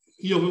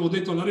 Io avevo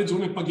detto alla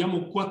regione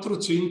paghiamo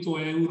 400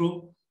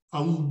 euro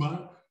a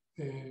uba,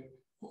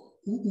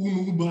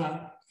 un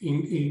uba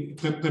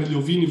per gli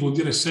ovini vuol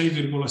dire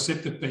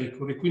 6,7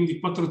 pecore, quindi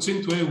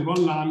 400 euro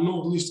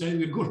all'anno ogni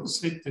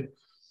 6,7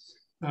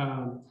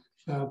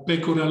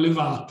 pecore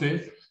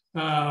allevate.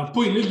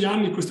 Poi negli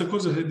anni questa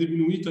cosa è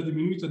diminuita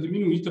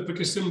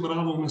perché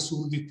sembrava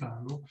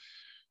un'assurdità, no?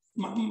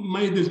 Ma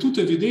è del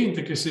tutto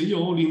evidente che se io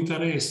ho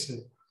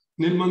l'interesse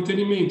nel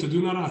mantenimento di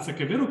una razza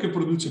che è vero che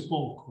produce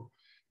poco,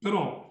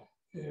 però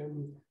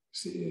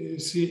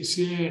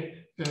si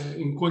è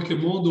in qualche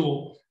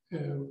modo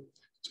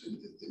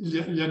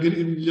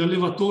gli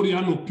allevatori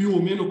hanno più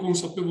o meno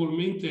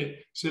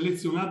consapevolmente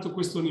selezionato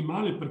questo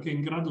animale perché è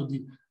in grado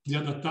di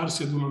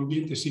adattarsi ad un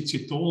ambiente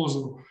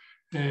siccitoso,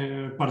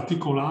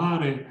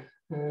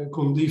 particolare,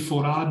 con dei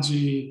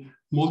foraggi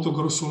molto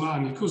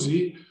grossolani,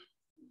 così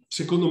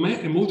secondo me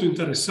è molto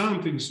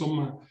interessante,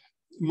 insomma,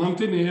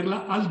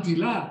 mantenerla al di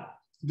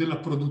là della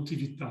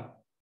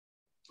produttività.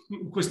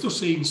 In questo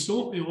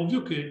senso è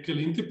ovvio che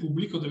l'ente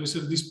pubblico deve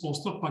essere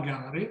disposto a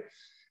pagare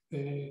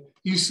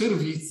il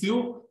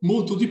servizio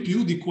molto di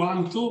più di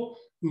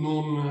quanto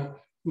non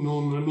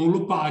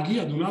lo paghi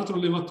ad un altro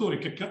allevatore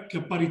che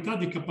a parità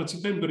di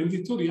capacità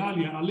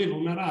imprenditoriali alleva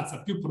una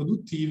razza più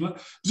produttiva.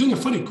 Bisogna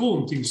fare i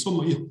conti,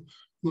 insomma, io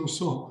non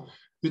so,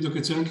 vedo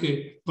che c'è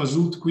anche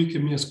Pasut qui che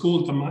mi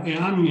ascolta, ma è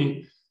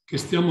anni che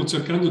stiamo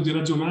cercando di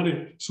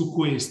ragionare su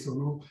questo,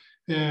 no?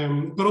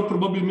 Però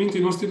probabilmente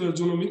i nostri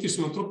ragionamenti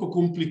sono troppo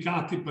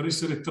complicati per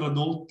essere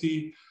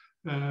tradotti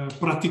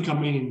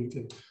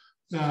praticamente.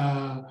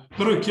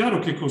 Però è chiaro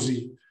che è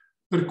così.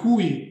 Per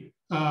cui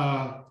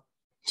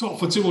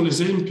facevo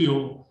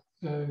l'esempio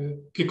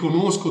che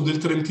conosco del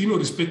Trentino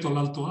rispetto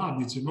all'Alto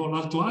Adige, no?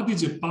 L'Alto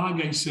Adige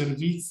paga i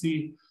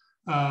servizi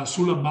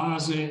sulla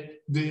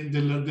base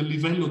del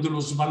livello dello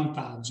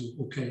svantaggio,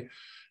 ok?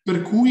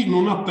 Per cui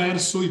non ha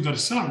perso i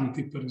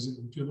versanti, per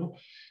esempio, no?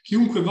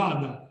 Chiunque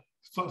vada,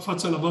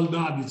 faccia la Val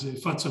d'Adige,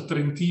 faccia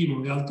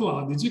Trentino e Alto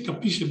Adige,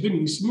 capisce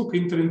benissimo che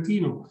in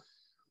Trentino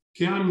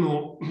che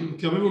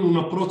avevano un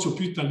approccio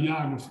più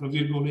italiano, fra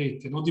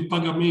virgolette, no? Di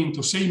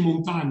pagamento, sei in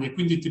montagna e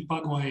quindi ti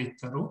pago a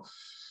ettaro,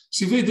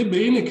 si vede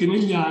bene che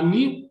negli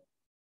anni,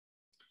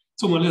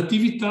 insomma, le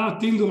attività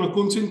tendono a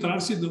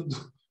concentrarsi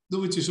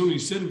dove ci sono i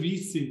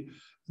servizi,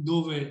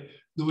 dove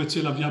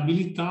c'è la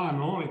viabilità,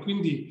 no? E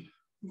quindi,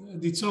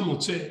 diciamo,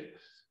 c'è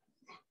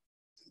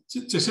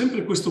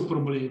sempre questo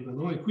problema,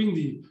 no? E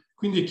quindi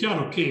è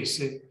chiaro che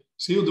se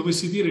io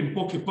dovessi dire in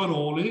poche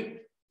parole,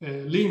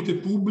 l'ente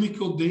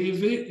pubblico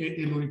deve,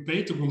 e lo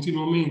ripeto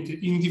continuamente,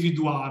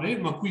 individuare,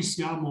 ma qui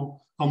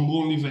siamo a un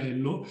buon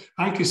livello,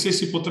 anche se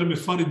si potrebbe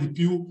fare di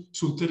più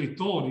sul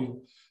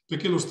territorio,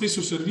 perché lo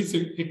stesso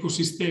servizio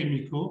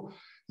ecosistemico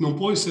non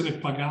può essere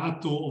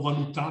pagato o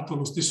valutato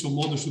allo stesso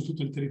modo su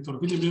tutto il territorio.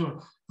 Quindi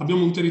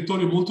abbiamo un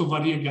territorio molto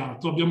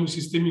variegato, abbiamo i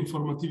sistemi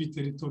informativi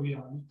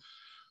territoriali.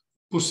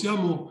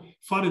 Possiamo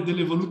fare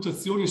delle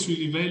valutazioni sui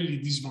livelli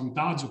di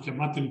svantaggio,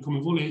 chiamateli come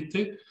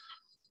volete,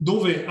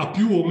 dove ha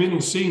più o meno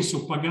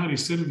senso pagare i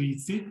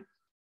servizi.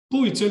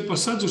 Poi c'è il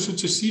passaggio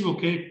successivo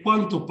che è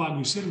quanto pago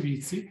i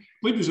servizi,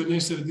 poi bisogna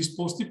essere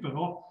disposti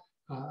però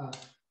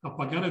a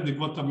pagare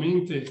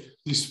adeguatamente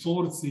gli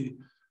sforzi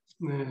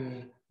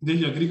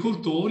degli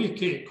agricoltori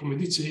che, come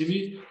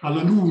dicevi,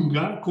 alla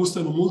lunga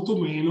costano molto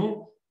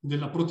meno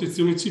della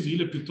protezione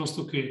civile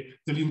piuttosto che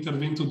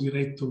dell'intervento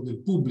diretto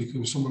del pubblico.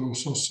 Insomma, non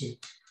so se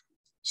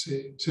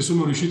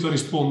sono riuscito a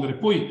rispondere.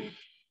 Poi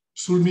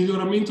sul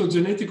miglioramento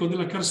genetico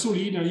della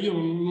carsolina io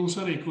non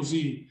sarei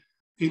così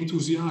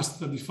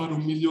entusiasta di fare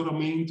un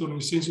miglioramento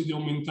nel senso di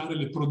aumentare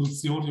le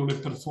produzioni o le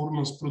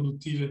performance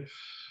produttive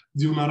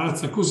di una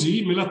razza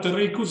così. Me la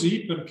terrei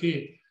così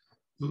perché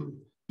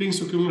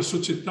penso che una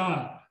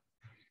società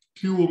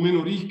più o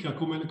meno ricca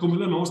come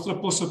la nostra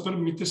possa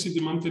permettersi di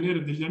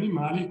mantenere degli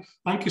animali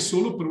anche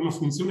solo per una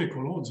funzione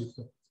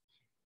ecologica.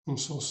 Non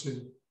so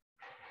se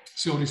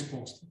ho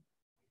risposto.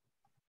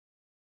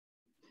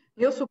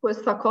 Io su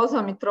questa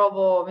cosa mi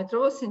trovo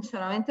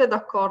sinceramente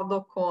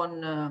d'accordo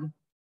con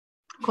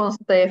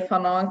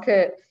Stefano,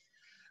 anche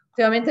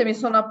ultimamente mi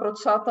sono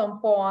approcciata un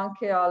po'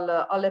 anche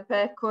alle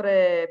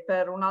pecore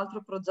per un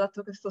altro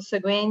progetto che sto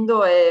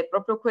seguendo, e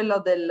proprio quello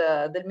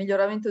del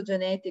miglioramento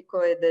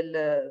genetico e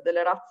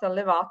delle razze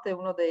allevate è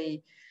uno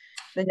degli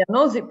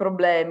annosi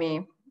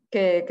problemi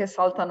che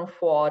saltano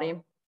fuori.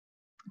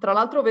 Tra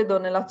l'altro vedo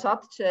nella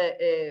chat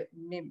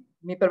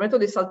mi permetto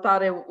di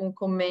saltare un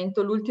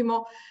commento,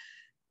 l'ultimo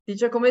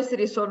dice come si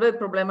risolve il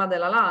problema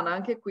della lana.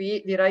 Anche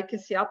qui direi che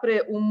si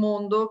apre un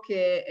mondo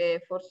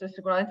che forse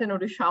sicuramente non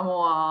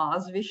riusciamo a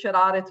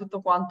sviscerare tutto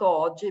quanto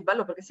oggi.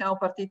 Bello perché siamo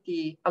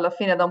partiti alla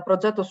fine da un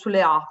progetto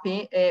sulle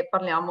api e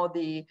parliamo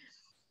di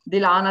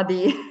lana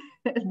di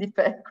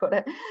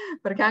pecore,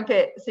 perché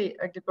anche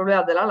il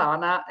problema della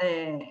lana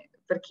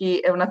per chi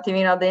è un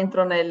attimino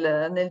dentro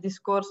nel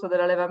discorso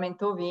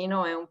dell'allevamento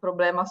ovino è un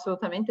problema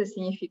assolutamente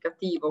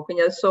significativo.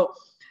 Quindi adesso,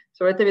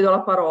 se volete, vi do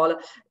la parola.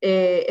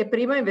 E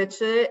prima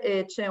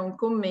invece c'è un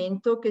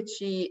commento che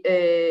ci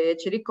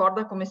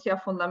ricorda come sia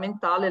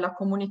fondamentale la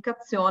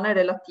comunicazione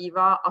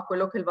relativa a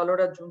quello che è il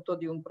valore aggiunto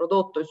di un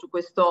prodotto, e su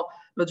questo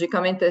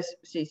logicamente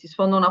si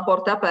sfonda una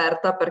porta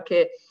aperta,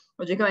 perché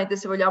logicamente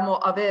se vogliamo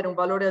avere un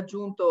valore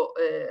aggiunto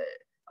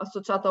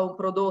associato a un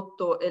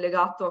prodotto e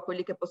legato a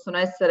quelli che possono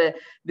essere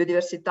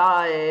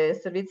biodiversità e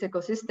servizi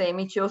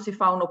ecosistemici, o si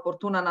fa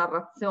un'opportuna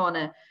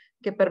narrazione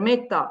che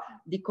permetta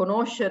di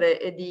conoscere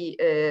e di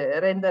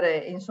rendere,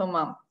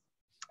 insomma,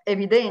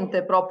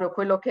 evidente proprio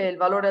quello che è il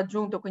valore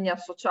aggiunto, quindi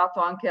associato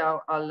anche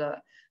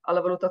alla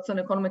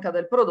valutazione economica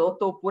del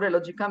prodotto, oppure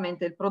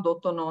logicamente il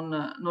prodotto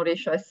non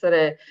riesce a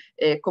essere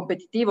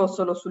competitivo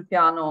solo sul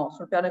piano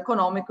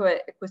economico,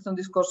 e questo è un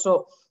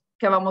discorso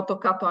che avevamo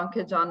toccato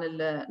anche già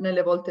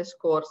nelle volte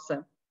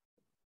scorse.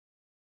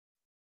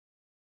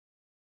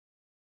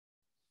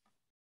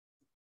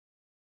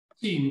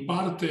 Sì, in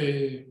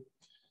parte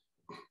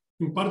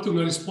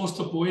una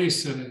risposta può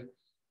essere,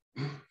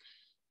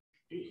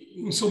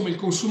 insomma, il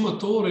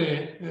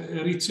consumatore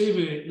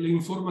riceve le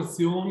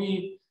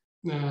informazioni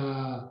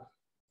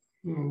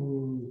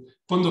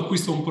quando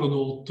acquista un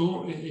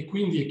prodotto, e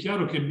quindi è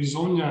chiaro che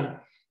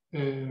bisogna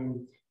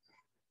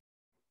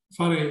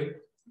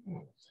fare,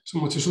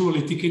 insomma, ci sono le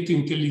etichette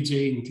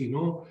intelligenti,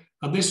 no?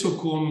 Adesso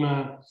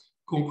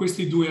con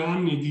questi 2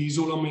 anni di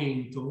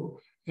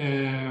isolamento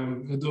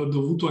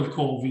dovuto al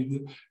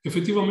Covid,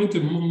 effettivamente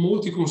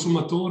molti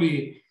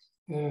consumatori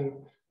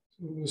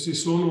si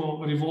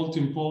sono rivolti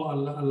un po'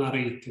 alla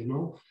rete,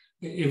 no?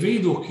 E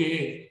vedo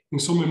che,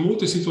 insomma, in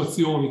molte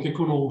situazioni che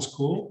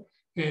conosco,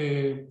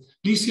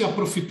 lì si è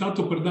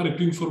approfittato per dare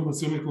più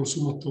informazione al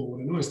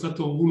consumatore, no? È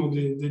stato uno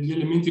degli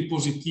elementi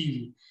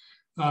positivi.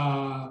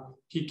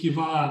 Chi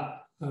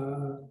va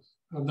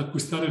ad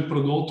acquistare il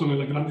prodotto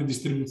nella grande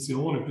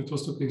distribuzione,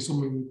 piuttosto che,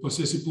 insomma, in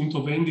qualsiasi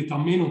punto vendita,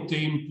 ha meno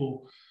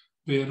tempo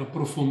per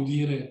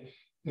approfondire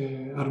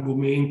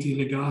argomenti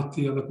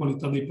legati alla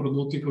qualità dei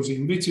prodotti, così.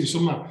 Invece,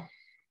 insomma,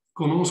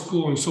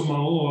 conosco,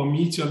 insomma, ho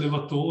amici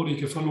allevatori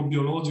che fanno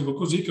biologico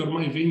così, che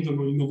ormai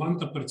vendono il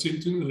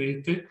 90% in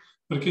rete,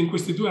 perché in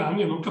questi 2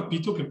 anni hanno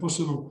capito che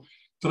possono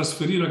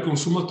trasferire al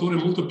consumatore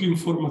molto più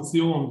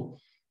informazioni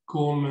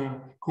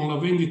con la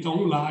vendita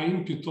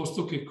online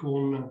piuttosto che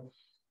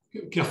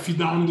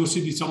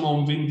affidandosi, diciamo, a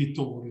un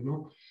venditore,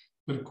 no?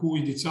 Per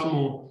cui,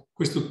 diciamo,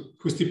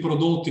 questi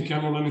prodotti che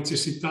hanno la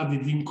necessità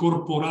di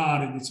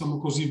incorporare, diciamo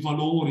così,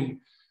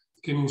 valori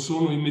che non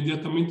sono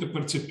immediatamente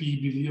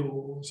percepibili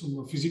o,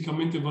 insomma,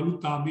 fisicamente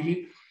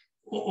valutabili,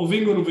 o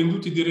vengono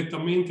venduti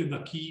direttamente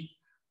da chi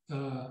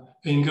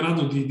è in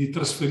grado di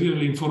trasferire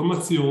le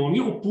informazioni,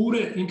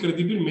 oppure,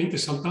 incredibilmente,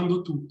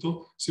 saltando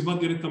tutto, si va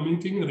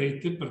direttamente in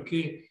rete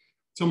perché,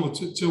 diciamo,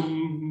 c'è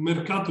un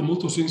mercato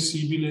molto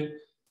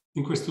sensibile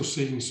in questo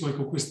senso.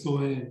 Ecco,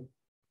 questo è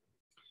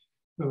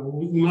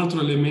un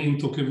altro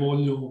elemento che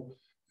voglio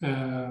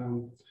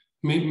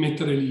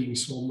mettere lì,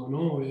 insomma,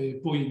 no? E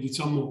poi,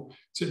 diciamo,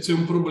 c'è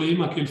un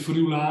problema che il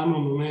friulano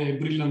non è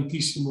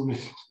brillantissimo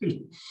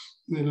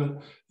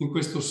in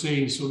questo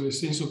senso, nel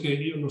senso che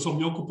io, non so,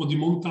 mi occupo di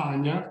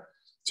montagna,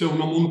 c'è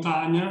una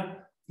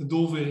montagna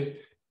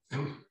dove,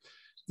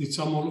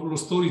 diciamo, lo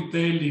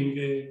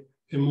storytelling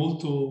è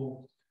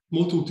molto,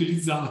 molto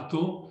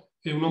utilizzato,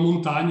 è una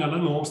montagna, la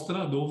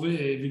nostra, dove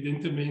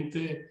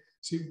evidentemente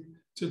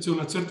c'è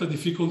una certa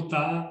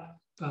difficoltà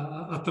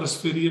a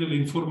trasferire le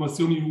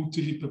informazioni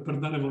utili per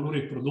dare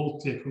valore ai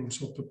prodotti, ecco, non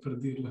so, per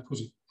dirla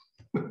così.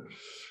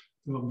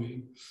 Va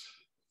bene.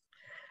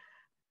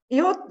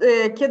 Io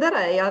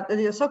chiederei,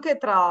 io so che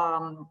tra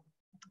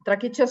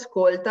chi ci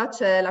ascolta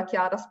c'è la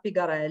Chiara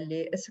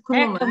Spigarelli e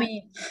secondo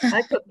Eccomi. me,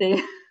 eccoti,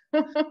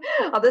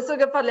 adesso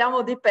che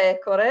parliamo di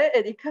pecore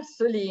e di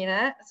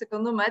carsoline,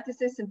 secondo me ti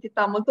sei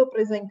sentita molto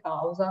presa in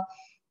causa.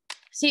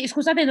 Sì,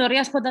 scusate, non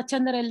riesco ad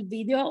accendere il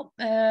video,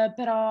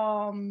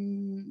 però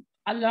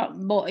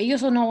allora, io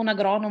sono un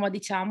agronoma,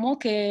 diciamo,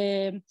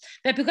 che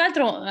più che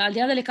altro, al di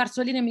là delle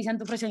carsoline, mi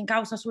sento presa in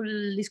causa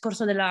sul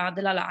discorso della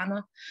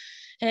lana.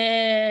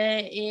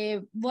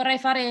 E vorrei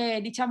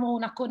fare, diciamo,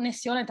 una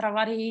connessione tra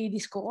vari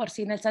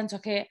discorsi, nel senso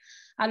che,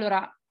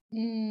 allora,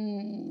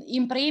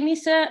 in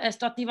primis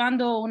sto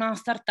attivando una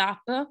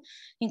startup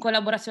in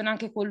collaborazione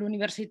anche con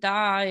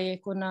l'Università e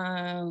con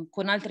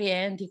altri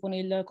enti, con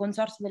il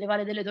Consorzio delle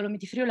Valli delle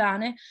Dolomiti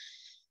Friulane,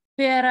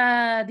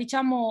 per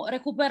diciamo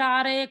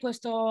recuperare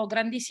questo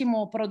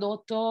grandissimo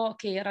prodotto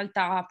che in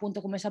realtà,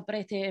 appunto, come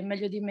saprete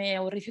meglio di me, è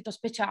un rifiuto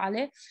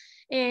speciale,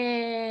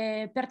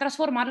 e per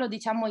trasformarlo,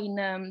 diciamo,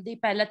 in dei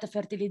pellet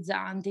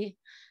fertilizzanti,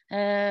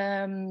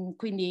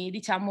 quindi,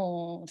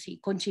 diciamo, sì,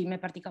 concime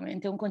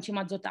praticamente, un concime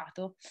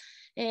azotato.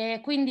 E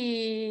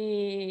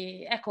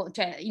quindi, ecco,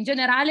 cioè, in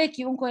generale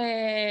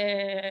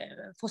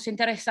chiunque fosse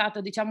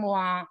interessato, diciamo,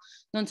 a,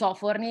 non so,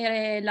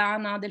 fornire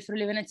lana del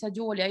Friuli Venezia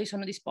Giulia, io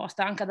sono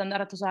disposta anche ad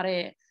andare a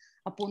tosare,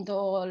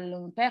 appunto,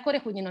 il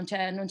pecore, quindi non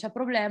c'è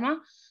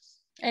problema.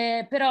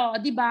 Però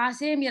di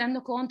base mi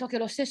rendo conto che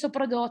lo stesso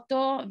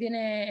prodotto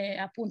viene,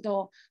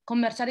 appunto,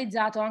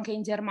 commercializzato anche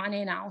in Germania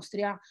e in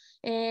Austria,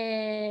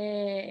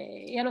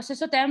 e allo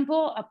stesso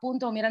tempo,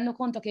 appunto, mi rendo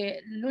conto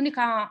che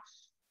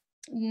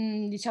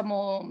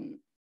diciamo,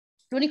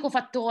 l'unico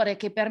fattore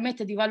che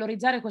permette di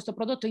valorizzare questo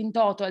prodotto in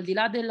toto, al di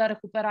là del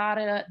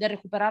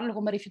recuperarlo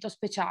come rifiuto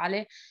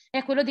speciale,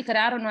 è quello di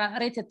creare una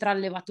rete tra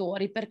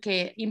allevatori,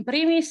 perché in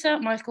primis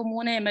mal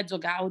comune è mezzo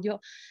gaudio,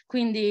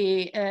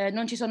 quindi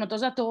non ci sono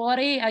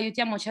tosatori,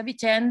 aiutiamoci a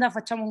vicenda,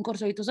 facciamo un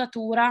corso di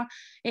tosatura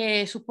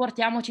e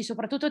supportiamoci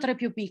soprattutto tra i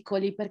più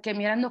piccoli, perché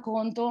mi rendo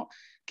conto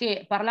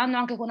che, parlando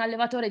anche con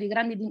allevatori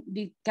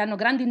che hanno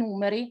grandi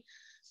numeri,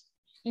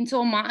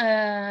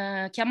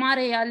 insomma,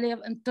 chiamare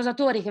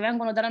tosatori che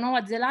vengono dalla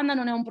Nuova Zelanda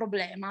non è un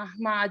problema,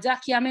 ma già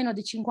chi ha meno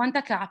di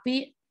 50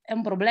 capi è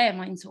un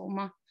problema,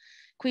 insomma.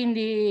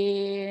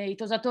 Quindi i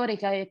tosatori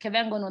che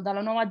vengono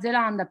dalla Nuova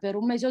Zelanda per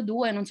un mese o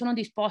due non sono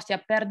disposti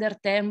a perdere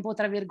tempo,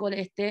 tra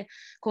virgolette,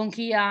 con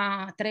chi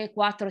ha 3,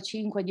 4,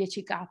 5,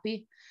 10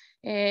 capi.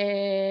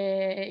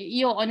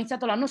 Io ho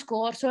iniziato l'anno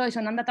scorso e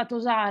sono andata a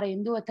tosare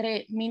in 2 o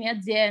 3 mini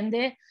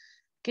aziende,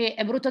 che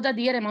è brutto da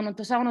dire, ma non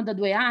tosavano da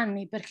 2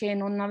 anni perché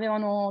non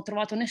avevano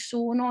trovato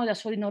nessuno, da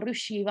soli non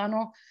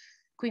riuscivano.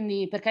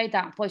 Quindi, per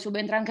carità, poi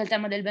subentra anche il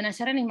tema del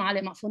benessere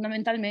animale, ma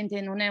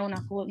fondamentalmente non è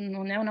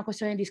una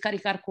questione di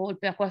scaricare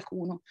colpe a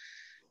qualcuno.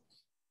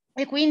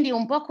 E quindi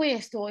un po'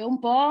 questo e un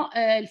po'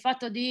 il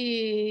fatto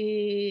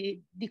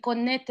di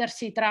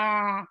connettersi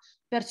tra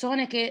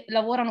persone che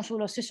lavorano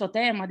sullo stesso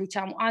tema,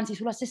 diciamo, anzi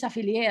sulla stessa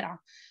filiera,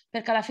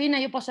 perché alla fine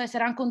io posso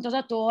essere anche un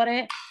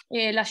tosatore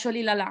e lascio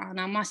lì la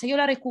lana, ma se io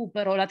la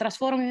recupero, la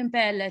trasformo in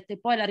pellet e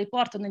poi la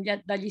riporto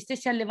dagli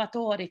stessi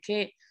allevatori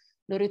che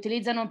lo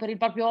riutilizzano per il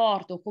proprio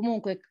orto,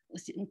 comunque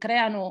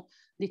creano,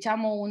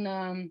 diciamo,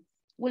 un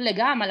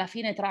legame alla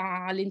fine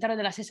all'interno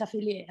della stessa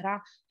filiera,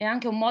 è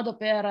anche un modo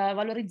per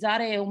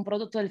valorizzare un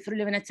prodotto del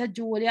Friuli Venezia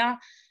Giulia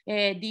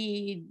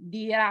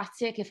di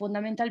razze che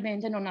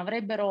fondamentalmente non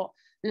avrebbero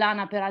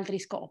lana per altri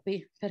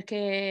scopi,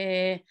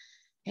 perché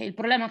il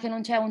problema è che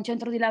non c'è un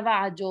centro di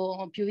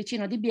lavaggio più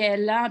vicino di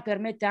Biella,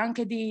 permette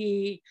anche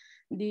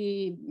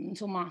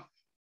insomma,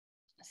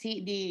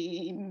 sì,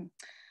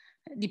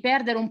 di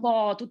perdere un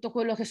po' tutto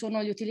quello che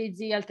sono gli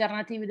utilizzi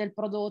alternativi del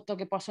prodotto,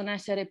 che possono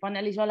essere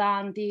pannelli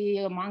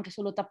isolanti, ma anche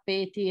solo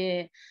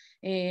tappeti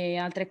e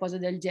altre cose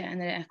del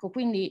genere. Ecco,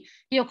 quindi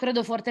io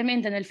credo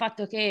fortemente nel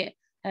fatto che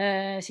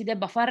si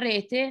debba far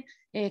rete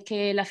e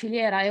che la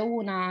filiera è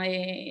una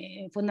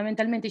e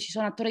fondamentalmente ci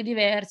sono attori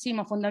diversi,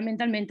 ma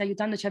fondamentalmente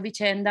aiutandoci a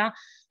vicenda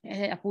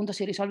appunto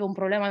si risolve un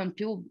problema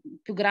più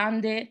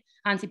grande,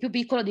 anzi più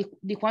piccolo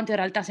di quanto in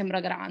realtà sembra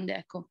grande,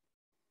 ecco.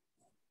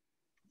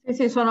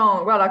 Sì,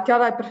 guarda,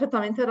 Chiara hai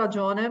perfettamente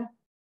ragione.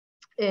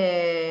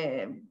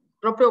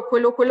 Proprio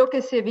quello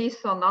che si è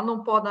visto andando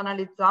un po' ad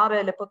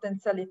analizzare le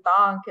potenzialità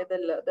anche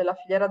della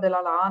filiera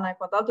della lana e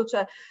quant'altro,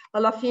 cioè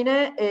alla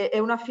fine è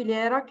una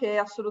filiera che è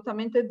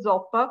assolutamente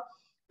zoppa,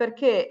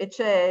 perché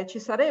ci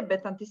sarebbe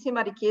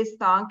tantissima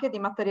richiesta anche di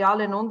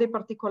materiale non di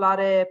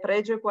particolare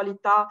pregio e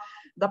qualità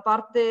da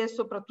parte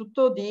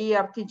soprattutto di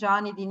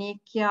artigiani di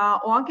nicchia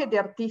o anche di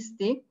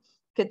artisti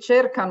che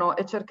cercano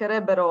e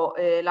cercherebbero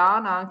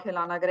lana, anche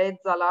lana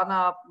grezza,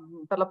 lana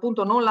per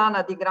l'appunto non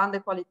lana di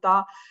grande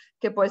qualità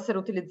che può essere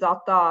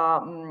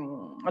utilizzata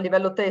a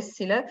livello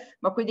tessile,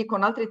 ma quindi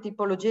con altre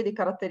tipologie di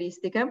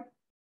caratteristiche,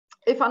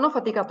 e fanno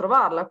fatica a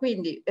trovarla.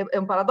 Quindi è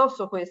un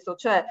paradosso questo,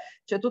 c'è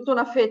tutta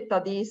una fetta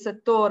di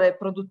settore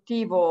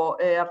produttivo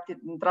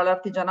tra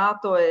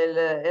l'artigianato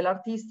e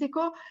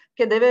l'artistico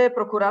che deve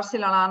procurarsi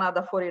la lana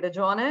da fuori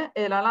regione,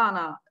 e la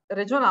lana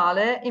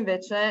regionale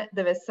invece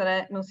deve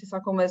essere non si sa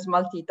come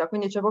smaltita.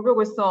 Quindi c'è proprio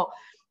questo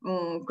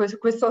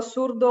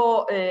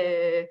assurdo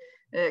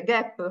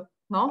gap,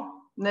 no?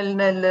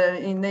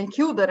 Nel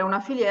chiudere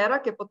una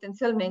filiera che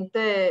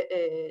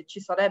potenzialmente ci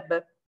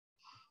sarebbe.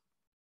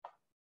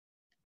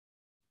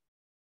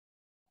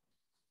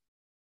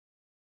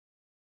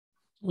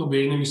 Va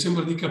bene, mi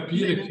sembra di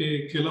capire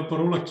che la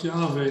parola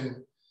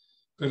chiave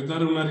per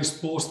dare una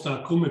risposta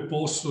a come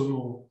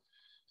possono,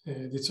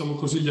 diciamo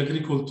così, gli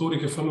agricoltori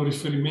che fanno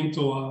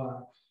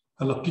riferimento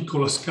alla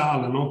piccola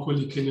scala, no?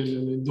 Quelli che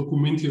nei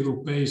documenti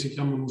europei si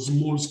chiamano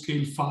small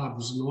scale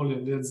farms, no?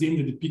 Le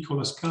aziende di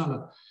piccola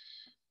scala,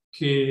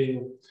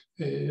 che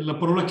la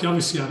parola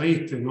chiave sia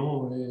rete,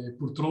 no?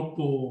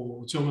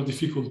 Purtroppo c'è una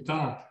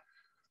difficoltà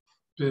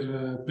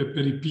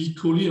per i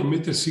piccoli a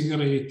mettersi in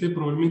rete.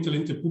 Probabilmente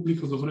l'ente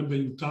pubblico dovrebbe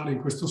aiutare in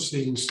questo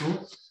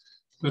senso,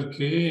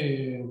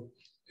 perché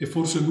è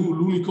forse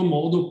l'unico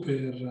modo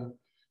per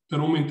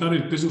aumentare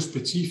il peso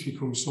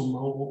specifico, insomma,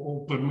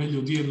 o per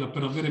meglio dirla,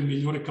 per avere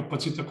migliore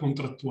capacità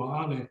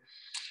contrattuale,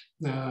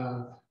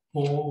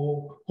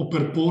 o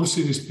per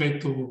porsi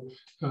rispetto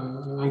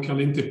anche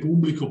all'ente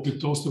pubblico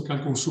piuttosto che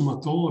al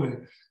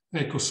consumatore.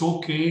 Ecco, so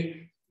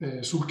che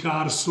sul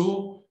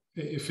Carso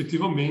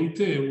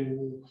effettivamente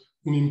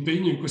un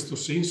impegno in questo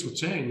senso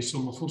c'è,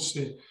 insomma,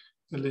 forse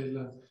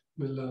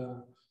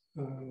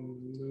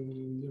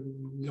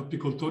gli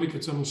apicoltori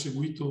che ci hanno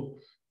seguito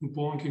un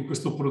po' anche in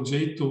questo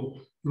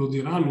progetto lo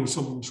diranno,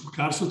 insomma, sul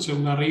Carso c'è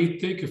una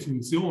rete che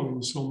funziona,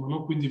 insomma,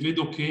 no? Quindi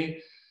vedo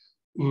che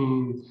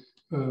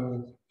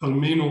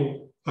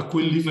almeno a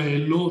quel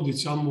livello,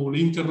 diciamo, le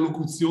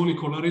interlocuzioni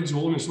con la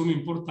regione sono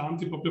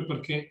importanti proprio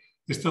perché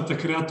è stata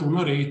creata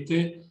una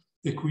rete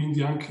e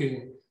quindi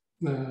anche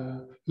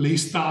le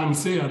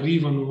istanze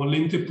arrivano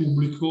all'ente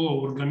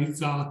pubblico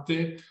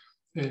organizzate,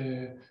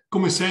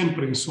 come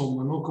sempre,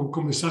 insomma, no?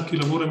 Come sa chi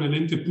lavora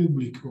nell'ente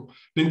pubblico.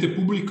 L'ente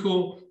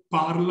pubblico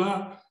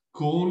parla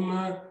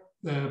con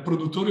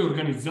produttori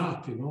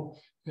organizzati, no?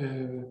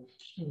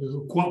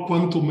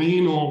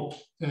 Quantomeno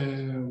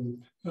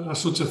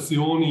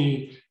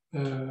associazioni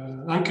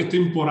anche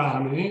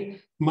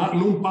temporanee, ma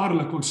non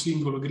parla col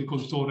singolo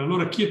agricoltore.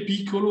 Allora chi è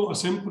piccolo ha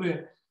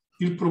sempre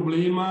il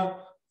problema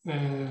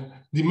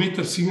di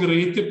mettersi in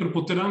rete per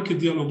poter anche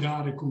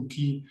dialogare con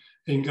chi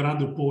è in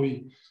grado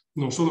poi,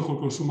 non solo col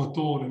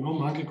consumatore, no?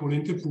 Ma anche con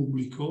l'ente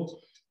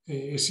pubblico,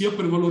 sia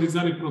per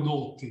valorizzare i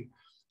prodotti,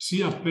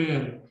 sia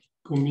per,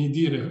 come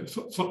dire,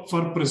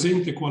 far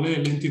presente qual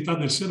è l'entità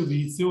del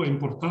servizio, è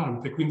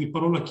importante. Quindi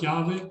parola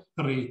chiave,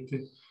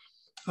 rete.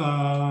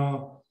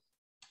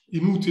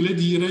 Inutile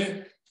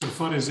dire, per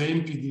fare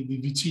esempi di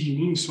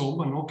vicini,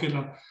 insomma, no? Che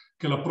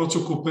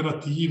l'approccio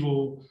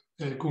cooperativo,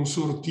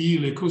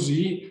 consortile,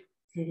 così,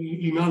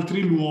 in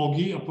altri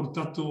luoghi ha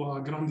portato a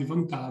grandi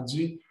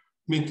vantaggi,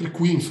 mentre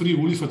qui in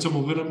Friuli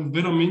facciamo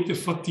veramente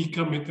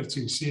fatica a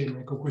metterci insieme.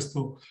 Ecco,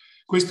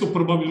 questo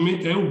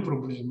probabilmente è un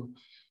problema,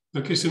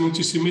 perché se non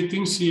ci si mette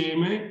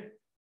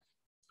insieme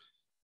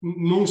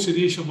non si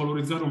riesce a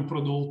valorizzare un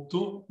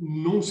prodotto,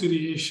 non si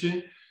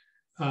riesce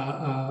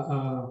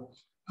a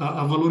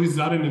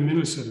valorizzare nemmeno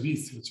il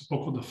servizio, c'è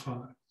poco da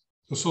fare.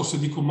 Non so se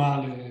dico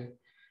male,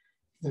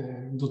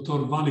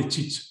 dottor Vale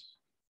Ciccio.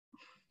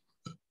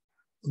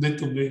 Ho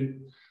detto bene.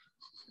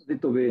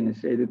 Detto bene,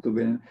 sì, hai detto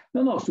bene.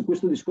 No, su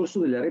questo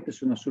discorso della rete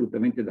sono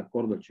assolutamente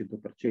d'accordo al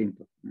 100%.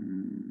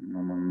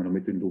 Non me lo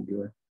metto in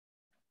dubbio.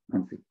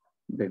 Anzi,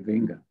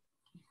 venga.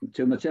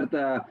 C'è una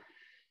certa...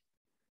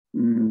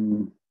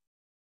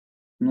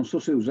 non so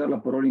se usare la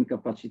parola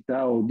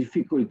incapacità o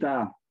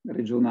difficoltà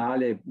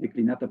regionale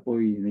declinata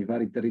poi nei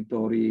vari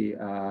territori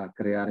a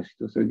creare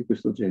situazioni di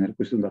questo genere.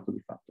 Questo è un dato di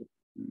fatto.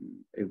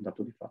 È un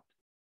dato di fatto.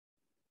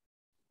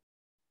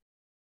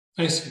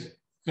 Sì.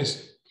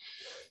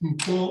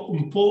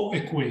 Un po'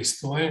 è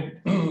questo,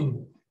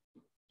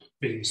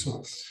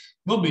 penso.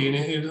 Va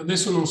bene,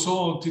 adesso non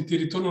so, ti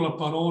ritorno la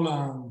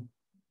parola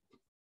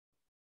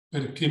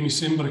perché mi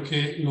sembra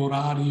che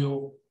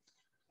l'orario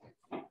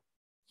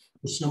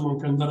possiamo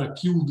anche andare a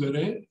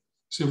chiudere.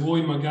 Se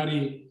vuoi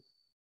magari,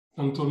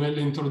 Antonella,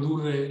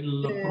 introdurre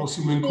il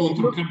prossimo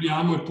incontro che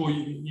abbiamo e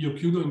poi io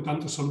chiudo,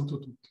 intanto saluto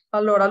tutti.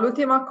 Allora,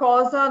 l'ultima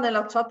cosa,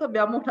 nella chat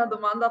abbiamo una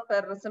domanda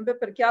sempre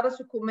per Chiara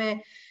su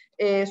come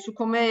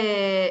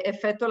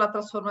effettua la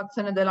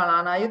trasformazione della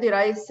lana. Io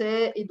direi,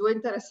 se i due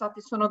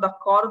interessati sono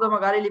d'accordo,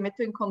 magari li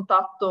metto in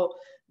contatto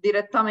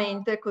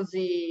direttamente,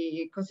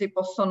 così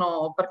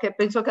possono, perché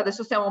penso che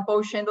adesso stiamo un po'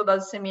 uscendo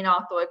dal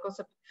seminato, ecco,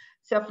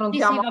 se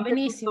affrontiamo va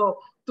benissimo.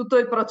 tutto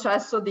il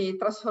processo di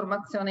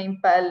trasformazione in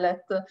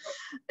pellet,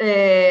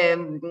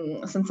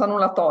 senza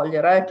nulla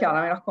togliere,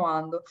 Chiara, mi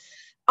raccomando.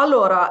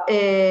 Allora,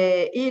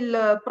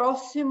 il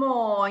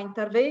prossimo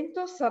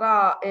intervento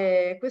sarà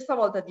questa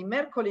volta di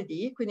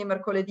mercoledì, quindi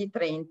mercoledì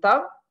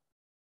 30,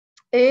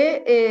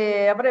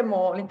 e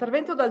avremo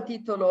l'intervento dal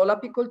titolo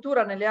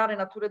 "L'apicoltura nelle aree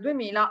Natura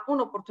 2000,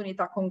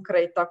 un'opportunità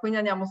concreta". Quindi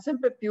andiamo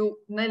sempre più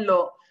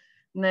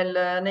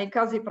nei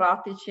casi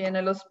pratici e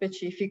nello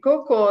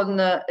specifico, con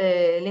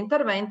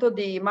l'intervento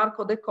di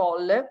Marco De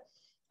Colle,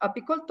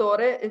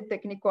 apicoltore e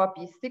tecnico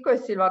apistico, e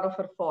Silvano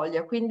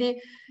Ferfoglia. Quindi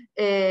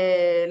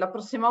la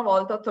prossima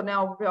volta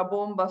torniamo più a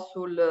bomba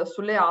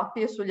sulle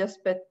api e sugli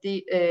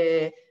aspetti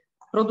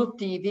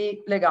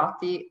produttivi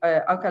legati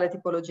anche alle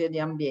tipologie di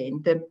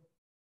ambiente.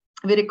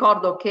 Vi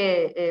ricordo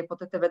che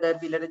potete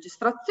vedervi le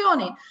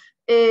registrazioni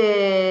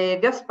e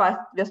vi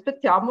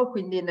aspettiamo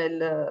quindi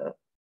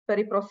per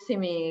i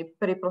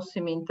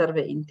prossimi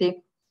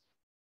interventi.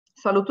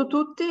 Saluto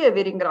tutti e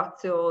vi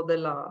ringrazio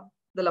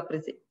della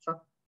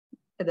presenza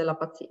e della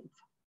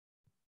pazienza.